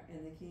Gomorrah,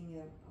 and the king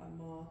of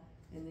Admah,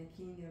 and the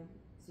king of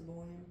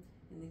Zeboim,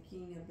 and the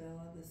king of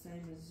Bela, the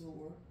same as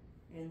Zor.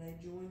 And they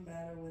joined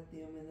battle with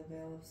them in the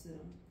vale of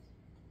Siddim,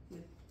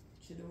 with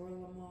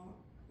Chedorlaomer,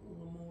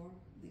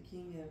 the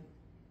king of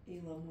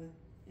Elam, with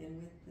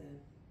the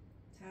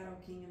Tidal,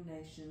 king of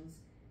nations,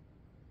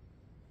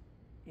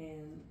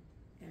 and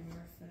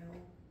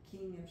Amraphel,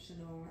 king of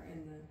Shinar,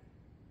 and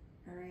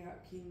the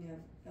Arioch, king of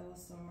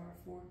Elasar,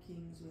 4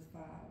 kings with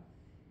 5.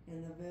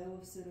 And the vale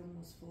of Siddim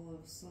was full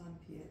of slime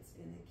pits,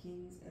 and the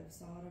kings of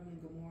Sodom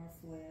and Gomorrah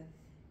fled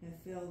and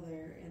fell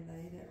there, and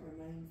they that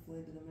remained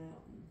fled to the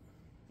mountain.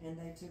 And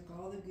they took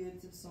all the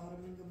goods of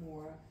Sodom and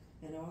Gomorrah,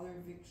 and all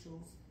their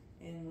victuals,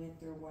 and went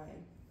their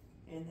way.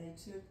 And they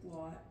took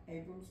Lot,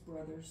 Abram's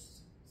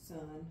brother's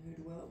son,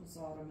 who dwelt in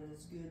Sodom, and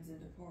his goods, and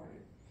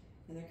departed.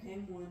 And there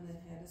came one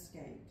that had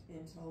escaped,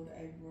 and told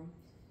Abram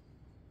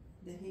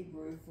the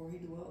Hebrew, for he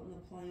dwelt in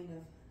the plain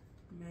of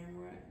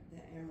Mamre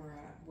the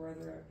Amorite,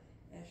 brother of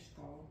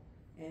Eshcol,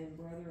 and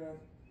brother of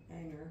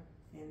Aner,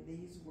 and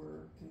these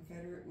were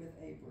confederate with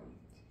Abram.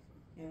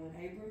 And when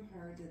Abram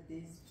heard that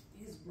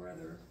his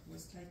brother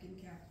was taken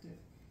captive,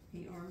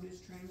 he armed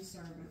his trained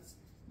servants,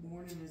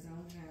 born in his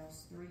own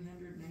house,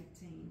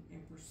 318,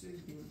 and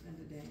pursued them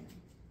unto Dan.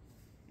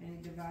 And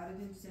he divided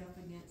himself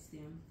against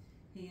them,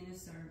 he and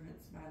his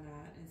servants, by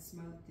night, and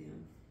smote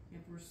them,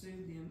 and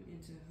pursued them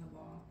into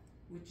Habah,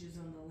 which is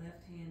on the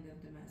left hand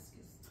of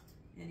Damascus.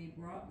 And he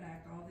brought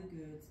back all the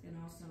goods, and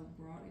also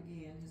brought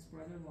again his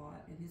brother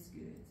Lot and his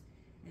goods,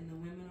 and the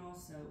women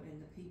also,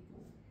 and the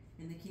people.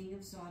 And the king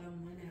of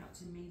Sodom went out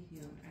to meet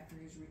him after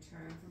his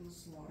return from the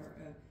slaughter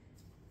of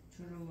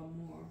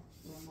Chedorlaomer,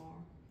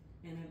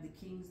 and of the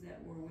kings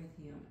that were with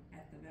him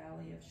at the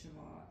valley of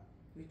Shavot,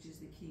 which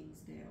is the king's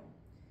dale.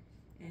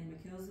 And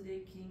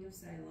Melchizedek, king of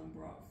Salem,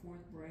 brought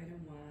forth bread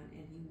and wine,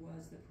 and he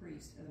was the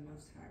priest of the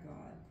Most High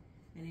God.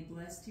 And he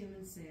blessed him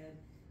and said,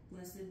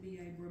 Blessed be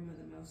Abram of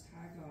the Most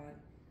High God,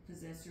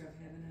 possessor of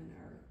heaven and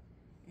earth.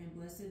 And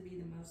blessed be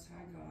the Most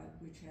High God,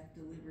 which hath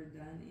delivered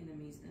thine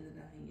enemies into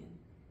thy hand.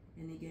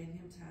 And he gave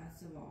him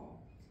tithes of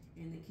all.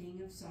 And the king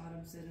of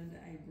Sodom said unto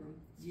Abram,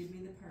 Give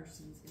me the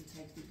persons, and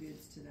take the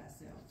goods to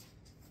thyself.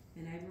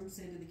 And Abram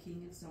said to the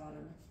king of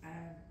Sodom,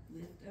 I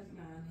lift up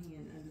mine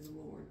hand unto the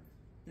Lord,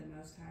 the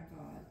Most High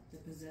God, the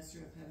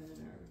possessor of heaven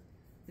and earth,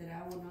 that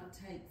I will not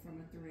take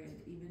from a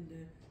thread, even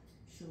to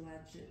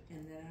Shalachet,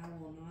 and that I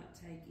will not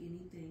take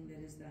anything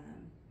that is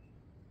thine,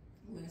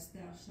 lest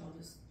thou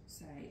shouldest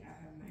say, I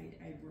have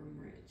made Abram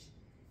rich,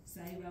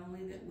 save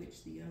only that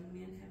which the young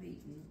men have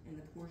eaten,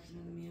 and the portion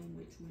of the men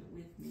which went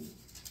with me,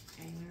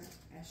 Aner,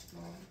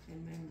 Eshcol,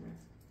 and Mamre,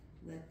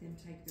 let them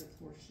take their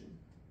portion.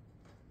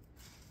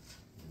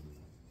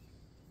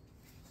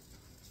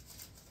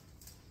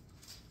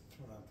 That's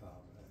what I thought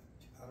of that.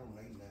 I don't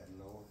need that,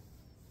 Lord.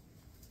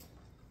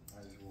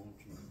 I just want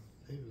you.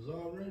 He was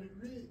already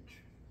rich.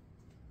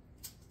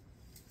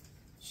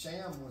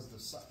 Shem was the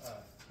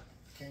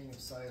king of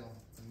Salem,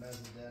 the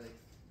Melchizedek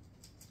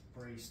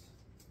priest,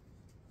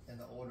 in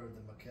the order of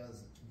the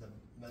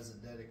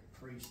Melchizedek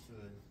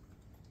priesthood.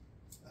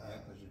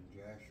 That was in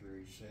Jasher,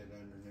 he said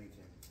underneath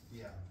him.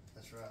 Yeah,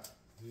 that's right.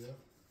 Yeah.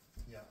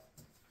 Yeah.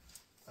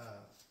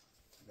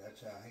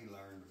 That's how he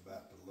learned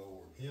about the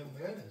Lord. Him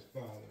and his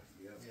father.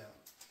 Yep. Yeah.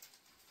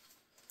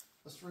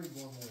 Let's read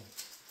one more.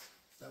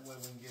 That way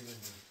we can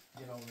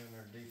get on in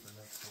there deeper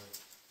next week.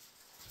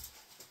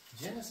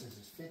 Genesis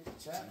is 50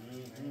 chapters,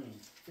 man.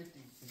 50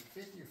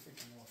 or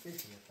 51? 50, I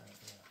think,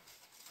 yeah.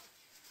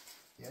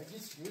 Yeah, it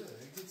gets good.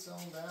 It gets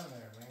on down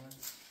there, man.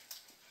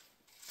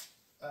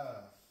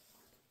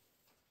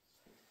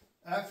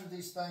 After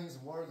these things,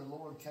 the word of the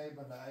Lord came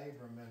unto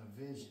Abram in a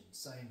vision,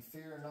 saying,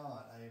 Fear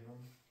not,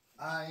 Abram,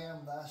 I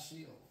am thy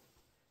shield,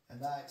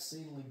 and thy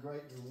exceedingly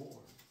great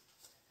reward.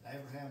 And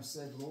Abraham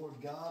said,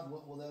 Lord God,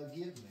 what wilt thou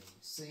give me,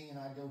 seeing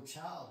I go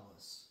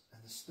childless?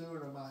 And the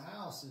steward of my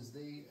house is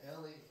thee,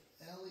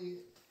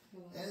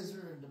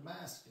 Eliezer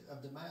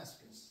of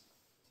Damascus.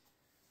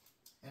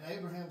 And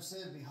Abraham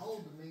said,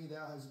 Behold, to me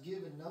thou hast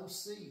given no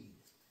seed,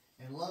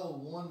 and lo,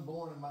 one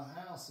born in my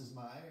house is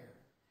my heir.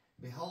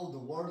 Behold, the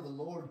word of the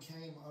Lord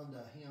came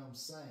unto him,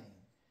 saying,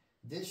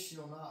 This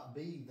shall not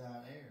be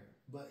thine heir,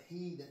 but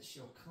he that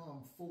shall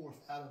come forth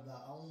out of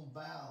thy own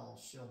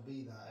bowels shall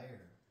be thy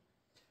heir.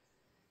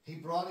 He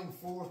brought him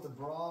forth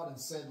abroad and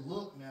said,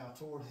 Look now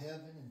toward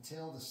heaven and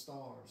tell the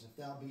stars, if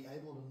thou be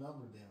able to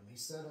number them. He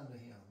said unto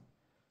him,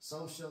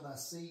 So shall thy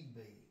seed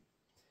be.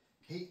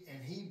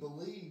 He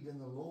believed in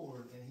the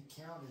Lord, and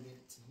he counted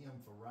it to him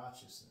for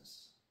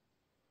righteousness.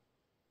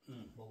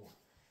 Lord.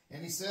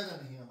 And he said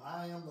unto him,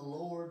 I am the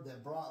Lord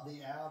that brought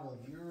thee out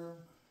of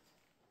your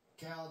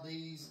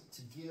Chaldees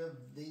to give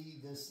thee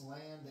this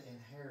land to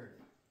inherit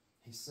it.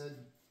 He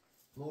said,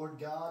 Lord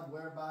God,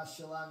 whereby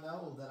shall I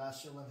know that I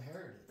shall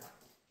inherit it?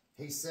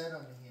 He said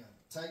unto him,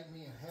 Take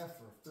me a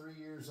heifer of 3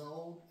 years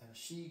old, and a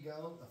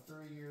she-goat of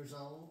 3 years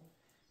old,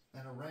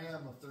 and a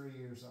ram of 3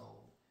 years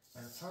old,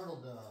 and a turtle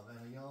dove, and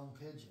a young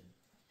pigeon.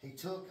 He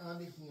took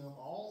unto him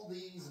all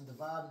these and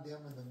divided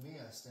them in the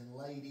midst, and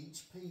laid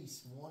each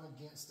piece one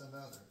against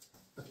another.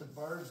 but the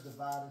birds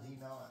divided he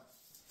not.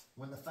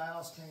 When the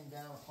fowls came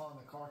down upon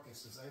the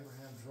carcasses,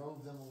 Abraham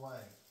drove them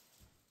away.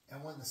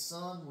 And when the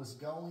sun was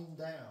going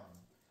down,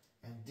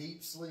 and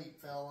deep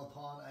sleep fell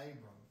upon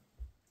Abram,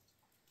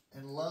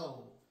 and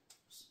lo,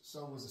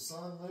 so was the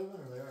sun moving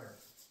or the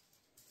earth?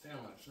 Sound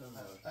like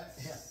somebody.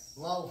 Yeah.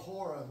 Lo,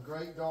 horror of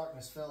great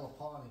darkness fell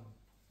upon him.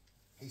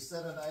 He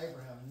said unto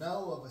Abraham,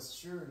 know of a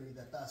surety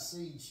that thy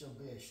seed shall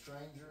be a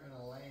stranger in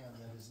a land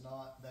that is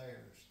not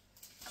theirs,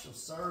 shall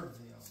serve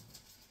them.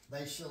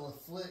 They shall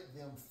afflict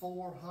them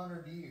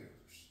 400 years.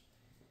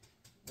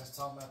 That's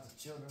talking about the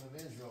children of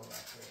Israel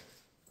right there.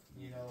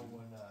 You know,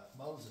 when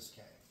Moses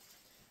came.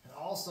 And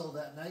also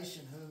that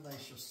nation whom they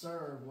shall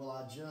serve will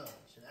I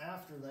judge. And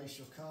after they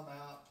shall come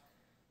out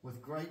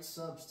with great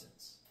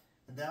substance.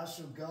 And thou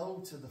shalt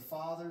go to the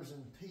fathers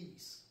in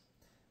peace.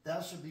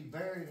 Thou shalt be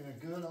buried in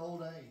a good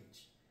old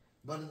age.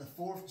 But in the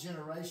fourth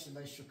generation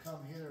they shall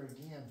come hither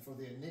again, for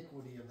the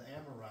iniquity of the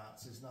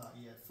Amorites is not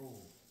yet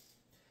full.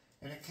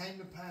 And it came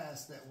to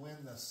pass that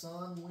when the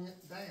sun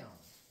went down,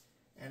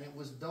 and it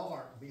was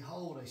dark,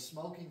 behold, a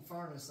smoking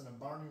furnace and a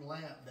burning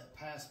lamp that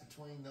passed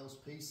between those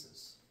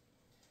pieces.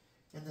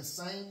 In the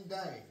same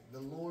day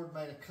the Lord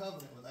made a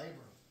covenant with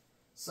Abram,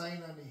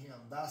 saying unto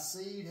him, thy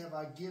seed have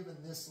I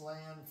given this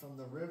land from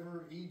the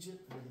river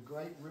Egypt to the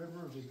great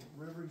river, the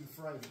river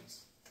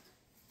Euphrates,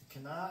 the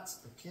Kenites,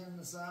 the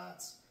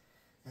Kenizzites,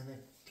 and the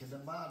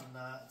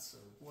Kedemonites,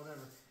 or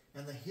whatever,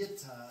 and the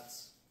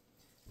Hittites,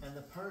 and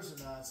the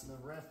Perizzites, and the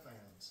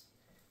Rephaims,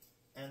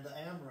 and the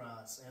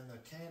Amorites, and the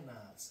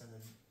Canaanites, and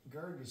the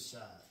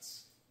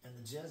Girgashites, and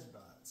the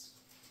Jebusites.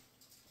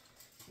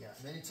 Yeah,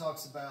 and then he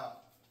talks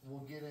about, we'll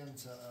get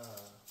into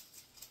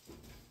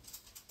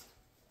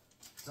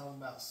talking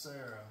about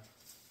Sarah,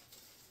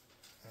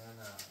 and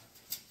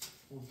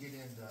we'll get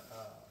into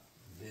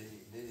Did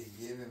he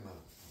give him a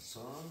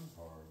son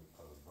or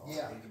a daughter?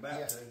 yeah, He's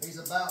about to. he's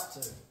about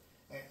to,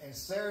 and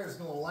Sarah's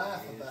going to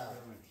laugh about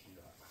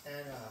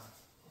it,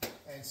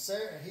 and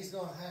Sarah, he's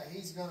gonna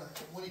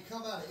when he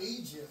come out of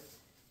Egypt,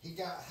 he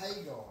got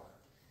Hagar,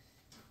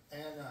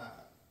 and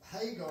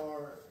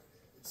Hagar,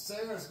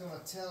 Sarah's gonna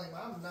tell him,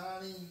 I'm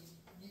 90,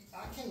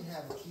 I can't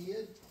have a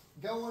kid.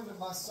 Go into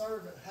my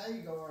servant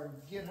Hagar and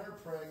get her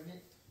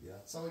pregnant. Yeah.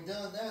 So he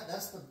done that.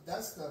 That's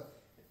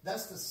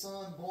the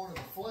son born of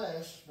the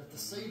flesh, but the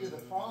seed of the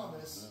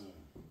promise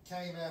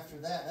came after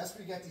that. That's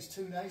where you got these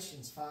two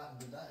nations fighting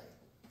today.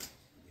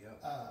 Yeah.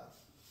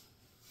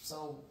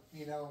 So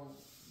you know.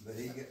 But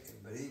he gets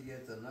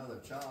another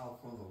child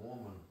from the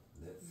woman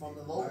that From he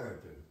the was Lord.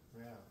 married to.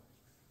 Yeah.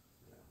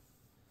 Yeah.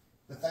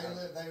 But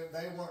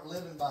they weren't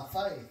living by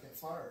faith at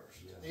first.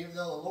 Yeah. Even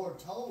though the Lord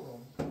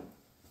told them,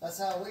 that's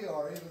how we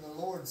are. Even the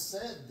Lord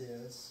said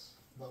this,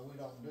 but we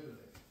don't do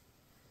it.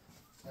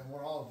 And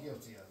we're all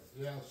guilty of it.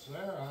 Yeah,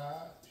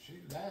 Sarah, she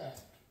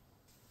laughed.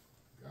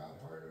 God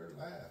heard her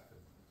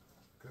laughing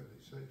because he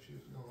said she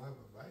was going to have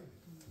a baby.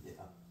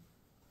 Yeah.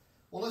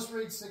 Well, let's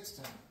read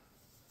 16.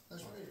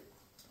 Let's read it.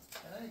 It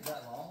ain't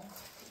that long.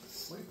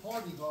 We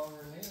partied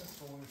longer than this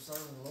when we were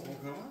serving the Lord.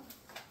 Okay.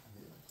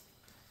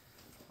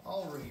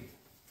 I'll read it.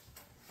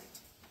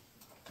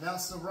 Now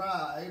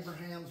Sarai,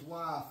 Abraham's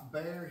wife,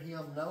 bare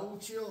him no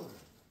children.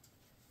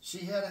 She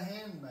had a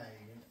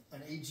handmaid,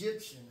 an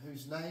Egyptian,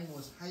 whose name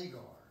was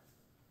Hagar.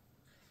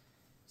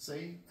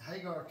 See,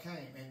 Hagar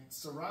came, and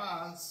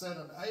Sarai said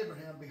unto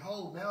Abraham,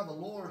 behold, now the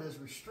Lord has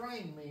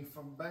restrained me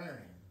from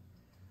bearing.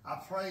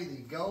 I pray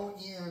thee, go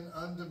in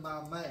unto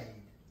my maid.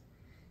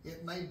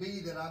 It may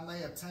be that I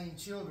may obtain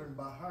children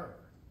by her.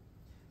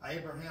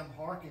 Abraham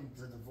hearkened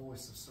to the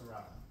voice of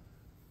Sarai.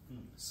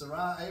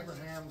 Sarai,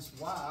 Abraham's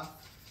wife,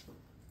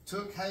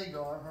 took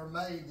Hagar, her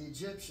maid, the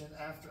Egyptian,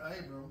 after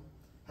Abram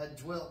had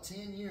dwelt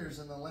 10 years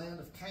in the land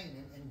of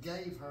Canaan, and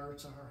gave her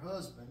to her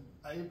husband,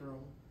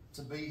 Abram,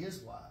 to be his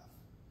wife.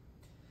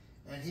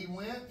 And he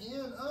went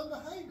in unto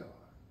Hagar,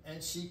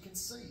 and she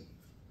conceived.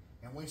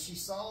 And when she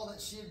saw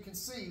that she had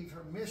conceived,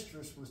 her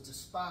mistress was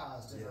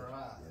despised in her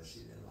eyes. Yeah, she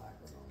didn't like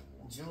her no more.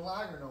 She didn't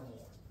like her no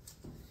more.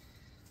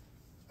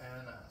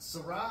 And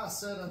Sarai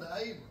said unto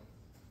Abram,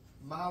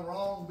 my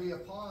wrong be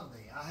upon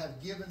thee. I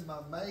have given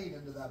my maid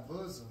into thy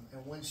bosom.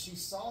 And when she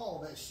saw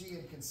that she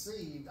had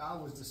conceived, I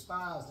was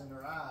despised in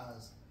her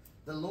eyes.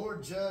 The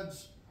Lord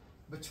judged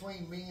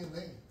between me and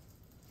thee.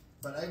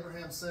 But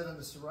Abraham said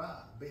unto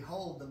Sarai,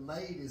 behold, the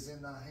maid is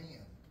in thy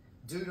hand.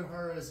 Do to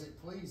her as it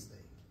please thee.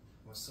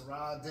 When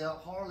Sarai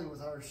dealt hardly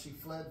with her, she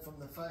fled from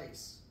her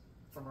face.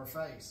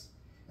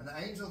 And the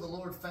angel of the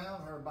Lord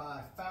found her by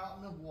a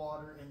fountain of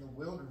water in the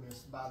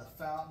wilderness, by the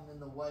fountain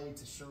in the way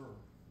to Shur.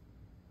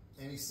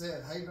 And he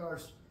said, Hagar,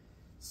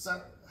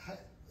 Sarai's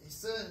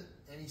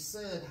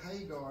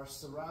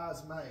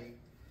maid,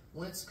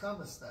 whence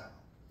comest thou?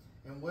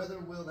 And whither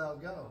wilt thou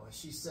go? And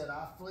she said,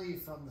 I flee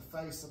from the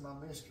face of my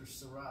mistress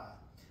Sarai.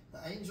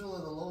 The angel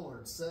of the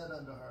Lord said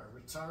unto her,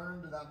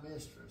 return to thy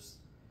mistress,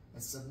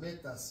 and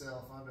submit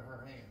thyself unto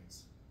her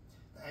hands.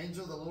 The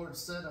angel of the Lord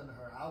said unto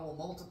her, I will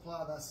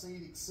multiply thy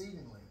seed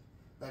exceedingly,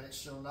 that it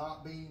shall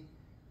not be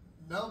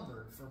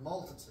numbered for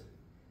multitude.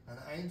 And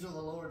the angel of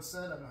the Lord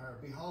said unto her,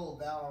 Behold,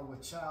 thou art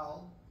with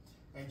child,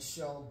 and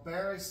shalt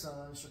bear a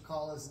son, shall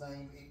call his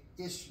name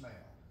Ishmael,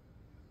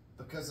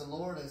 because the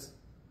Lord has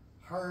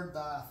heard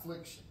thy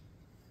affliction.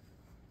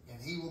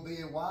 And he will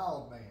be a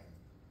wild man.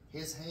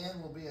 His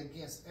hand will be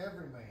against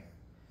every man,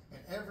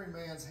 and every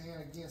man's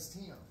hand against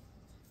him.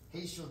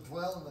 He shall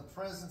dwell in the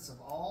presence of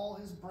all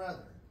his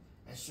brethren,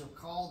 and shall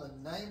call the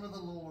name of the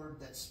Lord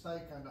that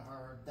spake unto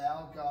her,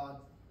 Thou God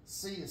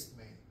seest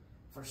me.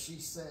 For she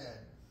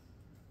said,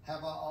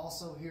 Have I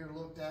also here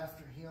looked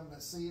after him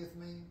that seeth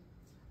me?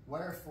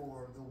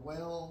 Wherefore the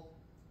well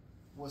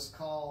was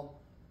called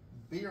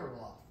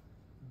Beerlah.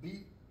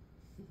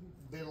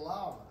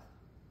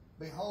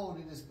 Behold,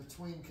 it is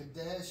between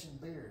Kadesh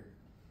and Beer.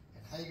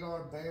 And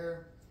Hagar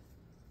bare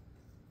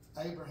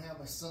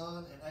Abraham a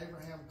son, and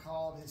Abraham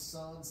called his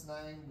son's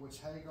name, which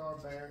Hagar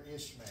bare,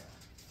 Ishmael.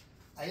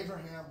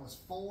 Abraham was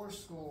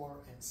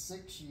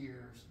 86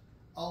 years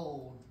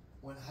old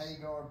when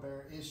Hagar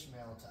bare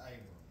Ishmael to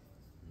Abram.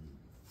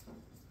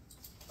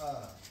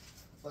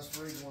 Let's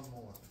read one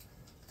more.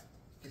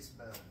 Gets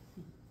better.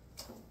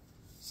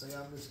 See,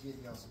 I'm just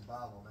getting y'all some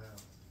Bible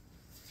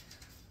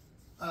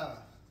now.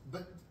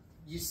 But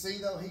you see,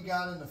 though, he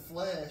got in the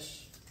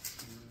flesh,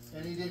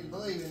 and he didn't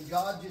believe. And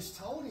God just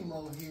told him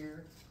over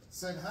here,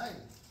 said, hey,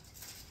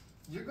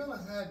 you're going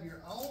to have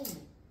your own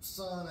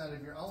son out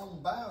of your own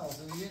bowels.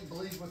 And he didn't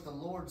believe what the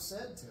Lord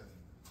said to him.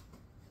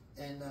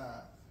 And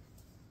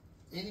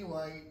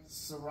anyway,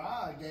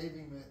 Sarai gave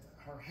him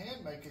her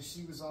handmaid because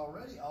she was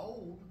already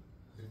old.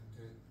 And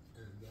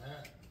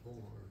that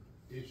for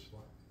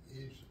Islam.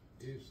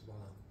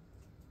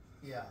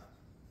 Yeah.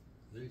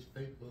 These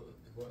people,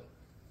 what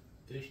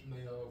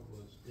Ishmael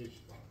was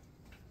Islam.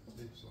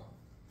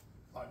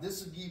 All right,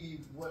 this will give you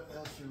what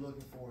else you're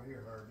looking for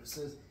here, Herb. It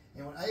says,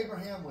 and when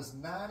Abraham was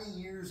 90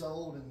 years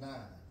old and 9,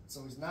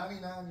 so he's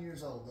 99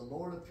 years old, the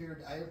Lord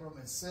appeared to Abram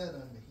and said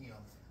unto him,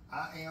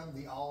 I am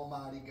the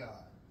Almighty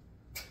God.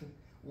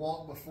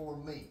 Walk before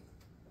me,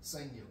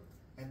 singular,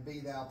 and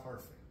be thou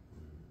perfect.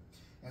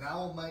 And I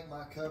will make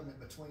my covenant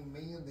between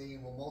me and thee,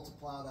 and will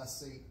multiply thy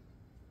seed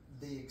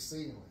thee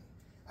exceedingly.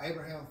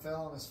 Abraham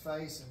fell on his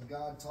face, and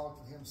God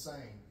talked with him,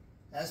 saying,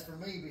 As for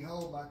me,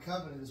 behold, my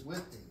covenant is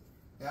with thee.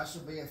 Thou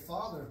shalt be a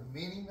father of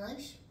many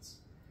nations.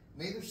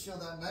 Neither shall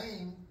thy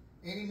name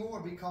any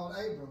more be called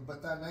Abram,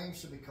 but thy name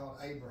shall be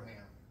called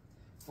Abraham.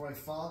 For a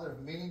father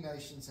of many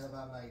nations have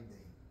I made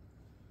thee.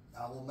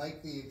 I will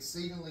make thee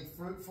exceedingly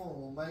fruitful,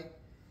 and will make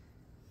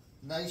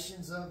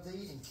nations of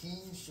thee, and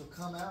kings shall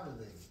come out of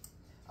thee.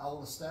 I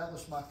will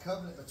establish my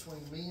covenant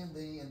between me and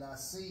thee, and thy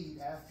seed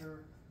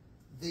after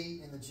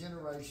thee in the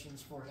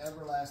generations, for an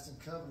everlasting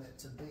covenant,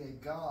 to be a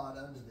God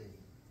unto thee,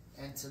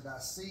 and to thy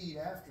seed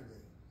after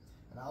thee.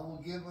 And I will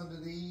give unto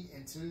thee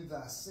and to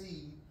thy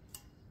seed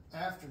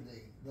after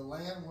thee the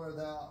land where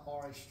thou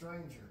art a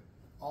stranger,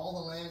 all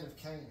the land of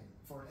Canaan,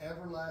 for an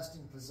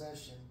everlasting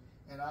possession,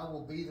 and I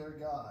will be their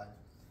God.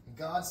 And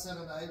God said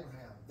unto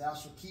Abraham, Thou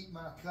shalt keep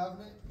my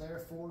covenant,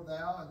 therefore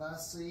thou and thy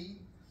seed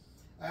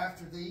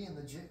after thee in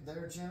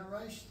their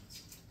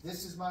generations.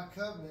 This is my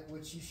covenant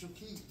which ye shall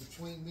keep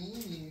between me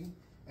and you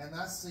and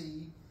thy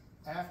seed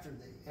after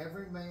thee.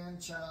 Every man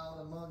child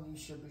among you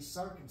shall be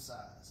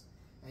circumcised,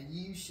 and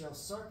ye shall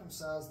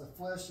circumcise the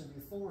flesh of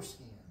your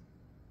foreskin.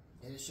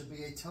 And it shall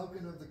be a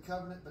token of the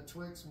covenant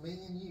betwixt me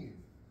and you.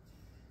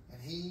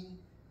 And he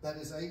that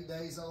is 8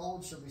 days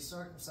old shall be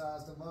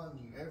circumcised among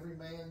you, every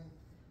man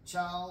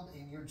child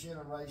in your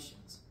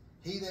generations.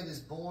 He that is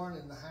born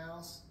in the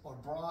house or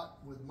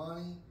brought with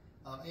money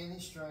of any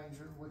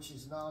stranger which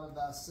is not of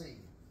thy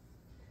seed.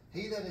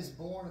 He that is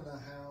born in the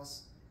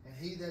house and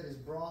he that is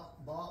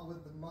bought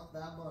with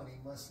thy money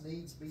must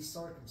needs be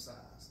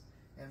circumcised.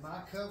 And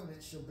my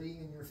covenant shall be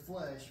in your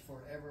flesh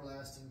for an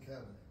everlasting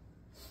covenant.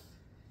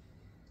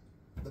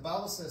 The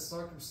Bible says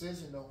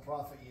circumcision don't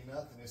profit you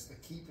nothing. It's the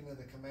keeping of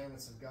the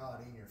commandments of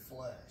God in your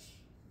flesh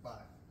by,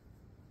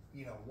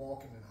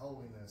 walking in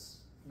holiness.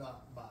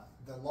 Not by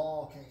the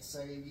law can't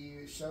save you.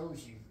 It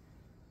shows you.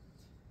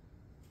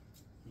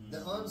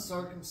 The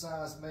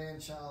uncircumcised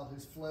man-child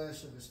whose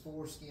flesh of his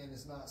foreskin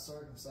is not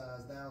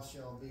circumcised, thou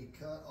shalt be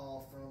cut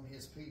off from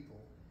his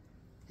people.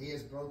 He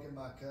has broken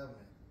my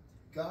covenant.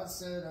 God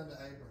said unto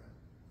Abraham,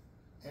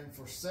 And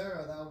for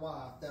Sarah thy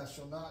wife, thou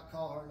shalt not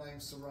call her name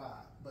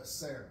Sarai, but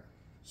Sarah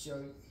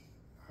shall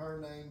her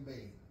name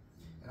be.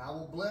 And I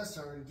will bless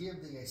her and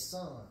give thee a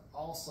son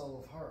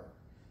also of her.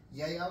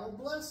 Yea, I will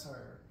bless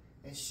her,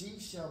 and she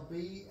shall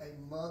be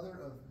a mother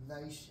of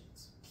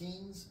nations.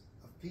 Kings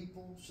of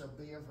people shall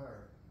be of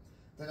her.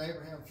 Then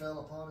Abraham fell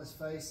upon his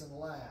face and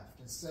laughed,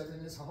 and said in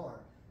his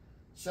heart,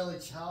 Shall a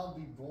child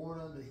be born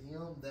unto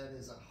him that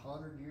is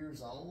 100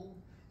 years old?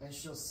 And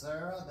shall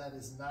Sarah that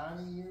is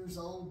 90 years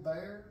old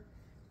bear?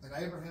 And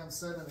Abraham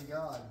said unto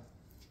God,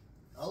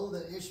 Oh,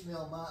 that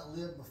Ishmael might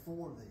live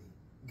before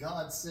thee.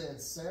 God said,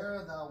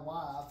 Sarah thy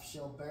wife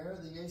shall bear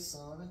thee a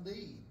son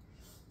indeed,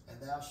 and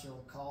thou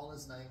shalt call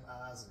his name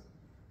Isaac.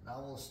 And I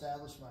will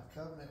establish my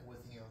covenant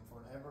with him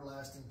for an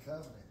everlasting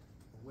covenant,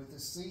 with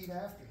his seed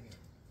after him.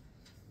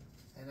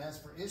 And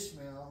as for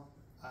Ishmael,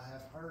 I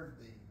have heard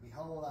thee.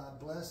 Behold, I have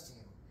blessed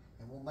him,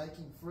 and will make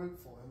him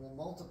fruitful, and will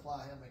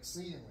multiply him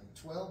exceedingly.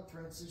 12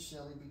 princes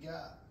shall he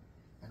begot,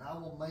 and I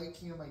will make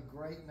him a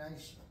great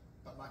nation.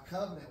 But my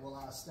covenant will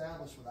I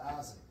establish with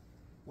Isaac,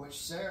 which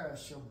Sarah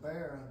shall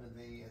bear unto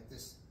thee at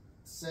this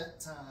set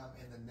time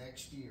in the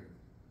next year.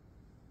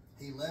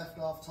 He left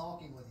off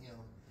talking with him,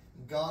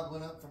 and God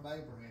went up from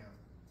Abraham.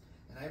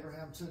 And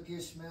Abraham took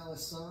Ishmael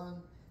his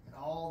son, and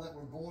all that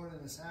were born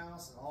in his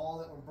house, and all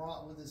that were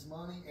brought with his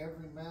money,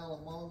 every male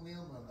among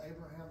them of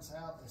Abraham's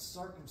house, and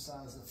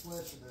circumcised the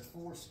flesh of their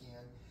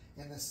foreskin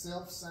in the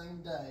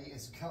selfsame day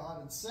as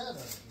God had said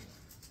unto him.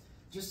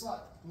 Just like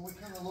when we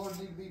come to the Lord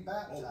need to be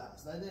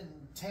baptized. They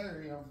didn't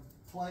tarry or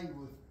play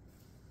with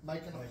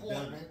making an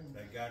appointment.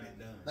 They got it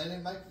done. They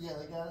didn't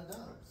they got it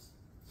done.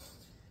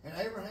 And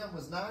Abraham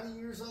was 90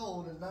 years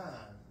old and 9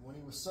 when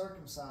he was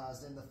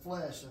circumcised in the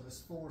flesh of his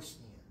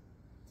foreskin.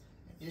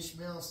 And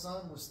Ishmael's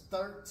son was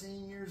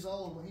 13 years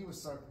old when he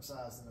was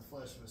circumcised in the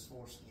flesh of his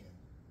foreskin.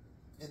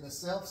 In the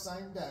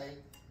selfsame day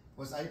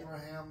was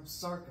Abraham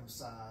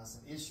circumcised,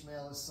 and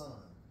Ishmael his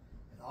son.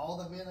 And all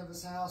the men of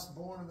his house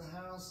born in the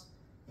house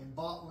and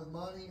bought with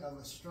money of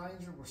a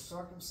stranger were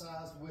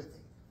circumcised with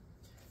him.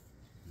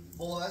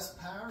 Boy, that's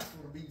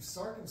powerful to be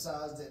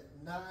circumcised at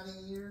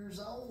 90 years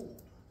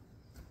old.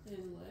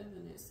 In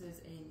 11 it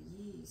says, and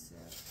ye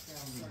shall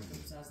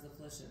circumcise the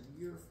flesh of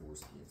your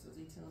foreskin. So is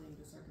he telling him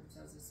to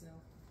circumcise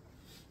himself?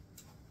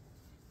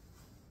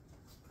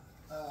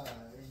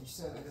 You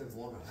said I just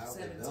wonder how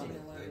they done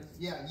it. 17:11.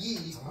 yeah, ye.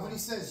 When he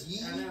says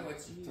ye, I know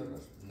it's They you. took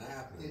a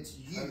knife and It's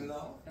you. cut it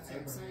off. That's what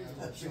I'm saying.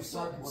 Abraham shall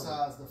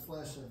circumcise the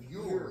flesh of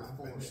your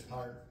foreskin. I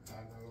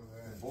know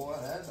that. Boy,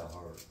 that's a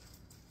hurt.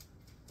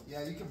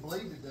 Yeah, you can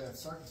bleed to death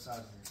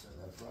circumcising yourself.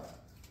 That's right.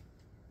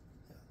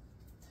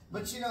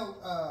 But you know,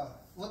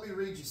 let me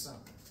read you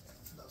something,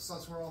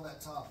 since we're on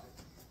that topic.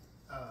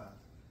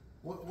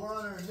 We're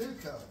under a new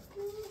covenant.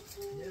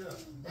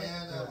 Yeah.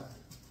 And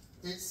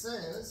it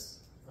says,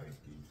 Thank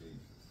you,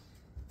 Jesus.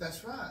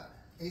 that's right.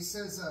 He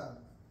says,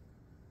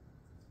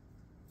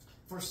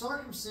 for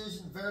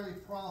circumcision verily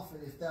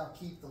profit if thou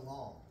keep the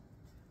law.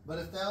 But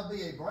if thou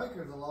be a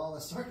breaker of the law,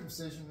 the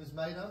circumcision is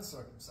made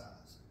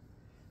uncircumcised.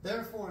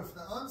 Therefore, if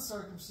the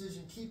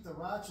uncircumcision keep the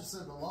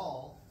righteousness of the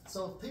law,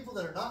 so if people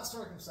that are not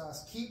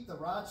circumcised keep the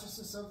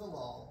righteousness of the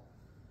law,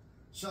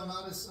 shall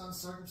not his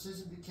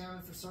uncircumcision be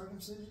counted for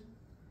circumcision?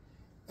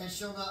 And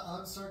shall not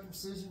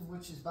uncircumcision,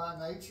 which is by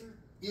nature,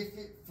 if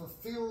it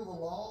fulfill the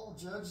law,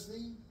 judge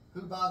thee,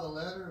 who by the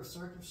letter of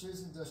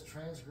circumcision does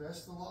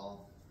transgress the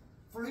law?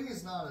 For he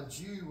is not a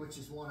Jew which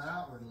is one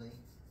outwardly,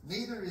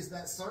 neither is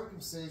that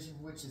circumcision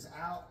which is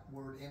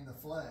outward in the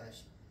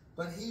flesh,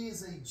 but he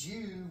is a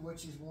Jew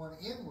which is one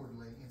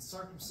inwardly, and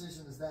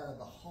circumcision is that of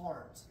the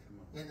heart,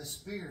 in the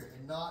spirit,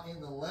 and not in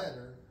the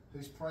letter,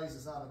 whose praise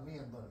is not of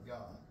men but of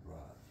God.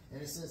 Right.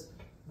 And it says,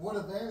 what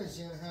advantage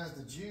then has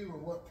the Jew, or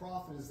what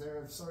profit is there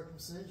of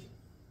circumcision?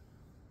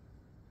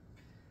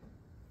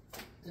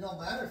 It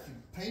don't matter if your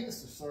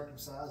penis is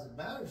circumcised, it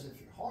matters if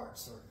your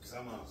heart's circumcised.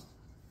 Come on.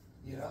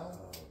 You know?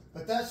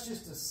 But that's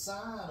just a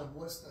sign of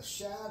what's a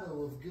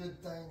shadow of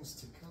good things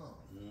to come.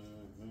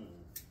 Mm-hmm.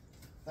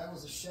 That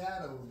was a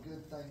shadow of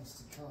good things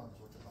to come, is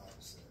what the Bible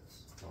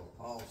says. So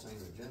Paul seen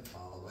the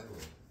Gentiles,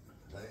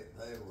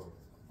 they were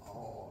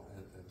all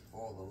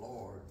for the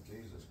Lord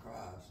Jesus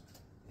Christ,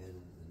 and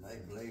they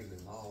believed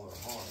in all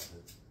their heart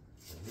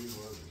that he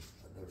was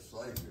their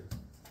Savior,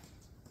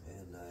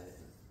 and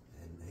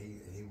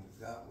he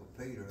got with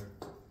Peter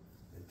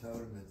and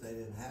told him that they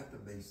didn't have to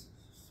be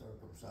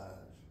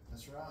circumcised.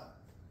 That's right.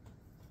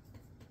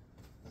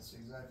 That's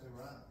exactly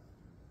right.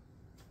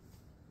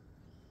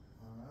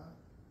 All right.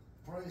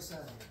 Pray us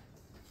out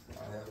here.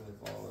 Our Heavenly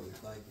Father, we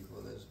thank you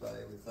for this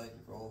day. We thank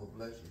you for all the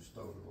blessings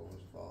bestowed upon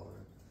us,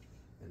 Father.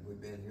 And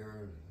we've been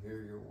here and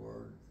hear your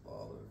word,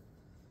 Father.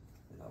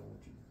 And I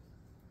want you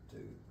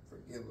to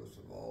forgive us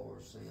of all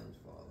our sins,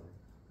 Father.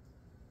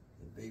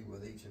 And be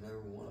with each and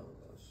every one of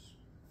us.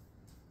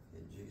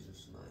 In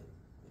Jesus' name,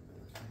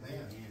 amen.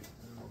 Amen. Amen.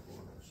 I'll go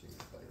on and see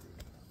you, baby.